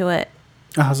feel to it.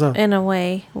 How so? In a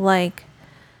way, like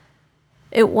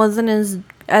it wasn't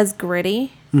as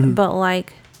gritty, but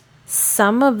like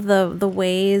some of the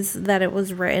ways that it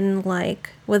was written,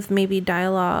 like with maybe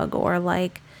dialogue or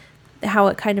like how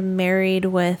it kind of married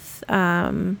with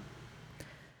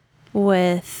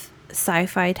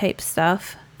sci-fi type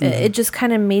stuff. It just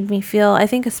kind of made me feel, I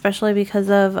think especially because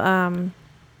of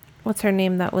what's her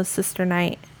name that was Sister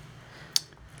Night?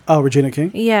 Oh, Regina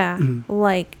King? Yeah.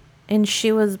 Like, and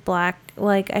she was black.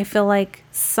 Like, I feel like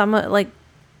some, like,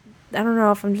 I don't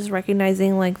know if I'm just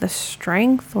recognizing like the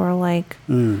strength or like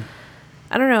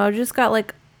I don't know, I just got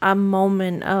like a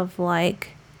moment of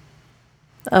like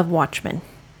of Watchmen.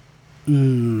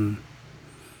 It's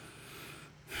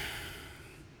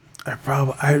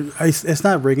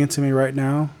not ringing to me right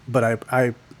now, but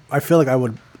I feel like I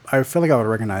would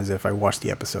recognize it if I watched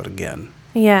the episode again.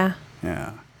 Yeah.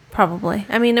 Yeah. Probably.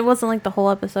 I mean, it wasn't like the whole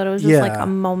episode. It was just like a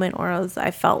moment where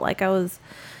I felt like I was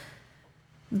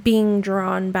being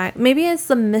drawn back. Maybe it's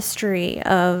the mystery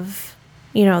of,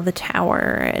 you know, the tower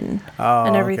and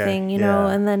everything, you know,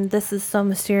 and then this is so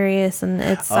mysterious and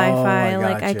it's sci-fi.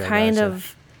 I kind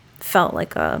of felt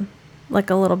like a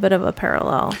little bit of a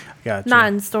parallel. Gotcha. Not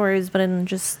in stories, but in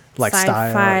just like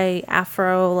sci-fi, style.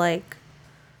 Afro, like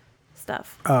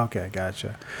stuff. Oh, okay,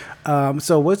 gotcha.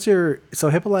 So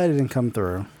Hippolyta didn't come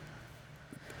through.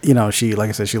 You know, she, like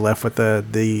I said, she left with the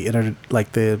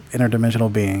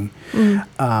interdimensional being.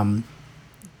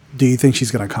 Do you think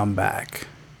she's gonna come back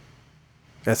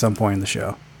at some point in the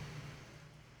show?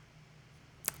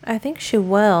 I think she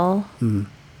will.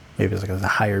 Maybe it's like a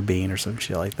higher being or some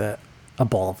shit like that. A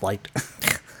ball of light.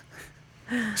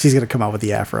 She's gonna come out with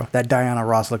the afro. That Diana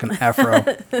Ross looking afro.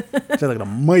 She's looking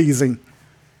amazing.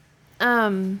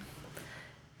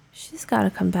 She's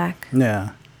gotta come back.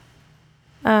 Yeah.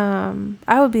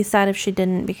 I would be sad if she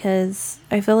didn't, because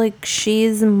I feel like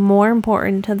she's more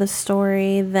important to the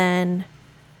story than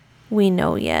we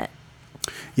know yet.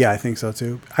 Yeah, I think so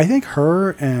too. I think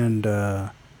her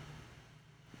and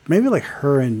maybe like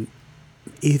her and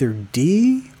either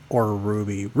Dee or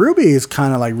Ruby. Ruby is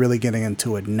kind of like really getting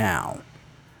into it now.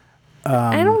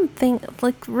 I don't think,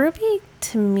 like, Ruby,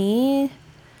 to me,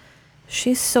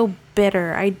 she's so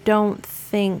bitter. I don't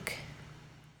think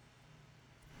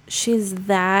she's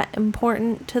that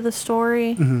important to the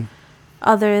story,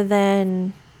 other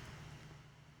than,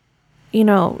 you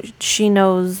know, she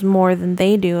knows more than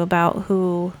they do about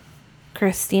who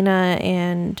Christina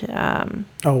and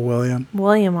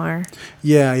William are.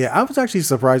 Yeah. I was actually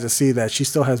surprised to see that she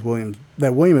still has William.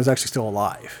 That William is actually still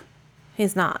alive.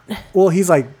 He's not. Well, he's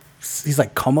like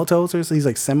comatose, or he's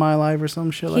like semi-alive or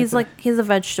some shit. He's a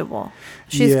vegetable.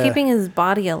 She's Yeah. keeping his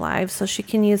body alive so she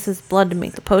can use his blood to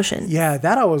make the potion. Yeah,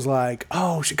 that I was like,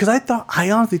 oh, because I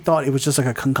honestly thought it was just like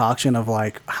a concoction of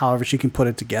like however she can put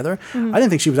it together. I didn't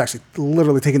think she was actually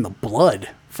literally taking the blood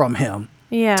from him.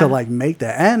 Yeah. To like make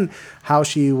that, and how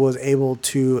she was able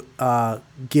to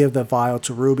give the vial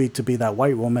to Ruby to be that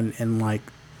white woman in like,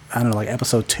 I don't know, like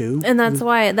episode 2. And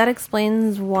that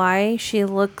explains why she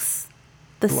looks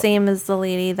the same as the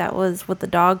lady that was with the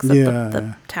dogs at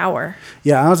the tower.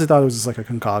 Yeah, I honestly thought it was just like a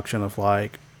concoction of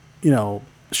like, you know,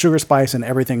 sugar, spice, and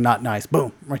everything not nice.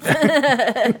 Boom, right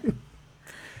there.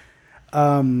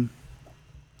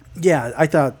 Yeah, I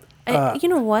thought. You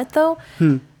know what though?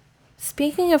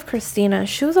 Speaking of Christina,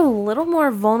 she was a little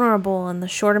more vulnerable in the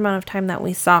short amount of time that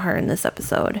we saw her in this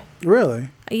episode. Really?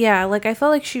 Yeah, like I felt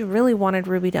like she really wanted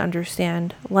Ruby to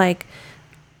understand. Like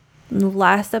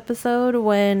last episode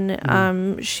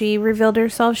when she revealed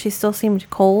herself, she still seemed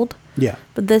cold. Yeah.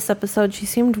 But this episode she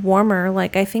seemed warmer.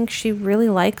 Like I think she really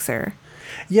likes her.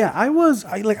 Yeah, I was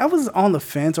on the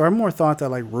fence, or I more thought that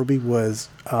like Ruby was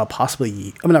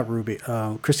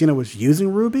Christina was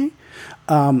using Ruby,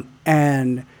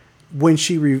 and when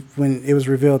when it was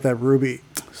revealed that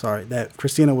that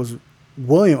Christina was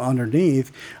William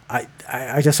underneath, I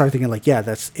just started thinking like, yeah,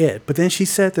 that's it. But then she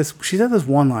said this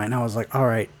one line, and I was like, all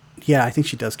right, yeah, I think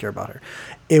she does care about her.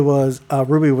 It was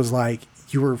Ruby was like,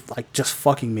 you were like just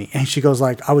fucking me, and she goes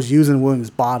like, I was using William's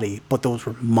body, but those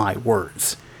were my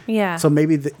words. Yeah. So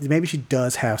maybe she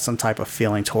does have some type of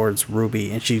feeling towards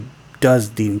Ruby, and she does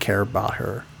indeed care about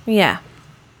her. Yeah.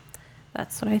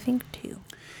 That's what I think too.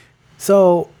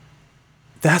 So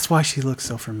that's why she looks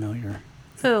so familiar.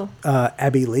 Who?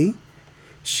 Abby Lee.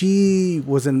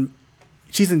 She's in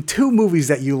 2 movies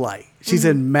that you like. She's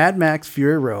in Mad Max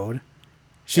Fury Road.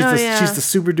 She's the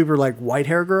super duper like white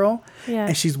hair girl. Yeah.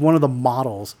 And she's one of the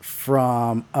models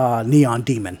from Neon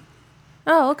Demon.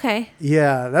 Oh, okay.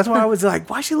 Yeah, that's why I was like,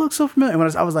 why she looks so familiar?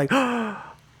 And I was like, oh,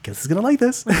 guess it's gonna like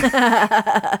this.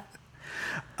 Damn,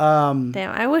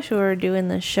 I wish we were doing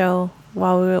this show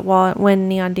when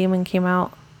Neon Demon came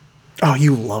out. Oh,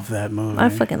 you love that movie. I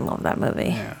fucking love that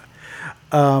movie.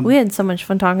 Yeah. We had so much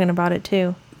fun talking about it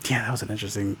too. Yeah, that was a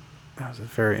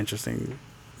very interesting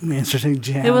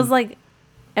jam. It was like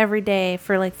every day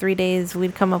for like 3 days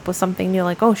we'd come up with something new,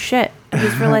 like, oh shit, I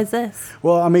just realized this.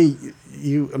 Well,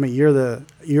 you're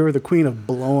the queen of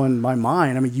blowing my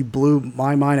mind. I mean, you blew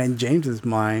my mind and James's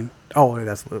mind. Oh,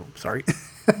 that's a little sorry.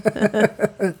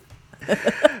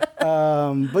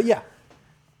 But yeah.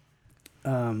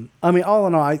 I mean, all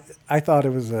in all, I thought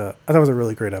it was a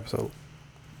really great episode.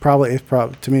 Probably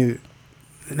to me.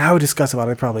 Now we discuss about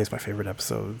it. Probably is my favorite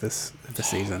episode of this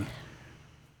season.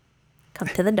 Come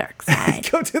to the dark side.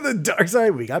 Go to the dark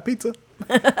side. We got pizza.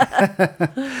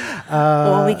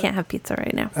 Well, we can't have pizza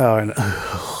right now. Oh, I know.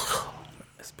 I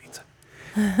miss pizza.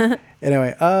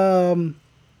 Anyway,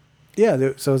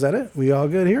 yeah. So is that it? We all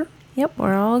good here? Yep,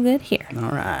 we're all good here.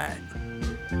 All right.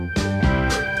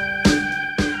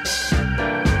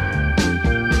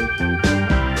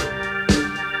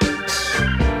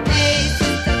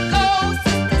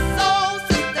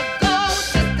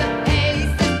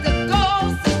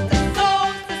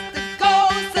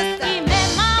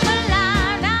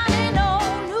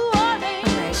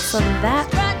 So that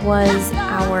was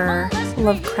our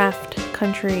Lovecraft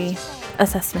Country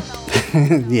assessment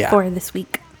for this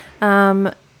week.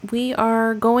 We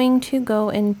are going to go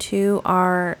into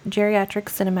our geriatric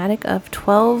cinematic of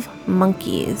 12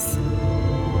 Monkeys.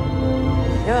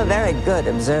 You're a very good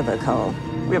observer, Cole.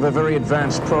 We have a very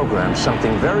advanced program,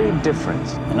 something very different.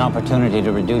 An opportunity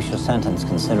to reduce your sentence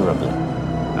considerably.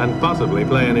 And possibly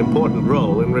play an important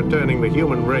role in returning the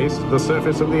human race to the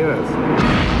surface of the Earth.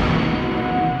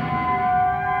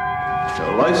 So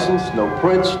No license, no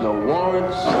prints, no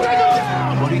warrants.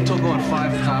 Well, he took on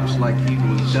 5 cops like he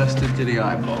was dusted to the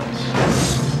eyeballs.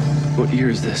 What year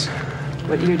is this?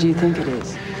 What year do you think it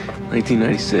is?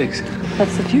 1996.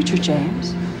 That's the future,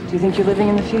 James. Do you think you're living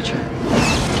in the future?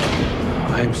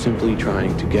 I am simply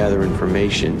trying to gather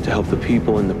information to help the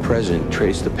people in the present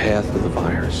trace the path of the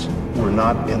virus. We're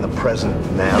not in the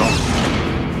present now.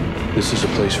 This is a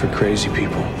place for crazy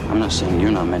people. I'm not saying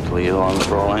you're not mentally ill.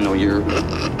 For all I know, you're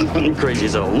crazy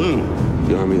as a loon.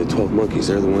 The Army of the 12 Monkeys,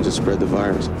 they're the ones that spread the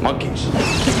virus. Monkeys.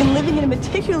 He's been living in a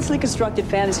meticulously constructed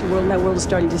fantasy world, and that world is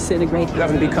starting to disintegrate. You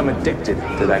haven't become addicted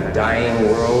to that dying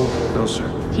world? No, sir.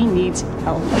 He needs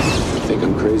help. I think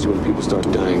I'm crazy when people start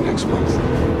dying next month.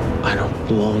 I don't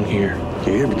belong here.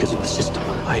 You're here because of the system.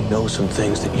 I know some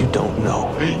things that you don't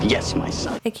know. Yes, my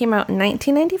son. It came out in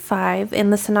 1995,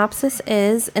 and the synopsis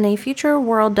is, in a future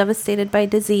world devastated by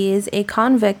disease, a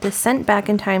convict is sent back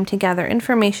in time to gather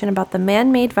information about the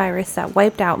man-made virus that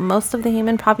wiped out most of the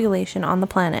human population on the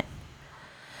planet.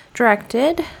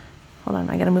 Directed... Hold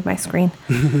on, I gotta move my screen.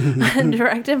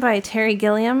 Directed by Terry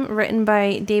Gilliam, written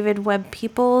by David Webb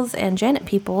Peoples and Janet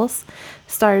Peoples.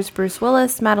 Stars Bruce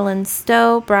Willis, Madeline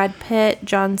Stowe, Brad Pitt,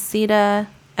 John Cena,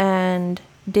 and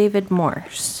David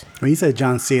Morse. When you said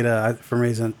John Cena, for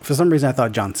some reason I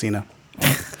thought John Cena.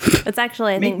 It's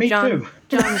actually, I think, me John. too.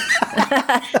 I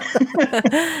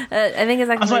think it's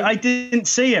actually. I was like, I didn't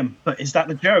see him, but is that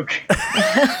the joke?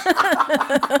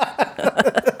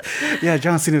 Yeah,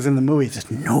 John Cena's in the movie, just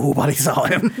nobody saw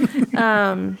him.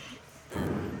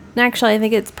 Actually, I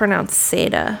think it's pronounced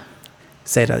Seda.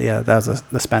 Seda, yeah, that was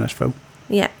the Spanish folk.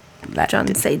 Yeah, John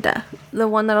Seda. The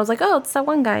one that I was like, oh, it's that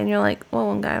one guy. And you're like, well,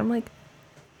 one guy. I'm like,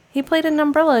 he played in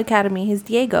Umbrella Academy. He's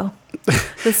Diego.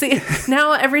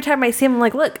 Now every time I see him, I'm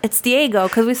like, look, it's Diego.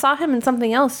 Because we saw him in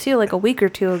something else, too, like a week or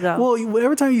two ago. Well,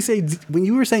 every time you say, when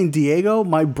you were saying Diego,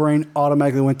 my brain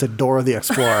automatically went to Dora the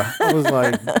Explorer. I was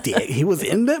like, he was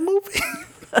in that movie?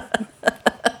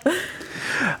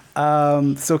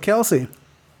 So, Kelsey,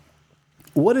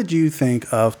 what did you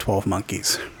think of 12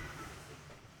 Monkeys?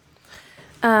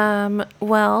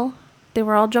 Well, they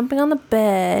were all jumping on the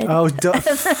bed. Oh,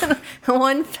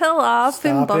 one fell off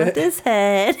and bumped his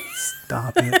head.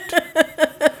 Stop it.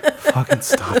 Fucking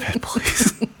stop it,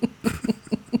 please.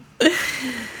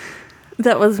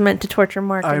 That was meant to torture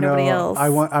Mark and nobody else. I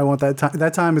want that time.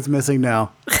 That time is missing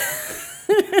now.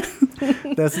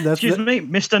 Excuse me,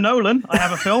 Mr. Nolan, I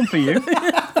have a film for you.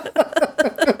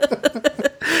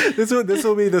 This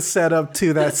will be the setup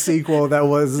to that sequel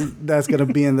that's going to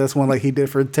be in this one, like he did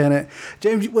for Tenet.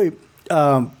 James, wait.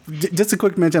 Just a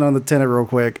quick mention on the Tenet, real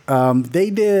quick. They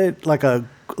did like a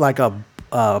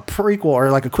prequel or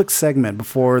like a quick segment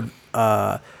before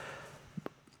like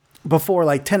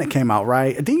Tenet came out,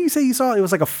 right? Didn't you say you saw it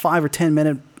was like a 5 or 10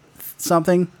 minute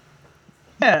something?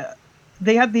 Yeah,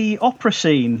 they had the opera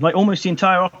scene, like almost the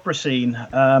entire opera scene,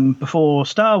 before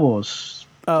Star Wars,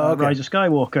 Rise of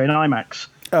Skywalker in IMAX.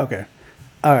 Okay,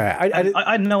 all right.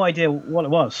 I had no idea what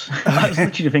it was. I was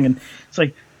literally thinking, it's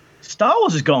like, Star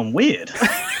Wars has gone weird.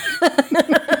 It's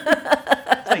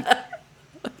like,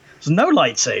 there's no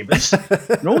lightsabers.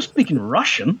 They're all speaking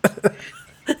Russian.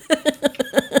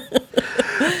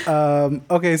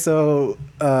 Okay, so...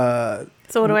 so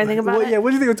what do I think about it? Yeah,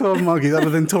 what do you think of 12 Monkeys other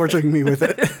than torturing me with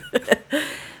it?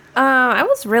 I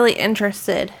was really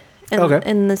interested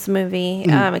in this movie.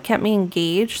 It kept me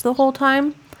engaged the whole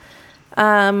time.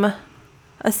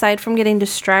 Aside from getting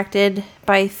distracted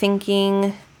by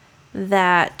thinking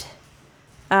that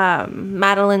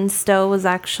Madeline Stowe was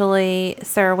actually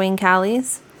Sarah Wayne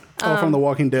Callies. From The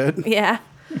Walking Dead? Yeah.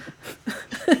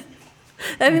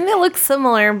 I mean, they look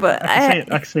similar, but I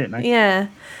can see it now. Yeah.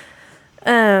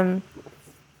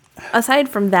 Aside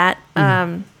from that,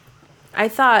 I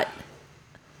thought,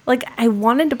 like, I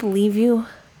wanted to believe you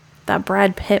that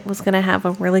Brad Pitt was going to have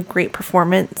a really great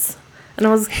performance. And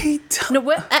I was...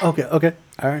 Okay.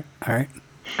 All right.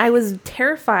 I was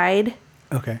terrified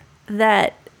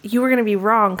that you were going to be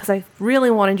wrong because I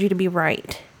really wanted you to be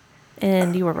right.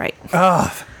 And you were right.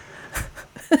 Oh.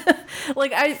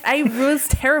 Like, I was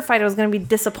terrified I was going to be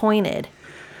disappointed.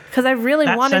 Because I really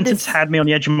that wanted sentence had me on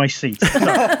the edge of my seat.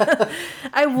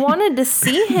 I wanted to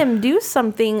see him do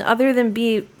something other than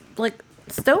be, like,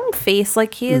 stone-faced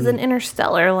like he is in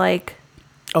Interstellar. Like...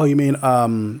 Oh, you mean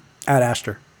Ad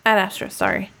Astra. Ad Astra,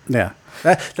 sorry. Yeah.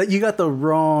 That you got the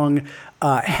wrong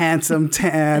handsome,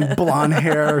 tan, blonde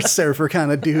hair, surfer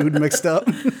kind of dude mixed up.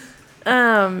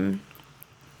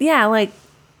 Yeah, like,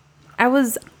 I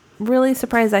was really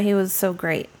surprised that he was so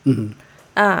great.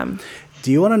 Mm-hmm.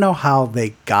 Do you want to know how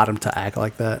they got him to act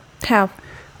like that? How?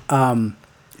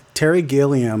 Terry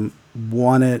Gilliam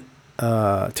wanted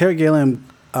Terry Gilliam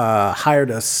hired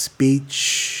a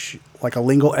speech, like a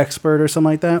lingo expert or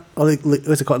something like that. Or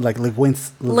what's it called? Like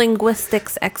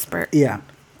linguistics expert. Yeah.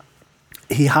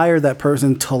 He hired that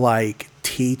person to like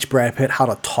teach Brad Pitt how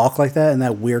to talk like that and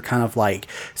that weird kind of like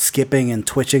skipping and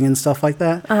twitching and stuff like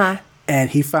that. And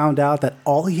he found out that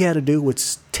all he had to do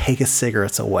was take his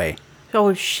cigarettes away.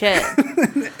 Oh shit!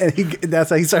 And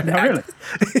that's how he started. Really?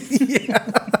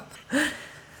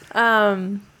 Yeah.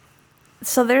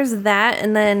 So there's that,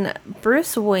 and then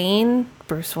Bruce Willis.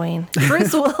 Bruce Wayne.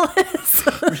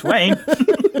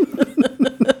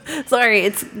 Sorry,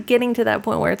 it's getting to that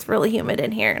point where it's really humid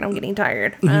in here, and I'm getting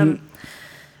tired.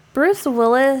 Bruce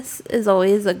Willis is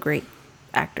always a great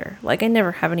actor. Like, I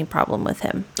never have any problem with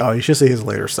him. Oh, you should see his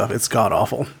later stuff. It's god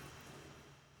awful.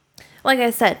 Like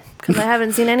I said, because I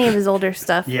haven't seen any of his older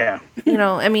stuff. Yeah. You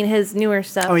know, I mean, his newer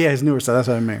stuff. Oh, yeah, his newer stuff. That's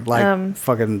what I mean. Like,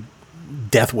 fucking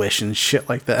Death Wish and shit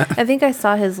like that. I think I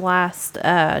saw his last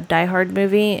Die Hard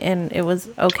movie, and it was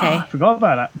okay. I forgot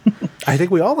about that. I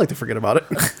think we all like to forget about it.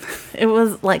 It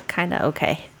was, like, kind of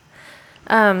okay.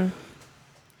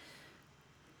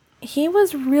 He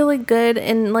was really good,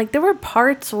 and, like, there were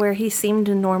parts where he seemed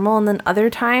normal, and then other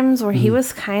times where he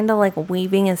was kind of, like,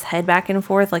 weaving his head back and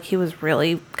forth, like he was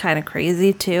really kind of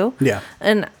crazy, too. Yeah.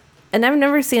 And I've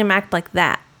never seen him act like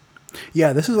that.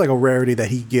 Yeah, this is like a rarity that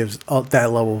he gives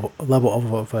that level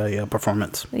of a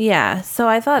performance. Yeah, so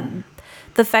I thought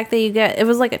the fact that it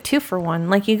was like a 2-for-1.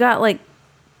 Like, you got, like,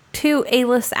 2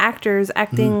 A-list actors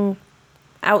acting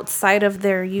outside of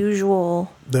their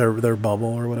usual... Their bubble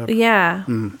or whatever. Yeah,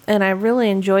 and I really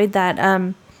enjoyed that.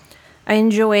 I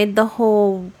enjoyed the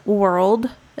whole world.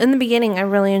 In the beginning, I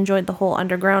really enjoyed the whole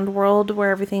underground world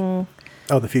where everything...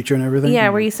 Oh, the future and everything? Yeah,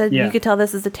 where you said you could tell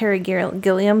this is a Terry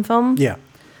Gilliam film. Yeah.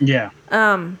 Yeah.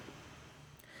 And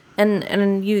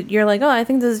you're like, oh, I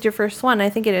think this is your first one. I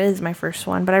think it is my first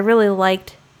one, but I really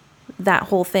liked that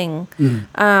whole thing.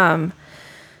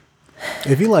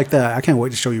 If you like that, I can't wait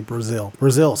to show you Brazil.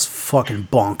 Brazil's fucking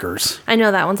bonkers. I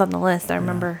know that one's on the list. I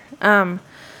remember.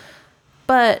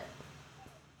 But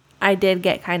I did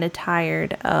get kind of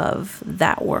tired of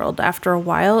that world. After a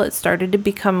while, it started to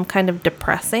become kind of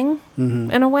depressing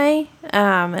in a way.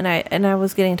 And I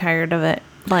was getting tired of it.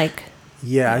 Like,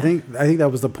 yeah, I think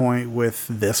that was the point with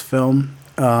this film.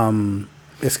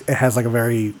 It has like a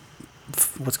very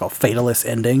what's called fatalist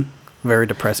ending. Very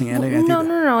depressing ending.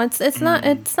 No. It's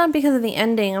not because of the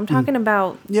ending. I'm talking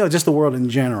about just the world in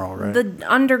general, right? The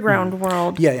underground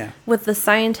world. Yeah. With the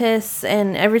scientists,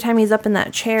 and every time he's up in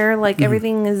that chair, like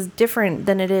everything is different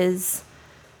than it is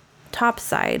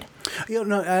topside.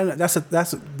 That's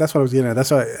what I was getting at. That's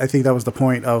why I think that was the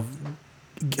point of,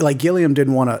 like, Gilliam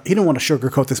didn't want to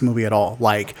sugarcoat this movie at all.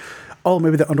 Like, oh,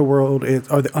 maybe the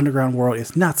underground world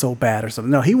is not so bad or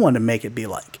something. No, he wanted to make it be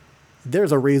like,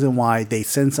 there's a reason why they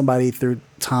send somebody through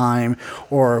time,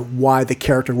 or why the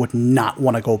character would not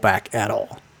want to go back at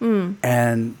all.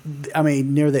 And I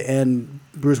mean, near the end,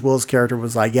 Bruce Willis' character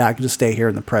was like, yeah, I can just stay here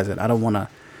in the present. I don't want to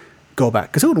go back.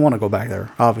 Because who would want to go back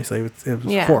there? Obviously, it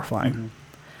was horrifying.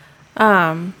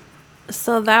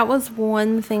 So that was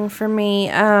one thing for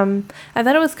me. I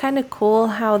thought it was kind of cool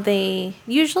how they...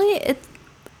 Usually,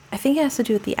 I think it has to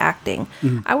do with the acting.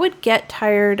 I would get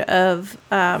tired of...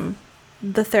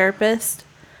 the therapist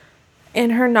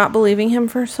and her not believing him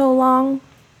for so long,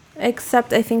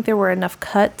 except I think there were enough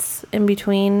cuts in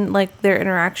between, like, their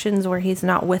interactions where he's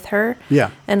not with her. Yeah.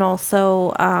 And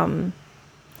also,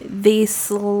 they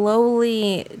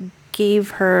slowly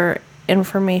gave her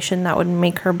information that would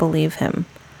make her believe him.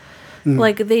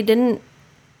 Like, they didn't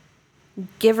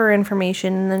give her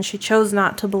information and then she chose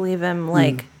not to believe him.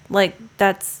 Like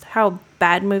that's how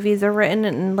bad movies are written,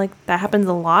 and like that happens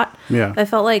a lot. Yeah. I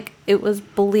felt like it was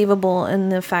believable in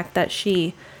the fact that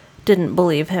she didn't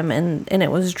believe him, and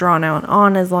it was drawn out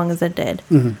on as long as it did.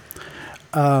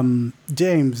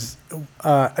 James,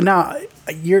 now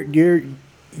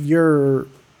your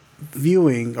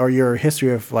viewing or your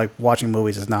history of like watching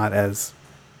movies is not as,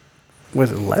 was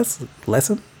it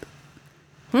lessened?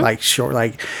 Like short,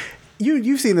 like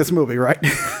you've seen this movie, right?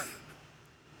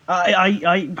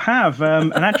 I have,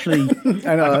 and actually,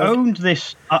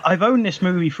 I've owned this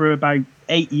movie for about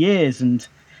 8 years, and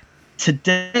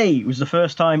today was the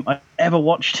first time I ever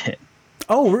watched it.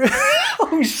 Oh, really?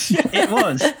 Oh shit! It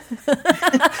was.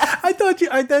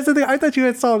 That's the thing. I thought you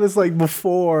had saw this like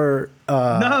before.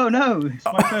 No, it's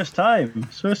my first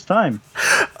time.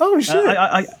 Oh shit!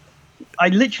 I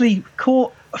literally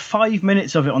caught 5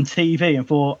 minutes of it on TV and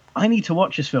thought, I need to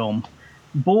watch this film.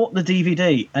 Bought the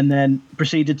DVD and then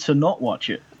proceeded to not watch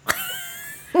it.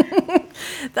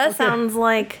 That sounds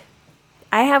like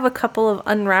I have a couple of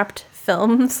unwrapped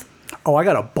films Oh, I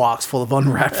got a box full of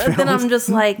unwrapped films. Then I'm just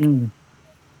like,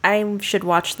 I should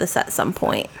watch this at some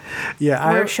point.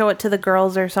 Yeah, or show it to the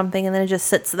girls or something, and then it just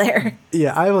sits there.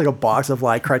 Yeah, I have like a box of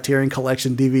like Criterion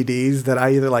Collection DVDs that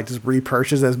I either like just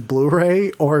repurchase as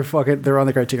Blu-ray or they're on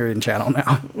the Criterion channel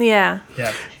now. Yeah.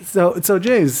 Yeah. So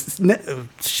James,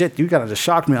 shit, you kind of just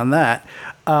shocked me on that.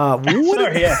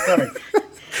 Sorry.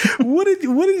 What did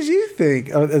you think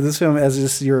of this film as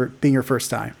just being your first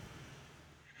time?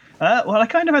 Well, I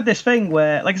kind of had this thing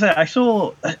where, like I said, I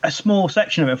saw a small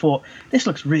section of it and thought, this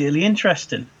looks really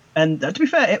interesting. And to be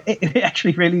fair, it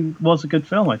actually really was a good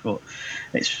film, I thought.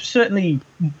 It's certainly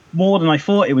more than I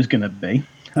thought it was going to be.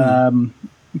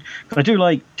 Because I do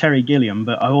like Terry Gilliam,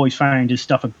 but I always found his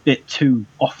stuff a bit too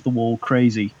off-the-wall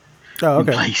crazy in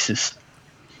places.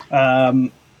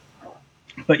 But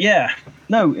yeah,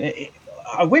 no,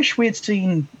 I wish we had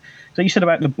seen... So you said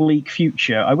about the bleak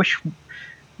future. I wish...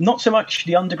 Not so much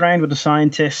the underground with the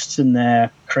scientists and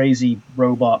their crazy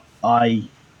robot eye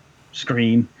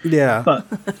scream. Yeah. But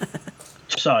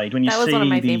side when you see that was one of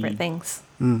my favorite things.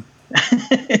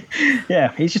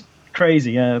 Yeah, he's just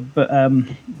crazy.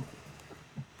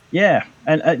 Yeah,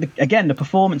 and again the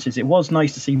performances. It was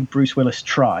nice to see Bruce Willis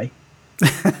try.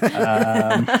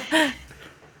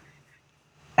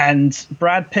 And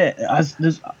Brad Pitt.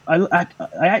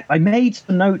 I made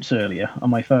some notes earlier on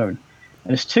my phone.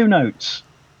 And there's 2 notes.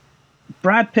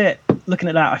 Brad Pitt, looking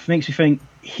at that, makes me think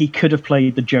he could have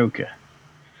played the Joker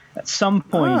at some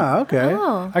point. Ah, okay.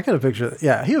 Oh. I could have pictured.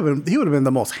 Yeah, he would have been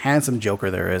the most handsome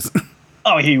Joker there is.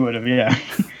 Oh, he would have. Yeah,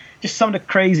 just some of the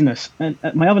craziness. And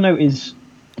my other note is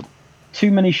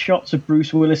too many shots of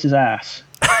Bruce Willis's ass.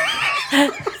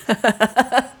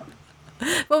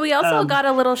 Well, we also got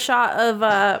a little shot of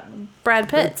Brad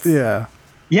Pitt's. Yeah.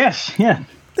 Yes. Yeah.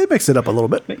 They mixed it up a little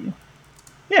bit.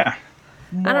 Yeah.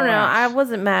 I don't know. I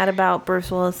wasn't mad about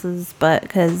Bruce Willis's butt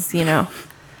because, It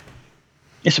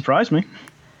surprised me.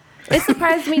 It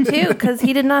surprised me too because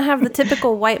he did not have the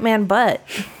typical white man butt.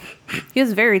 He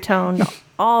was very toned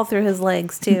all through his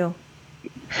legs too.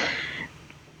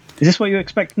 Is this what you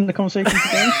expect in the conversation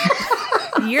today?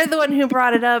 You're the one who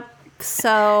brought it up.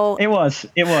 So it was.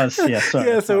 Yeah. Sorry,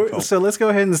 yeah. So let's go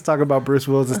ahead and just talk about Bruce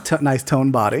Willis' nice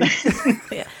toned body.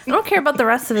 Yeah. I don't care about the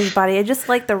rest of his body. I just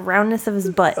like the roundness of his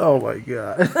butt. Oh my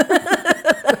god.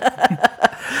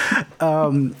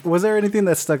 Was there anything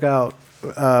that stuck out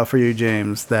for you,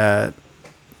 James, that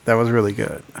was really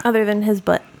good? Other than his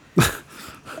butt.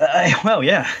 Well,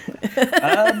 yeah.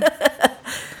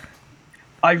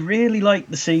 I really like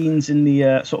the scenes in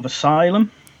the sort of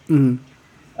asylum. Mm-hmm.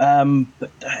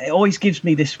 But it always gives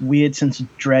me this weird sense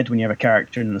of dread when you have a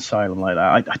character in an asylum like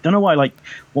that. I don't know why, like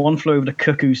One Flew Over the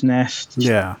Cuckoo's Nest.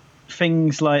 Yeah.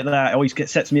 Things like that always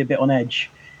sets me a bit on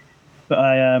edge. But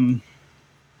I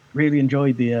really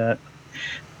enjoyed the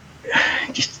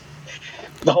just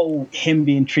the whole him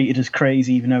being treated as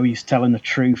crazy even though he's telling the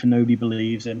truth and nobody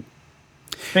believes him.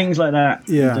 Things like that.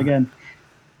 Yeah. Again.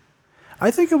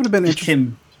 I think it would have been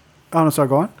interesting. Oh, no, sorry,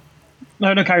 go on.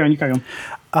 No, carry on. You carry on.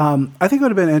 I think it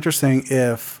would have been interesting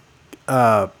if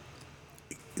in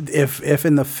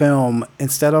the film,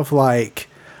 instead of like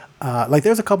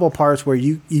there's a couple of parts where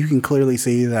you can clearly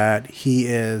see that he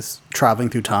is traveling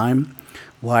through time,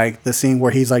 like the scene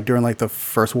where he's like during like the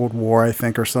First World War, I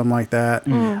think, or something like that,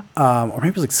 or maybe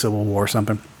it was like Civil War or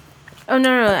something. Oh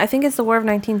no! I think it's the War of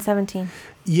 1917.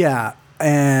 Yeah,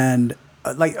 and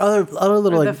like other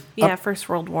little First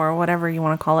World War, whatever you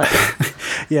want to call it.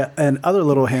 Yeah, and other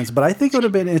little hints. But I think it would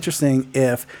have been interesting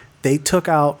if they took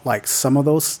out like some of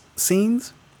those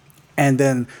scenes and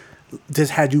then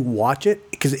just had you watch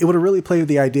it, because it would have really played with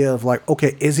the idea of like,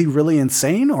 okay, is he really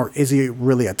insane or is he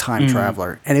really a time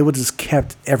traveler? And it would just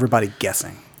kept everybody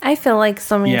guessing. I feel like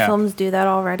so many films do that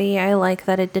already. I like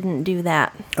that it didn't do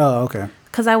that. Oh, okay.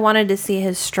 Because I wanted to see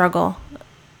his struggle.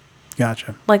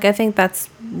 Gotcha. Like, I think that's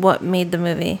what made the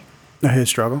movie. His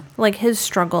struggle? Like, his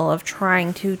struggle of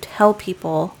trying to tell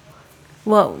people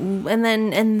what... And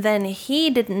then he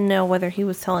didn't know whether he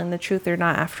was telling the truth or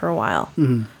not after a while.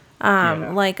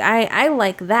 Mm-hmm. Like, I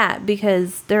like that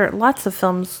because there are lots of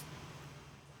films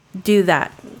do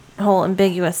that whole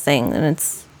ambiguous thing, and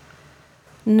it's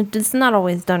not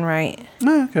always done right.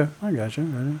 Oh, okay, I got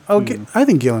you. Okay, I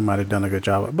think Gilliam might have done a good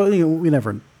job, but we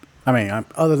never. I mean,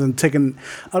 other than taking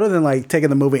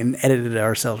the movie and edited it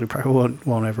ourselves, we probably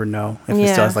won't ever know if it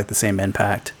still has like the same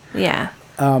impact. Yeah.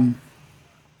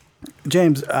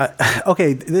 James,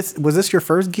 okay, was this your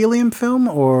first Gilliam film,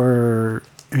 or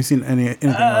have you seen anything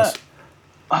else?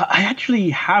 I actually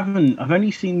haven't. I've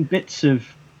only seen bits of,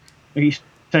 like you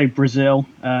say, Brazil.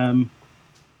 And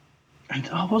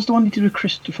what was the one he did with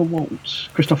Christoph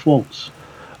Waltz?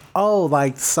 Oh,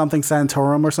 like something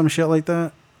Santorum or some shit like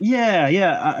that? Yeah.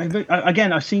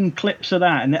 Again, I've seen clips of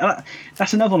that, and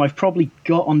that's another one I've probably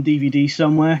got on DVD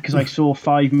somewhere because I saw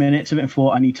 5 minutes of it and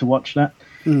thought I need to watch that.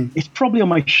 It's probably on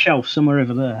my shelf somewhere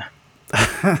over there.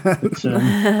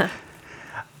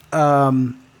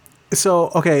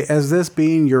 So, okay, as this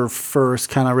being your first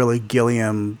kind of really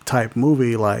Gilliam type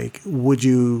movie, like, would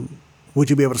you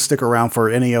be able to stick around for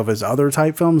any of his other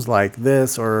type films like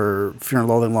this or Fear and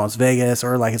Loathing in Las Vegas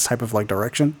or like his type of like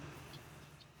direction?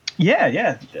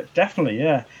 Yeah, definitely,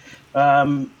 yeah.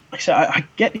 Like I said, I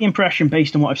get the impression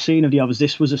based on what I've seen of the others,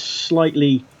 this was a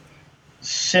slightly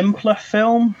simpler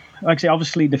film. Like I say,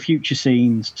 obviously the future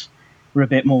scenes were a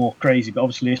bit more crazy, but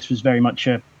obviously this was very much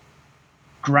a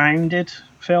grounded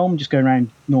film, just going around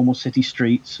normal city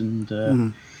streets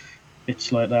and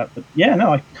bits like that. But yeah,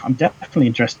 no, I'm definitely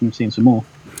interested in seeing some more.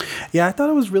 Yeah, I thought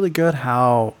it was really good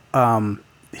how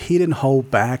he didn't hold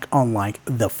back on like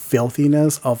the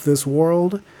filthiness of this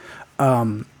world.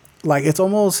 Like it's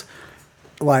almost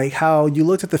like how you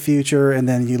looked at the future and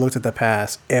then you looked at the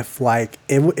past. If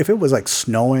it was like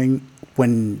snowing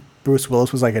when Bruce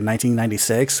Willis was like in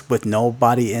 1996 with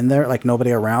nobody in there, like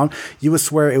nobody around, you would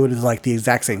swear it was like the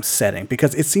exact same setting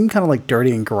because it seemed kind of like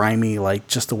dirty and grimy, like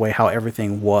just the way how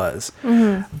everything was.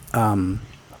 One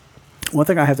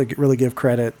thing I have to really give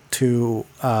credit to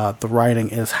the writing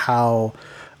is how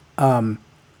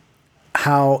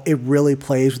it really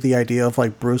plays with the idea of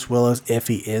like Bruce Willis if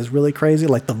he is really crazy,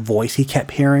 like the voice he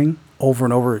kept hearing over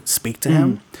and over speak to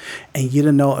him, and you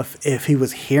didn't know if he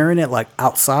was hearing it like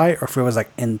outside or if it was like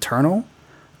internal.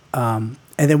 And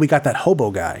then we got that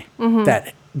hobo guy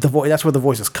that the voice, that's where the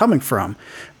voice is coming from.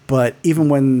 But even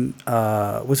when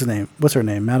what's her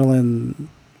name, Madeline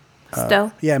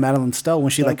Stowe. Yeah, Madeline Stowe, when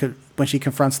she when she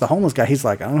confronts the homeless guy, he's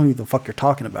like, I don't know who the fuck you're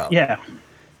talking about. Yeah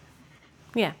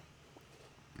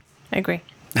I agree.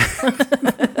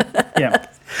 Yeah.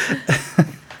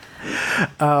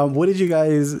 What did you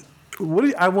guys?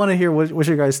 I want to hear what's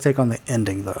your guys' take on the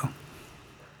ending, though.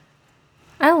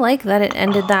 I like that it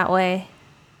ended that way.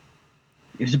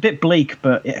 It was a bit bleak,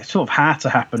 but it sort of had to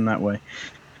happen that way.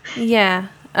 Yeah.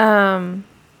 I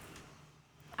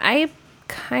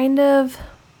kind of...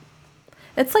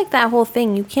 It's like that whole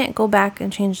thing. You can't go back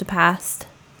and change the past.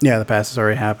 Yeah, the past has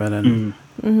already happened.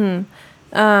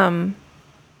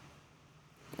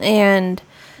 And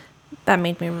that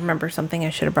made me remember something I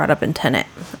should have brought up in Tenet.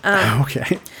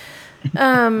 Okay.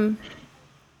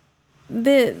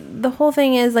 The whole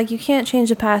thing is like you can't change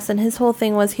the past, and his whole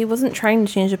thing was he wasn't trying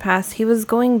to change the past. He was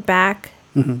going back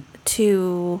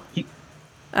to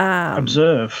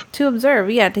observe. To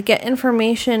observe, yeah, to get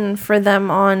information for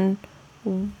them on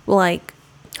like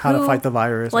how to fight the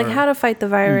virus. Like how to fight the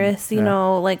virus, you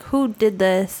know, like who did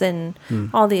this and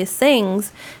all these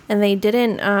things, and they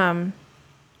didn't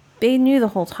they knew the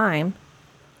whole time.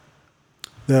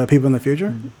 The people in the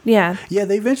future? Yeah. Yeah,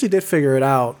 they eventually did figure it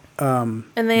out. And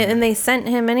they sent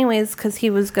him anyways because he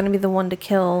was going to be the one to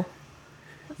kill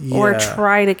or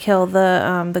try to kill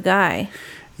the guy.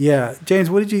 Yeah, James,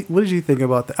 what did you think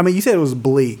about that? I mean, you said it was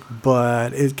bleak,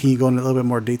 but can you go into a little bit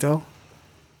more detail?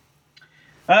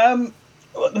 There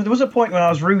was a point when I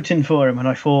was rooting for him, and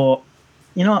I thought,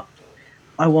 you know,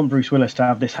 I want Bruce Willis to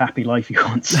have this happy life he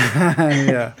wants.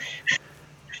 Yeah.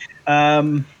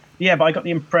 Yeah, but I got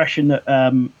the impression that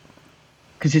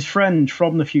because his friend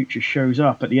from the future shows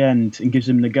up at the end and gives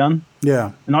him the gun.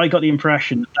 Yeah. And I got the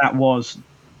impression that was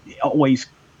always,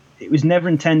 it was never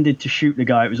intended to shoot the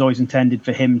guy. It was always intended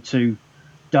for him to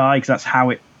die because that's how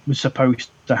it was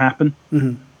supposed to happen.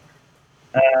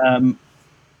 Mm-hmm.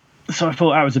 So I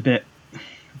thought that was a bit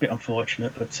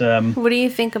unfortunate. But what do you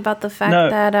think about the fact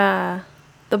that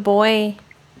the boy,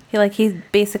 he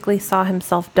basically saw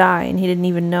himself die and he didn't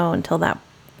even know until that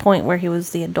point where he was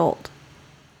the adult?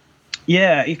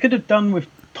 Yeah, he could have done with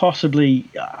possibly...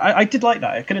 I did like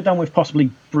that. It could have done with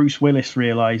possibly Bruce Willis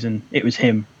realising it was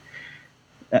him,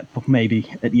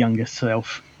 maybe at younger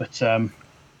self. But yeah,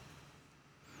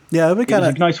 it would be kind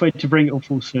of a nice way to bring it all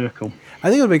full circle. I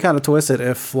think it would be kind of twisted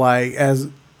if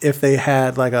they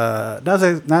had like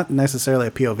not necessarily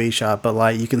a POV shot, but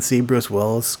like you can see Bruce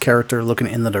Willis' character looking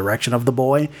in the direction of the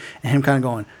boy and him kind of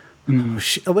going, oh,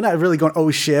 shit. We're not really going,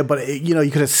 oh shit, but you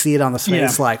could have see it on the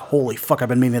face, like, holy fuck, I've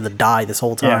been meaning to die this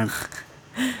whole time.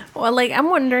 Yeah. Well, like, I'm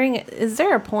wondering, is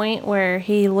there a point where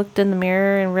he looked in the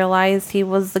mirror and realized he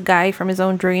was the guy from his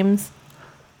own dreams?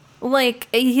 Like,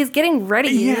 he's getting ready.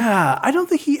 Yeah, I don't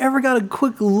think he ever got a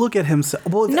quick look at himself.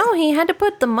 Well, no, he had to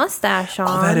put the mustache on.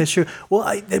 Oh, that is true. Well,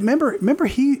 I remember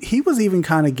he was even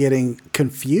kind of getting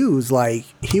confused. Like,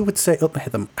 he would say,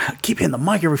 keep hitting the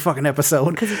mic every fucking episode.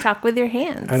 Because you talk with your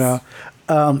hands. I know.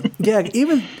 Yeah,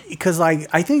 even because like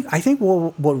I think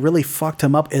what really fucked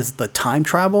him up is the time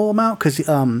travel amount. Because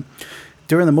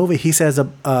during the movie he says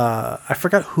I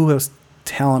forgot who was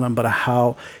telling him, but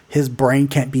how his brain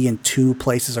can't be in two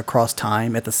places across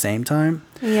time at the same time.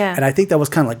 Yeah, and I think that was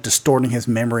kind of like distorting his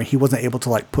memory. He wasn't able to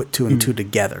like put two and two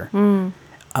together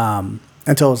until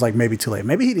it was like maybe too late.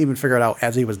 Maybe he didn't even figure it out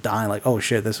as he was dying. Like, oh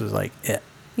shit, this was like it.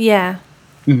 Yeah.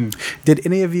 Mm-hmm. Did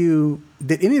any of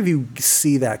you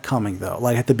see that coming though?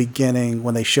 Like at the beginning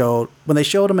when they showed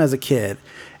him as a kid,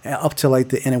 up to like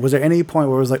the end, was there any point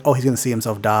where it was like, oh, he's gonna see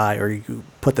himself die, or you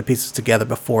put the pieces together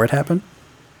before it happened?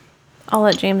 I'll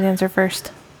let James answer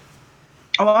first.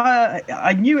 Oh,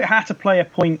 I knew it had to play a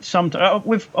point sometime.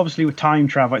 With time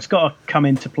travel, it's got to come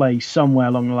into play somewhere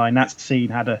along the line. That scene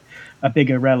had a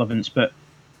bigger relevance, but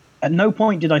at no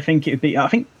point did I think it would be. I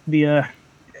think the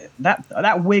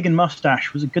that wig and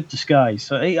mustache was a good disguise.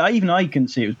 So even I couldn't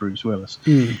see it was Bruce Willis.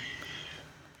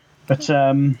 But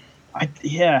I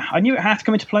knew it had to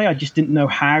come into play. I just didn't know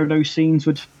how those scenes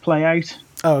would play out.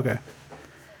 Oh, okay.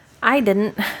 I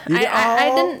didn't.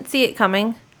 I didn't see it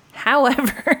coming.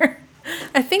 However,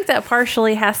 I think that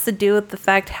partially has to do with the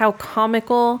fact how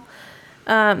comical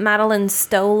Madeline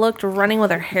Stowe looked running with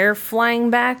her hair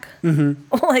flying back.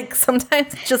 Mm-hmm. Like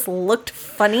sometimes it just looked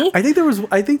funny. I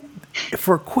think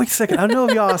for a quick second, I don't know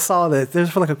if y'all saw this. There's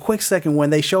for like a quick second when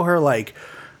they show her like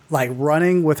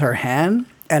running with her hand,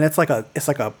 and it's like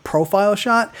a profile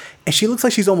shot, and she looks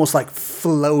like she's almost like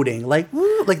floating, like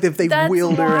if they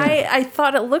wheeled her. That's why I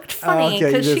thought it looked funny,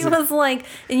 because she was like,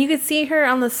 and you could see her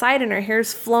on the side, and her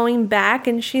hair's flowing back,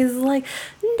 and she's like,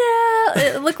 no.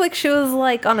 It looked like she was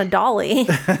like on a dolly.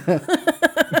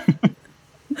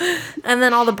 And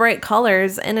then all the bright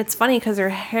colors, and it's funny because her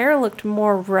hair looked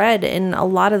more red in a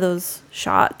lot of those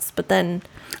shots, but then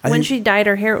when she dyed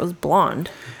her hair, it was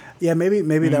blonde. Yeah, maybe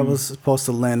that was supposed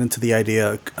to lend into the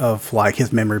idea of like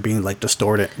his memory being like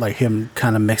distorted, like him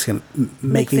kind of making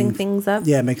things up.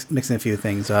 Yeah, mixing a few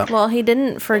things up. Well, he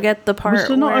didn't forget the part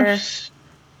where.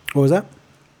 What was that?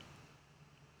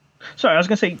 Sorry, I was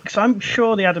going to say, because I'm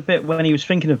sure they had a bit when he was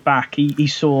thinking of back. He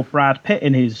saw Brad Pitt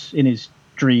in his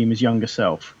dream, his younger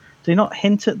self. Did he not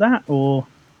hint at that, or?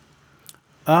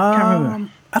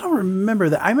 I don't remember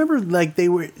that. I remember like they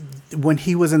were when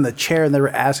he was in the chair and they were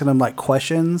asking him like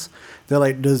questions. They're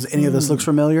like, "Does any of this look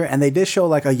familiar?" And they did show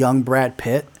like a young Brad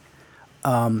Pitt.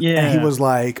 And he was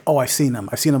like, "Oh, I've seen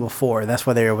him before." And that's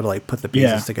why they were able to like put the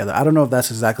pieces together. I don't know if that's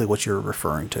exactly what you're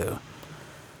referring to.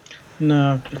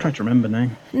 No, I'm trying to remember now.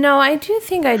 No, I do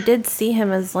think I did see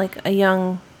him as like a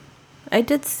young. I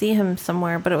did see him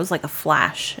somewhere, but it was like a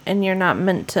flash, and you're not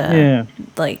meant to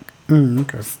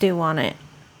stew on it.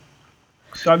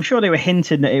 So I'm sure they were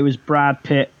hinting that it was Brad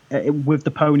Pitt with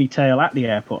the ponytail at the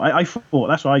airport. I thought,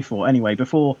 that's what I thought anyway,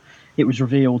 before it was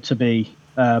revealed to be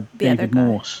David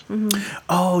Morse. Mm-hmm.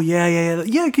 Oh, yeah.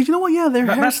 Because you know what? Yeah,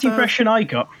 that's the impression I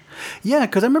got. Yeah,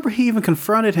 because I remember he even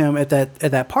confronted him at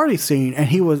that party scene,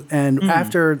 and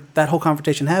after that whole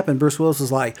confrontation happened, Bruce Willis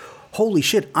was like, holy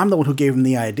shit, I'm the one who gave him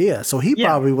the idea. So he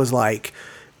probably was like,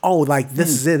 oh, like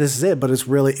this is it. But it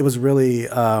was really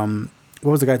what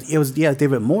was the guy? It was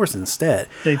David Morse instead.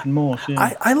 David Morse.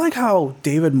 Yeah. I like how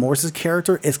David Morse's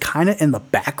character is kind of in the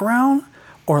background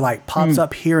or like pops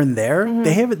up here and there.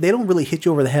 Mm-hmm. They don't really hit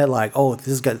you over the head like, oh, this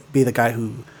is gonna be the guy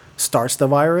who starts the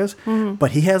virus. Mm-hmm. But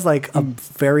he has like a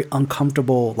very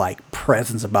uncomfortable like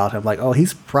presence about him. Like, oh,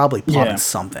 he's probably plotting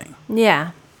something.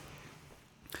 Yeah.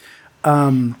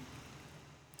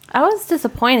 I was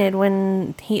disappointed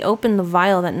when he opened the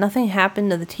vial that nothing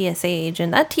happened to the TSA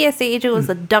agent. That TSA agent was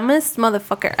the dumbest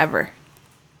motherfucker ever.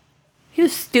 He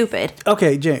was stupid.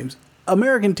 Okay, James.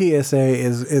 American TSA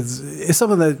is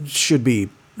something that should be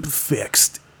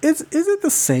fixed. Is it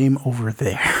the same over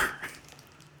there?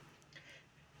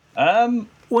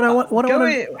 What I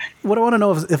want to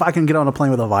know is if I can get on a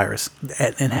plane with a virus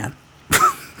in hand.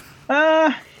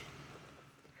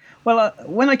 Well,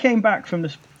 when I came back from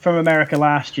America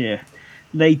last year,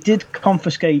 they did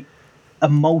confiscate a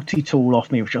multi-tool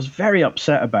off me, which I was very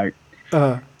upset about.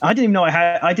 I didn't even know I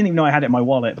had it in my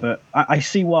wallet, but I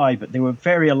see why. But they were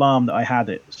very alarmed that I had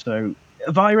it. So,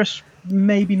 a virus,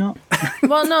 maybe not.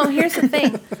 Well, no. Here's the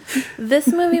thing: this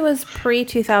movie was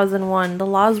pre-2001. The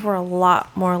laws were a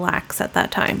lot more lax at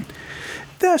that time.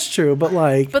 That's true, but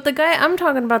like... But the guy I'm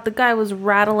talking about, the guy was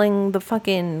rattling the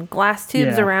fucking glass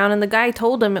tubes around, and the guy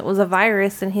told him it was a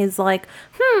virus, and he's like,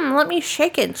 let me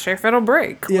shake it, see if it'll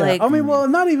break. Yeah, like, I mean, well,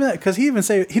 not even that, because he didn't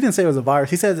say it was a virus.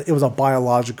 He said it was a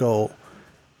biological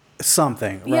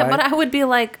something, yeah, right? but I would be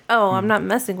like, oh, I'm not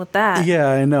messing with that. Yeah,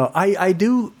 I know. I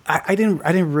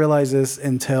didn't realize this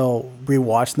until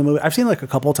rewatching the movie. I've seen it like a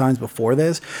couple of times before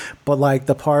this, but like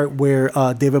the part where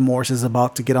David Morse is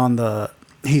about to get on the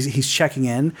he's checking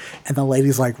in, and the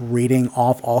lady's like reading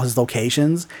off all his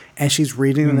locations, and she's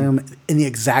reading them in the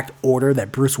exact order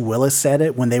that Bruce Willis said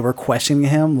it when they were questioning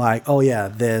him, like, oh yeah,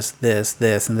 this,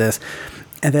 and this.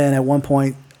 And then at one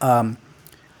point,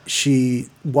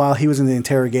 while he was in the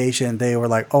interrogation, they were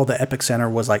like, oh, the Epic Center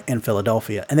was like in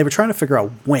Philadelphia, and they were trying to figure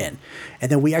out when. And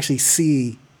then we actually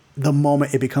see the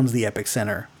moment it becomes the Epic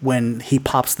Center when he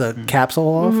pops the capsule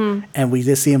off, and we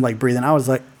just see him like breathing. I was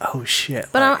like, oh shit.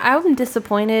 But I'm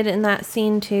disappointed in that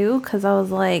scene too, because I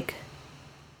was like,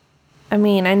 I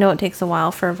mean, I know it takes a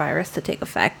while for a virus to take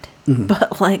effect,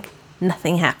 but like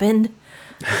nothing happened.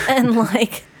 And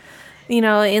like, you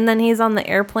know, and then he's on the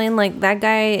airplane. Like, that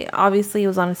guy obviously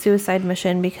was on a suicide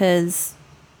mission because...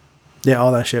 Yeah,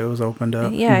 all that shit was opened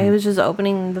up. Yeah, he was just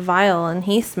opening the vial, and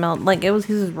he smelled like he was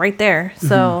right there.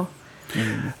 So...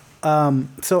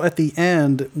 So at the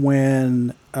end,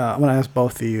 when I'm going to ask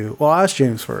both of you... Well, I'll ask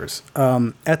James first.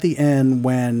 At the end,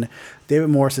 when David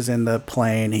Morse is in the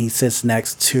plane, he sits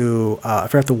next to... I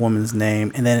forgot the woman's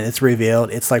name, and then it's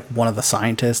revealed it's like one of the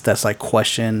scientists that's like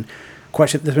that's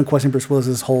been questioning Bruce Willis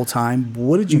this whole time.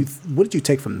 What did you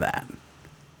take from that?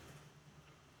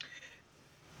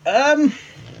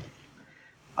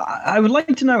 I would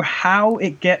like to know how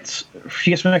she gets.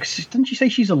 Didn't she say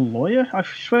she's a lawyer? I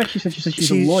swear she said she's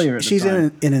a lawyer. She's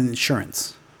in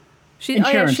insurance. She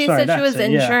said she was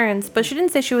insurance, but she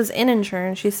didn't say she was in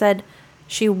insurance. She said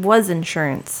she was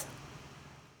insurance.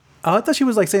 Oh, I thought she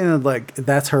was like saying that, like,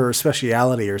 that's her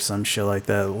speciality or some shit like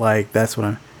that. Like, that's what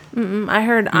I'm... I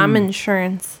heard I'm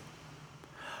insurance.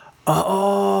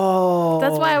 Oh.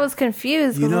 That's why I was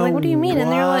confused. Because I was like, what do you mean?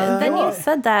 And they're like, and then you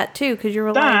said that too, because you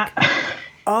were like...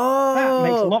 Oh. That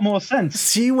makes a lot more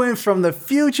sense. She went from the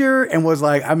future and was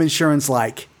like, I'm insurance,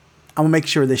 like, I'm going to make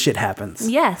sure this shit happens.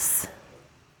 Yes.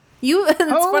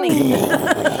 It's funny.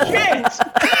 Yes.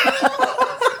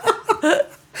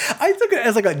 I took it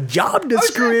as like a job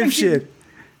description.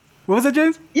 What was it,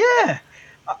 James? Yeah.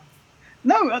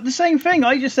 No, the same thing.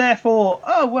 I just therefore,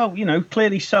 oh, well, you know,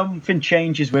 clearly something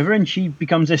changes with her and she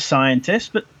becomes this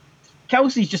scientist, but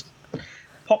Kelsey's just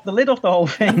popped the lid off the whole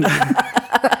thing.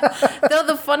 Though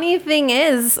the funny thing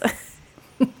is,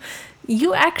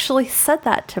 you actually said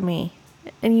that to me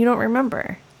and you don't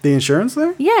remember. The insurance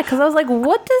thing? Yeah, because I was like,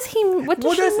 what does she mean?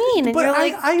 And but you're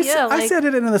like, I said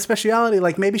it in the speciality,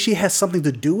 like maybe she has something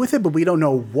to do with it, but we don't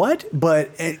know what. But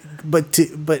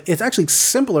it's actually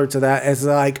simpler to that as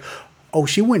like, oh,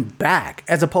 she went back,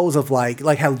 as opposed of like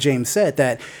how James said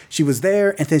that she was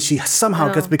there and then she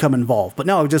somehow gets become involved. But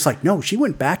no, just like, no, she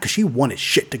went back because she wanted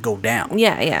shit to go down.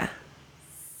 Yeah.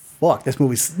 Fuck, this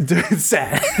movie's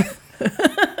sad.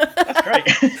 That's great.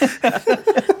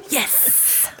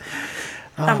 Yes.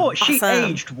 I thought she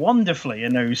aged wonderfully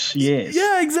in those years.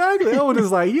 Yeah, exactly. I was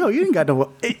just like, yo, you didn't got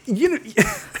no...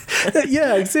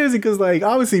 Yeah, seriously, because like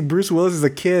obviously Bruce Willis is a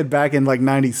kid back in like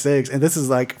 96, and this is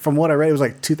like, from what I read, it was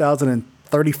like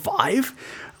 2035.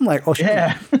 I'm like, oh, she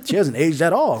hasn't aged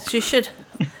at all. She should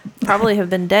probably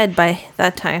have been dead by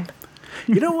that time.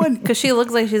 You know what? Because she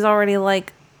looks like she's already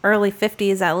like early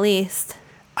 50s at least.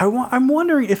 I'm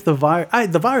wondering if the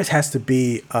virus has to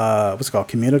be what's it called,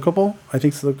 communicable, I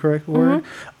think is the correct word.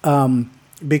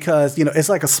 Because, you know, it's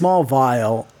like a small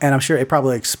vial, and I'm sure it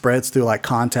probably like spreads through like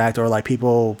contact or like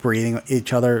people breathing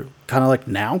each other, kind of like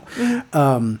now.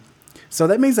 So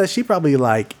that means that she probably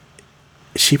died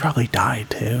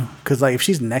too, because like if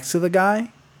she's next to the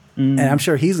guy, and I'm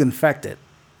sure he's infected,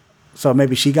 so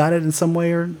maybe she got it in some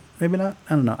way or maybe not.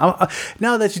 I don't know.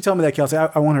 Now that you tell me that, Kelsey,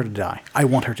 I want her to die. I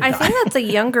want her to die. I think that's a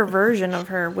younger version of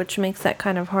her, which makes that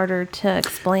kind of harder to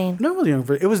explain. No, it was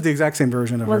younger. It was the exact same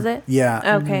version of her. Was it?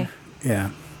 Yeah. Okay.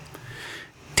 Yeah.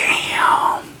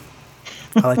 Damn.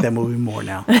 I like that movie more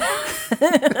now.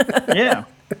 Yeah.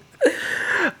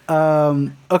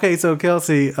 Okay, so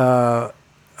Kelsey, shit, I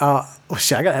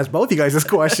gotta ask both you guys this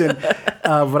question,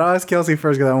 but I'll ask Kelsey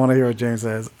first because I want to hear what James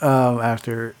says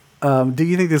after. Do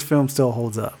you think this film still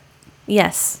holds up?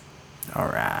 Yes. All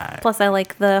right. Plus, I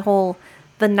like the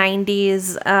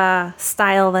 90s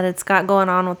style that it's got going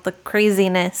on with the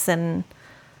craziness, and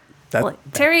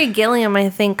Terry Gilliam, I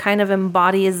think, kind of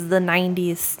embodies the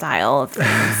 90s style of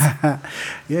things.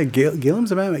 Yeah,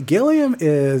 Gilliam's a man. Gilliam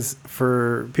is,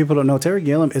 for people who don't know, Terry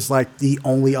Gilliam is like the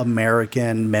only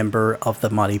American member of the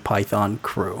Monty Python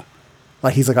crew.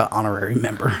 Like, he's like an honorary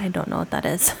member. I don't know what that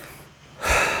is.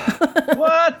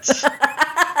 What?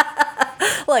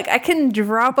 Look, I can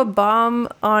drop a bomb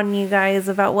on you guys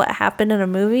about what happened in a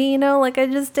movie, you know, like I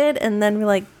just did, and then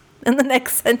like in the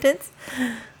next sentence,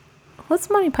 what's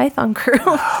Monty Python crew?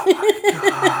 Oh my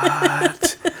God.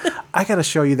 I gotta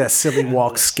show you that Silly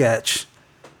Walk sketch.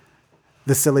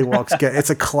 The Silly Walk sketch. It's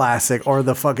a classic. Or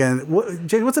the fucking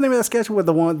James, what's the name of that sketch with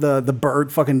the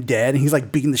bird fucking dead and he's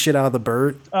like beating the shit out of the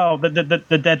bird? Oh,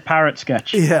 the dead parrot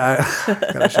sketch. Yeah,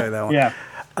 gotta show you that one. Yeah,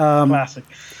 classic.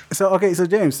 So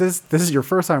James, this is your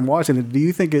first time watching it. Do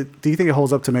you think it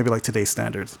holds up to maybe like today's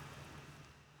standards?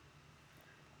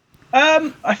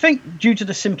 I think due to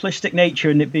the simplistic nature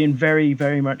and it being very,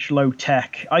 very much low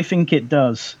tech, I think it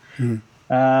does.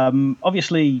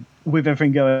 Obviously, with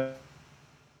everything going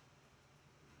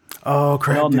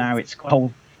on now, it's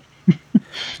whole.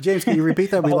 James, can you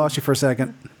repeat that? We lost you for a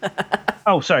second.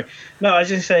 Oh, sorry. No, I was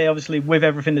just say, obviously, with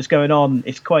everything that's going on,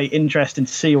 it's quite interesting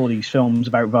to see all these films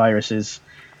about viruses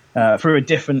through a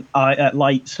different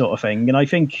light, sort of thing. And I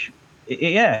think,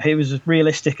 it was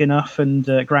realistic enough and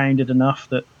grounded enough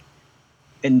that,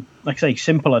 and like I say,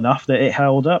 simple enough that it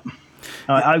held up.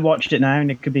 I watched it now,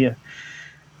 and I could be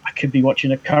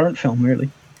watching a current film, really.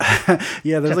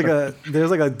 Yeah, there's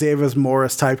like a Davis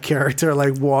Morris type character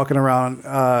like walking around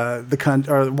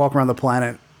walking around the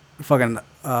planet, fucking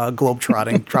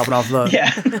globetrotting, dropping off the.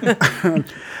 Yeah.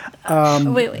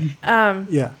 Wait.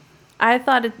 Yeah. I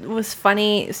thought it was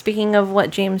funny, speaking of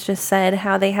what James just said,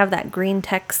 how they have that green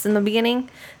text in the beginning,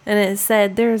 and it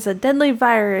said there's a deadly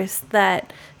virus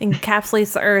that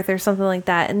encapsulates the Earth or something like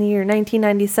that in the year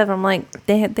 1997. I'm like,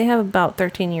 they have about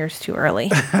 13 years too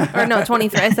early. Or no,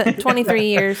 23. I said 23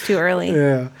 years too early.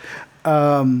 Yeah.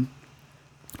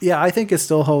 Yeah, I think it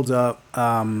still holds up.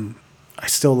 I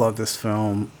still love this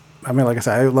film. I mean, like I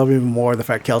said, I love even more the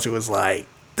fact Kelsey was like,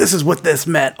 this is what this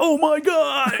meant. Oh my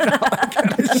God.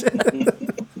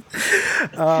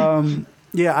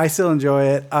 Yeah, I still enjoy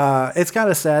it. It's kind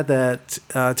of sad that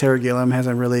Terry Gilliam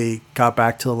hasn't really got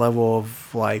back to the level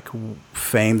of like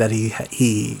fame that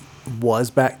he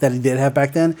did have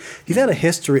back then. He's had a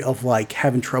history of like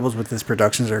having troubles with his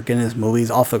productions or getting his movies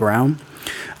off the ground.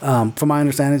 From my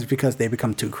understanding, it's because they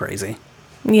become too crazy.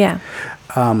 Yeah.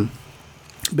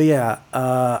 But yeah,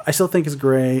 I still think it's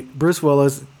great. Bruce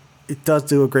Willis, it does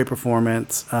do a great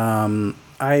performance.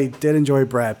 I did enjoy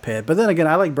Brad Pitt, but then again,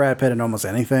 I like Brad Pitt in almost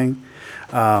anything.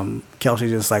 Kelsey's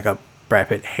just like a Brad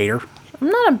Pitt hater. I'm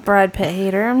not a Brad Pitt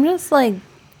hater. I'm just like,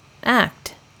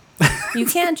 act. You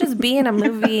can't just be in a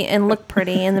movie and look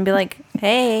pretty and then be like,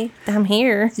 hey, I'm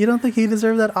here. You don't think he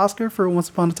deserved that Oscar for Once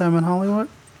Upon a Time in Hollywood?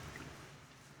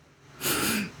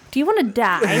 Do you want to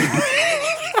die?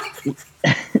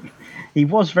 He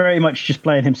was very much just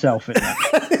playing himself in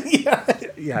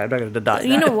that. Yeah, I'm not going to die.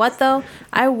 You know what, though?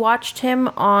 I watched him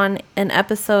on an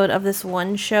episode of this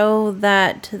one show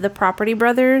that the Property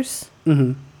Brothers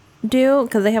do,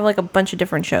 because they have like a bunch of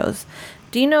different shows.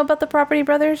 Do you know about the Property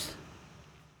Brothers?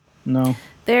 No.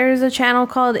 There's a channel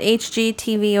called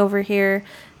HGTV over here,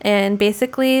 and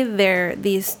basically they're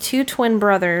these two twin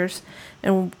brothers,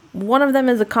 and one of them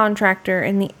is a contractor,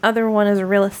 and the other one is a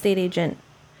real estate agent.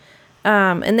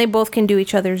 And they both can do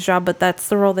each other's job, but that's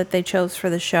the role that they chose for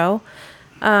the show.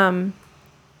 And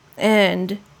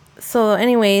so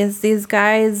anyways, these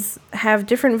guys have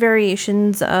different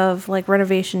variations of like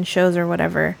renovation shows or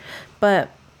whatever, but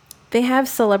they have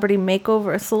celebrity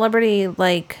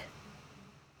like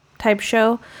type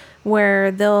show where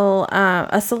they'll,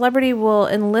 a celebrity will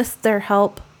enlist their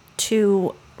help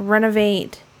to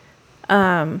renovate,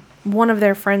 one of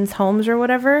their friends' homes or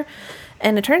whatever.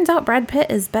 And it turns out Brad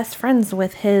Pitt is best friends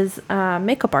with his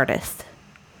makeup artist.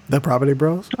 The Property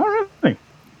Bros? Oh, really?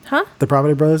 Huh? The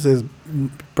Property Bros is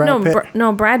Brad Pitt?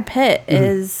 Brad Pitt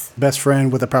is... best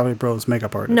friend with the Property Bros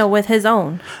makeup artist. No, with his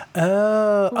own. Okay.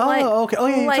 Oh, yeah, you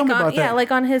told me about that. Yeah,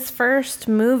 like on his first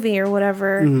movie or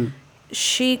whatever,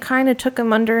 she kind of took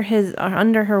him under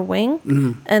her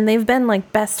wing, and they've been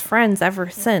like best friends ever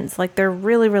since. Like they're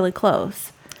really, really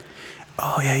close.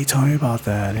 Oh, yeah, you told me about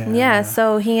that. Yeah,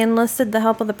 so he enlisted the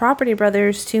help of the Property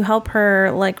Brothers to help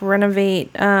her, like, renovate,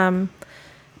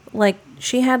 like,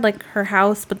 she had, like, her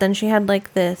house, but then she had,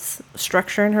 like, this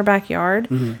structure in her backyard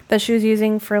that she was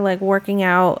using for, like, working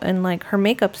out and, like, her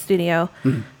makeup studio.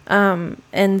 And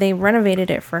they renovated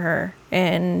it for her.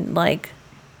 And, like,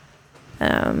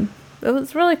 it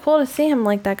was really cool to see him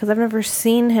like that, because I've never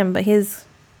seen him, but he's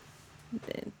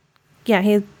Yeah,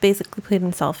 he basically played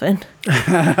himself in.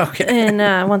 Okay. In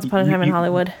Once Upon a Time in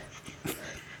Hollywood.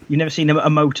 You've never seen him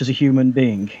emote as a human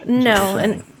being? No,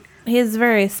 and he's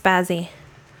very spazzy.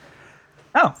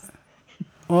 Oh.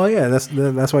 Well, yeah,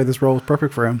 that's why this role is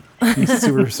perfect for him. He's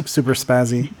super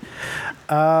spazzy.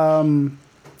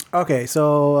 Okay,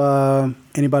 so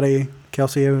anybody,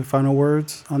 Kelsey, have final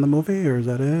words on the movie, or is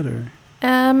that it? Or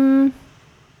I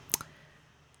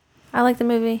like the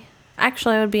movie.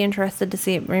 Actually, I would be interested to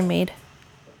see it remade.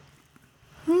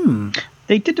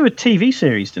 They did do a TV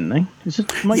series, didn't they? Is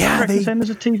it? Am I correct in saying there's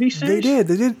a TV series? They did.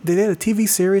 They did a TV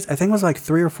series. I think it was like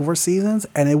 3 or 4 seasons,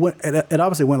 and it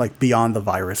obviously went like beyond the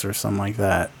virus or something like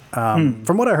that.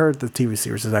 From what I heard, the TV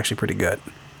series is actually pretty good.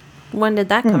 When did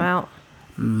that come out?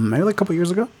 Maybe like a couple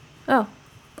years ago. Oh.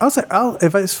 I'll say I'll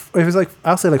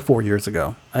say like 4 years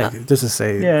ago. Just to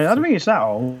say. Yeah, I don't think it's that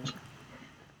old.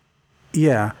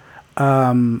 Yeah.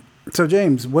 So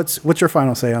James, what's your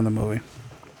final say on the movie?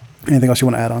 Anything else you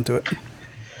want to add on to it?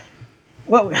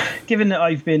 Well, given that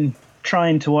I've been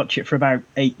trying to watch it for about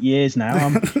 8 years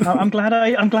now, I'm glad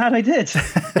I did.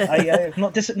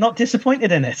 I'm not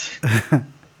disappointed in it.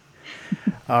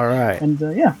 All right. And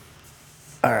yeah.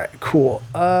 All right. Cool.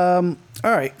 All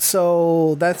right.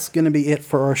 So that's going to be it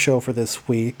for our show for this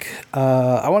week.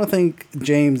 I want to thank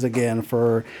James again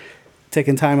for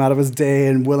taking time out of his day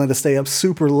and willing to stay up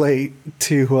super late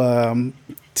to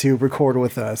record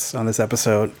with us on this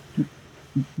episode.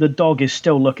 The dog is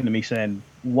still looking at me saying,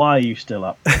 "Why are you still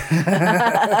up?"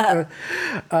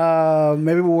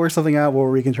 Maybe we'll work something out where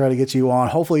we can try to get you on.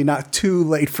 Hopefully not too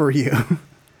late for you.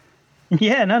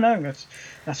 Yeah, no,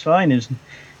 that's fine.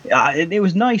 It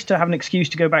was nice to have an excuse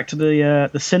to go back to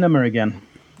the cinema again.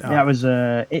 Yeah, it was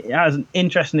an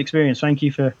interesting experience. Thank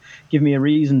you for giving me a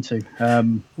reason to.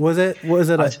 Was it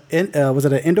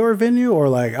an indoor venue or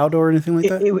like outdoor or anything like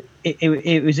that?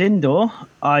 It was indoor.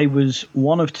 I was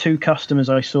one of 2 customers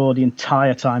I saw the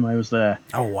entire time I was there.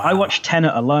 Oh wow! I watched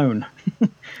Tenet alone.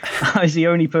 I was the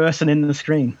only person in the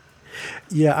screen.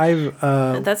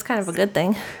 Yeah, that's kind of a good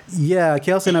thing. Yeah,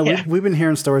 Kelsey and I, we've been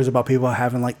hearing stories about people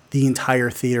having like the entire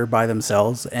theater by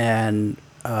themselves, and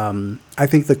I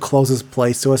think the closest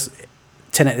place to us,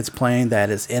 Tenet is playing that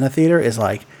is in a theater is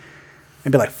like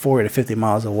maybe like 40 to 50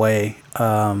 miles away.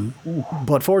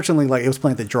 But fortunately, like it was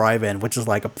playing at the drive-in, which is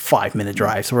like a 5-minute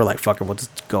drive. So we're like, fuck it, we'll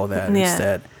just go there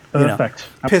instead. Perfect.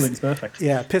 Absolutely perfect.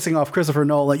 Yeah, pissing off Christopher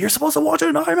Nolan. Like, you're supposed to watch it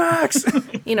in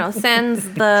IMAX. Sans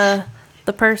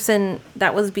the person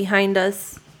that was behind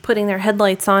us putting their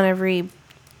headlights on every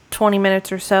 20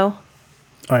 minutes or so.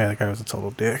 Oh yeah, that guy was a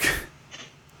total dick.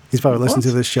 He's probably listening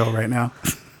to this show right now.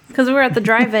 Because we were at the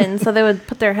drive-in, so they would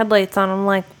put their headlights on. I'm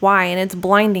like, why? And it's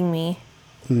blinding me.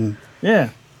 Yeah.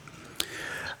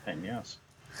 And yes.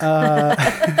 Sorry.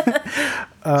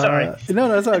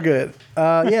 No, it's all good.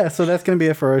 Yeah, so that's going to be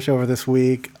it for our show for this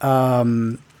week.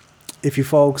 If you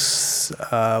folks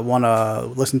want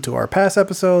to listen to our past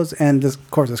episodes and,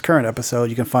 of course, this current episode,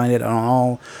 you can find it on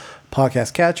all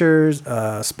podcast catchers,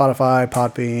 Spotify,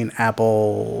 Podbean,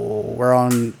 Apple. We're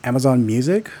on Amazon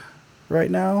Music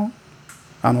right now.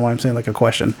 I don't know why I'm saying like a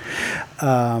question.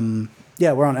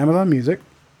 Yeah, we're on Amazon Music.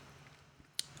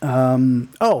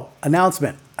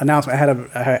 Announcement.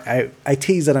 I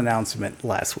teased an announcement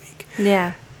last week.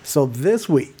 Yeah. So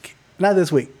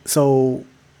So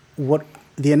what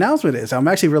the announcement is, I'm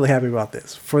actually really happy about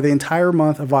this. For the entire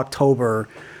month of October,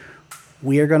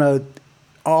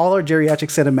 all our geriatric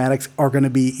cinematics are going to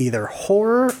be either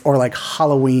horror or like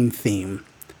Halloween theme.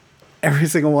 Every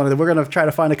single one of them. We're going to try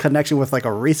to find a connection with like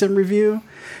a recent review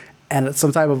and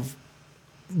some type of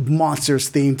monsters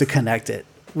theme to connect it.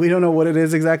 We don't know what it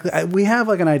is exactly. We have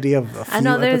like an idea of a few I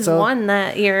know there's episodes. one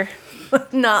that you're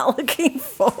not looking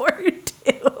forward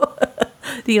to.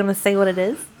 Do you want to say what it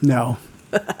is? No.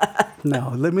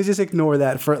 No. Let me just ignore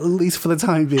that for at least for the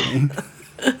time being.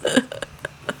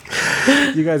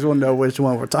 You guys will know which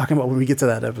one we're talking about when we get to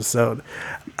that episode.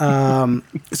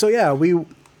 So yeah, we're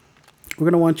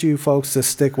going to want you folks to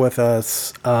stick with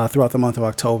us throughout the month of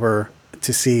October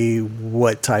to see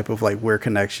what type of like weird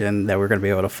connection that we're going to be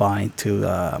able to find to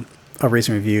a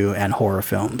recent review and horror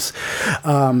films.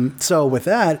 So with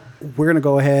that, we're going to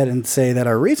go ahead and say that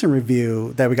our recent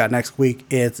review that we got next week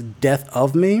is Death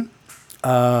of Me.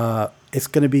 It's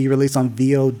going to be released on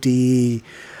VOD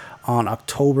on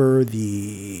October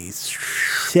the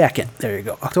 2nd. There you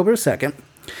go. October 2nd.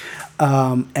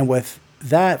 And with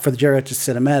that, for the Geriatric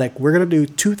Cinematic, we're going to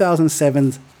do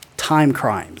 2007's Time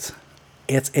Crimes.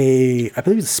 It's I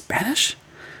believe it's Spanish.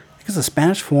 I think it's a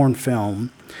Spanish foreign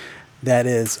film that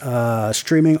is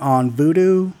streaming on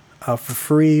Vudu for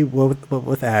free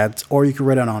with ads, or you can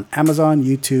rent it on Amazon,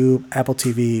 YouTube, Apple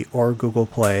TV, or Google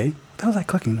Play. the hell is that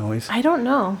clicking noise? I don't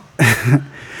know.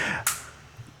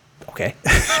 Okay.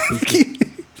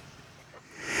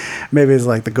 Maybe it's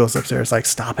like the ghost upstairs, like,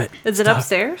 stop it. Is it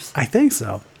upstairs? I think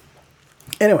so.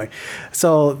 Anyway,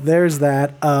 so there's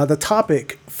that. The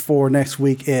topic for next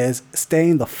week is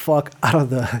staying the fuck out of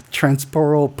the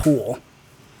temporal pool.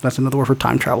 That's another word for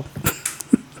time travel.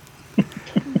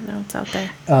 No, it's out there.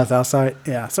 It's outside.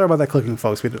 Yeah. Sorry about that clicking,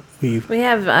 folks. We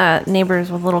have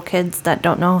neighbors with little kids that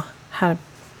don't know how to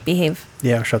behave.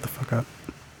 Yeah, shut the fuck up.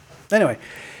 Anyway,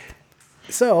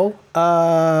 so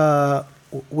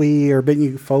we are bidding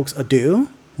you folks adieu.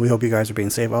 We hope you guys are being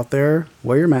safe out there.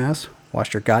 Wear your mask.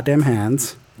 Wash your goddamn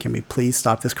hands. Can we please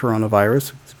stop this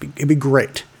coronavirus? It'd be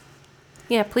great.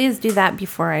 Yeah, please do that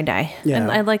before I die. Yeah.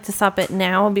 And I'd like to stop it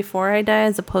now before I die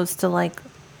as opposed to like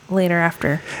later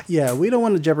after. Yeah, we don't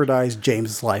want to jeopardize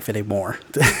James's life anymore.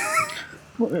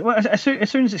 Well, as soon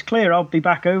as it's clear, I'll be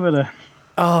back over there.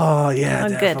 Oh, yeah,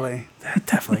 definitely.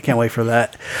 Definitely. Can't wait for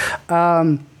that.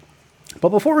 But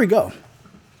before we go,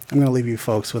 I'm going to leave you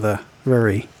folks with a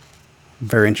very,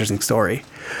 very interesting story.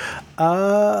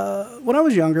 When I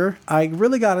was younger, I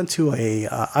really got into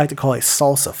I like to call it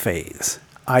salsa phase.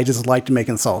 I just liked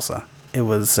making salsa. It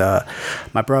was,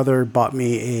 my brother bought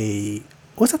me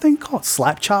what's that thing called?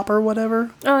 Slap chop or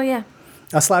whatever? Oh, yeah.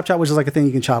 A slap chop, which is like a thing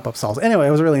you can chop up salsa. Anyway,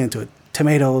 I was really into it.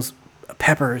 Tomatoes,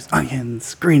 peppers,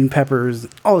 onions, green peppers,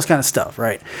 all this kind of stuff,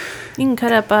 right? You can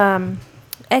cut up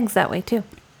eggs that way, too.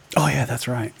 Oh, yeah, that's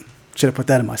right. Should have put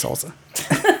that in my salsa.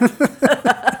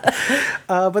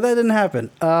 But that didn't happen.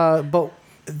 But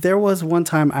there was one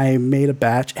time I made a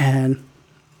batch, and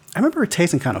I remember it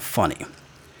tasting kind of funny.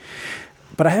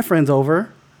 But I had friends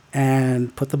over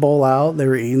and put the bowl out. They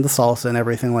were eating the salsa and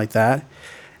everything like that.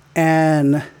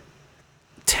 And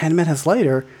 10 minutes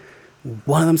later,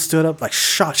 one of them stood up, like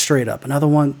shot straight up. Another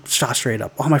one shot straight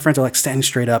up. All my friends are like standing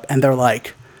straight up, and they're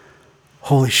like,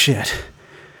 holy shit,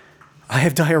 I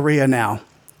have diarrhea now.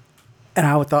 And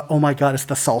I thought, oh my God, it's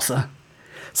the salsa.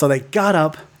 So they got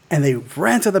up and they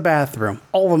ran to the bathroom,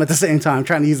 all of them at the same time,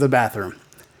 trying to use the bathroom.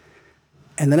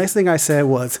 And the next thing I said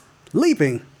was,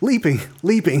 leaping, leaping,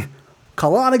 leaping.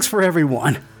 Colonics for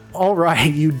everyone. All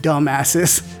right, you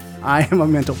dumbasses. I am a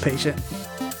mental patient.